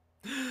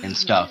and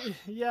stuff.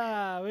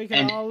 Yeah, we can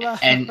And all laugh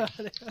and about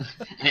it.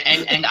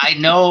 and I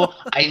know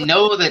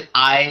that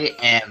I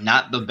am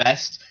not the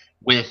best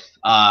with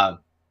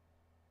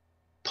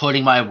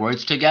putting my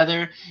words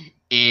together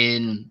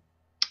in,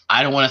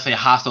 I don't want to say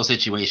hostile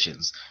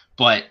situations,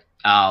 but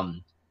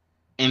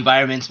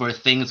environments where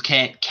things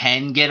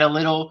can get a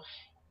little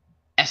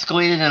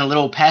escalated and a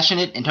little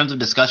passionate in terms of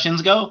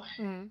discussions go.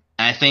 Mm-hmm.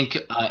 And I think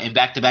in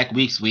back-to-back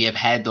weeks we have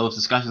had those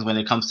discussions when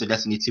it comes to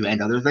Destiny 2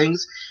 and other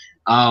things.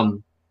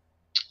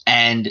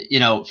 And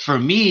for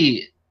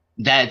me,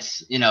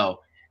 that's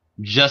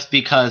just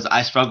because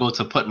I struggle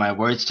to put my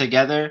words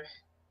together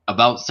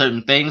about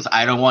certain things.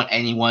 I don't want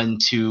anyone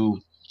to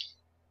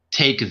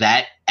take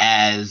that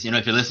as,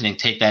 if you're listening,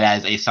 take that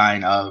as a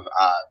sign of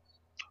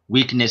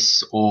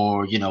weakness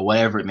or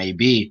whatever it may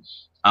be.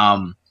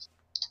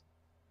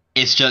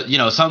 It's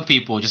just some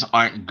people just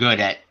aren't good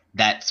at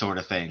that sort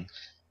of thing.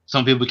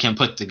 Some people can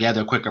put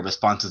together quicker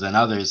responses than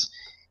others,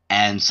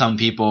 and some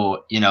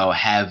people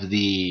have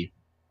the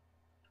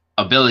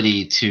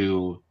ability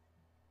to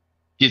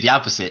do the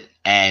opposite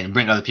and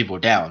bring other people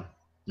down.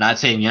 Not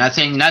saying you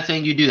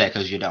do that,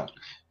 because you don't,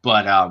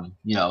 but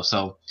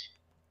so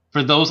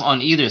for those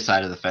on either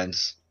side of the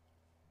fence,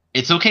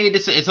 it's okay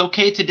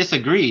to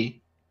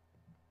disagree.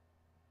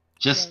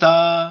 Just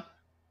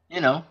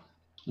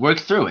work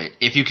through it.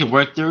 If you can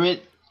work through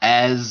it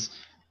as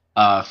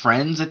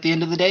friends at the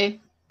end of the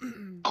day,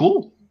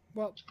 cool.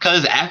 Well,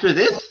 because after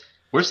this,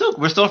 we're still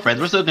friends.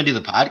 We're still gonna do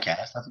the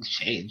podcast. Nothing's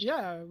changed.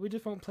 Yeah, we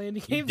just won't play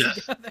any games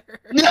together.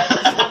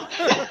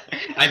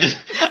 I just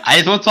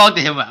won't talk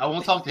to him. I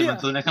won't talk to him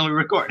until the next time we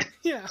record.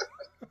 Yeah.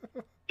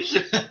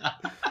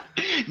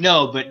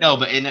 No, but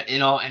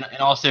in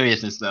all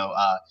seriousness though,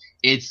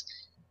 it's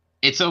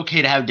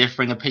okay to have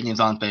differing opinions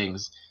on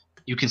things.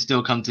 You can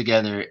still come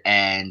together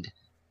and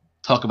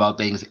talk about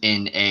things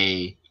in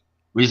a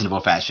reasonable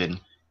fashion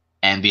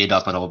and be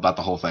adults about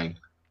the whole thing.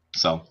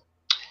 So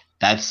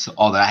that's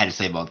all that I had to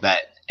say about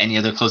that. Any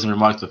other closing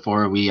remarks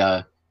before we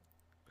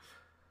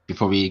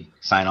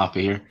sign off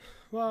here?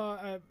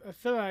 Well, I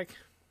feel like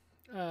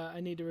I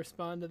need to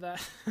respond to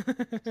that.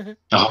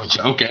 Oh,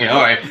 okay,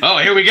 all right. Oh,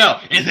 here we go.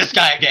 It's this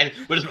guy again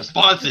with his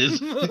responses.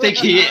 You think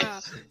he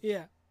is?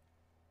 Yeah.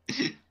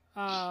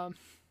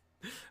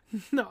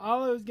 No,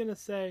 all I was gonna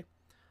say,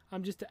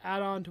 just to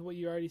add on to what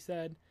you already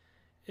said,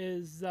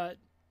 is that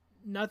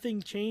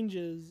nothing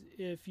changes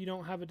if you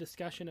don't have a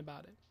discussion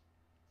about it.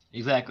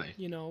 Exactly.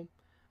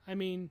 I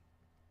mean,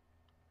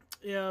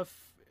 if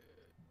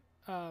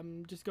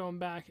just going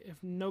back,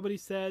 if nobody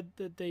said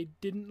that they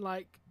didn't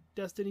like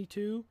Destiny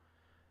 2,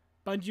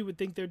 Bungie would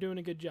think they're doing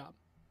a good job.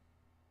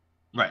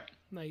 Right.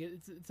 Like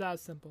it's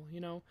as simple,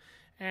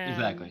 And,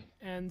 exactly.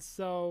 And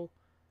so,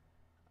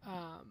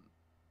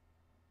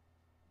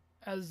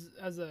 as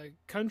a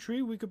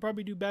country, we could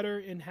probably do better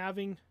in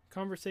having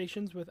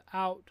conversations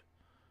without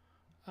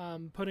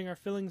putting our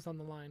feelings on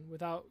the line,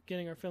 without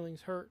getting our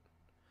feelings hurt.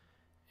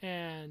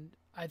 And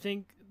I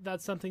think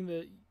that's something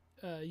that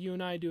you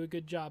and I do a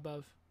good job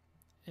of.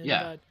 And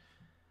yeah.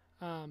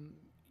 That,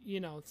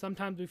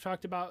 sometimes we've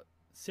talked about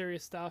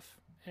serious stuff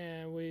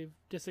and we've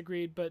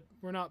disagreed, but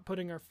we're not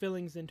putting our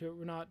feelings into it.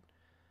 We're not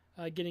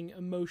getting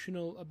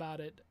emotional about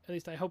it. At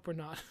least I hope we're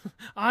not.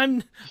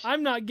 I'm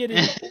not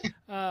getting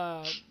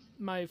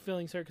my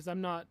feelings hurt because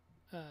I'm not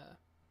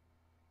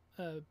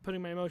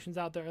putting my emotions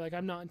out there. Like,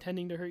 I'm not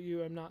intending to hurt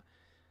you. I'm not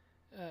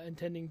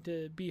intending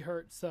to be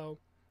hurt. So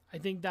I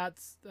think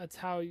that's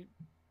how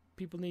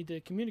people need to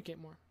communicate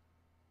more.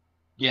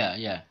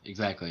 Yeah,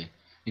 exactly.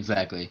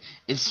 Exactly.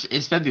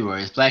 It's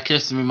February. It's Black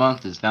History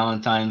Month. It's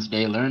Valentine's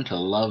Day. Learn to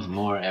love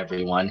more,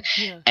 everyone.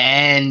 Yeah.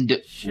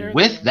 And Share the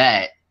with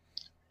love.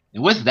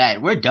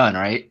 that, we're done,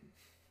 right?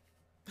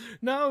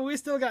 No, we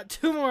still got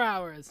 2 more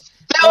hours.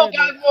 Still Here,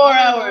 got the 4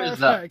 hours.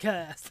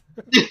 podcast.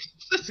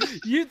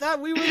 You thought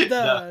we was No.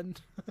 done.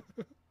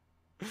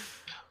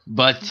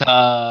 But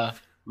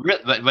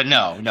but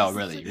no,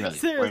 really,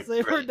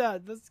 Seriously, we're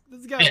done. Let's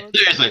go.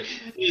 seriously,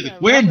 Yeah,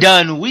 we're wrap it up.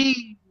 done.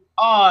 We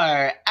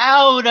are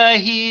out of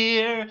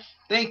here.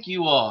 Thank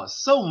you all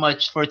so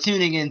much for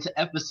tuning in to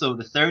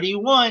episode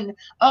 31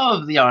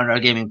 of the R&R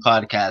Gaming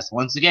Podcast.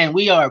 Once again,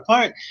 we are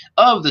part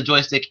of the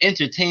Joystick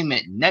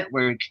Entertainment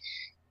Network.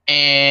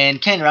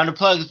 And Ken, a round of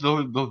plugs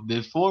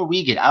before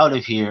we get out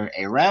of here.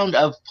 A round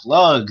of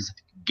plugs.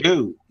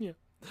 Go. Yeah.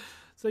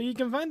 So you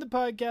can find the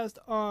podcast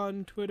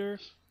on Twitter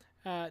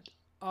at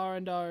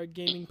R&R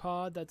Gaming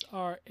Pod. That's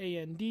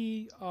RAND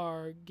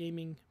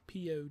Gaming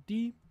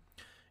POD.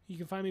 You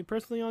can find me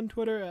personally on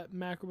Twitter at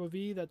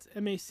MacRoboV. That's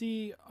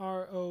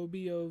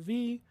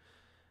MacRobov.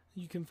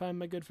 You can find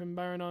my good friend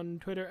Byron on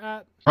Twitter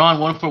at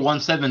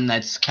Ron1417,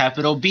 that's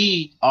capital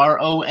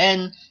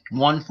BRON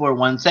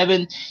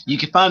 1417. You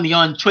can find me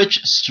on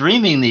Twitch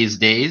streaming these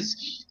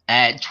days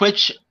at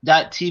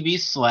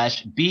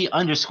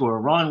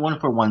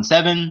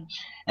twitch.tv/B_Ron1417.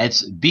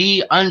 That's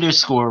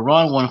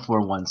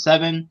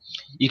B_Ron1417.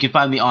 You can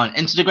find me on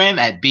Instagram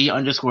at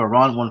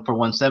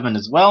B_Ron1417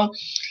 as well. If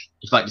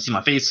you'd like to see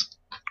my face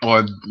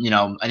or,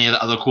 any of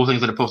the other cool things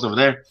that I post over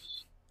there.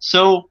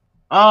 So,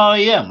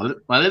 yeah,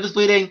 my lip is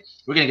bleeding.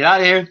 We're going to get out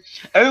of here.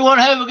 Everyone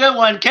have a good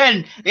one.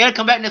 Ken, you got to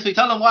come back next week.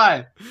 Tell them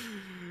why.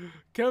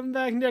 come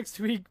back next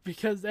week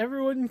because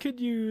everyone could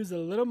use a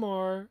little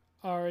more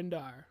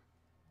R&R.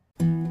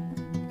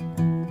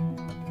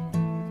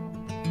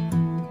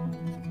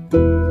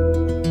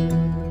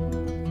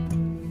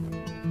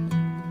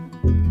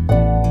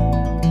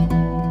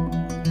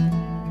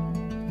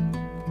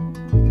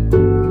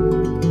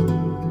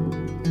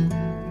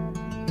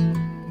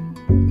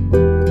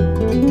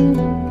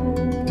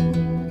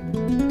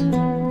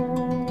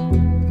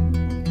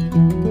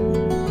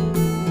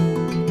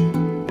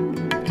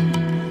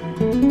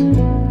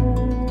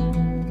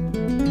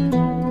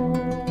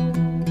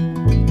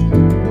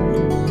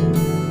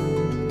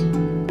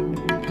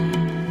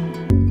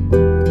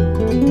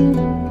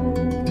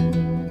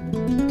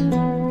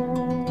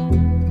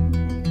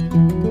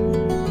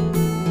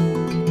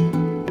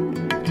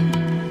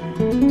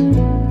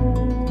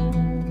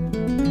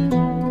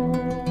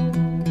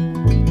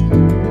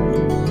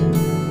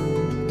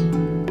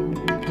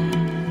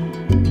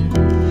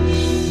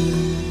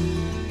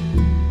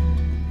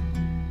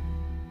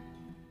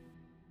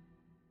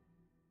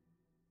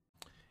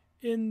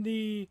 In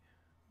the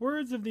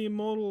words of the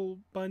immortal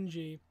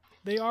Bungie,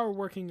 they are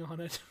working on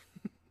it.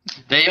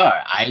 They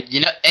are.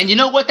 And you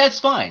know what? That's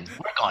fine.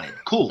 Work on it.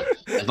 Cool.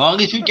 As long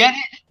as you get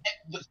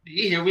it.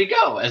 See, here we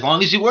go. As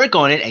long as you work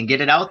on it and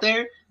get it out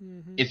there,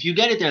 Mm-hmm. if you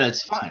get it there,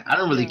 that's fine. I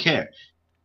don't really care.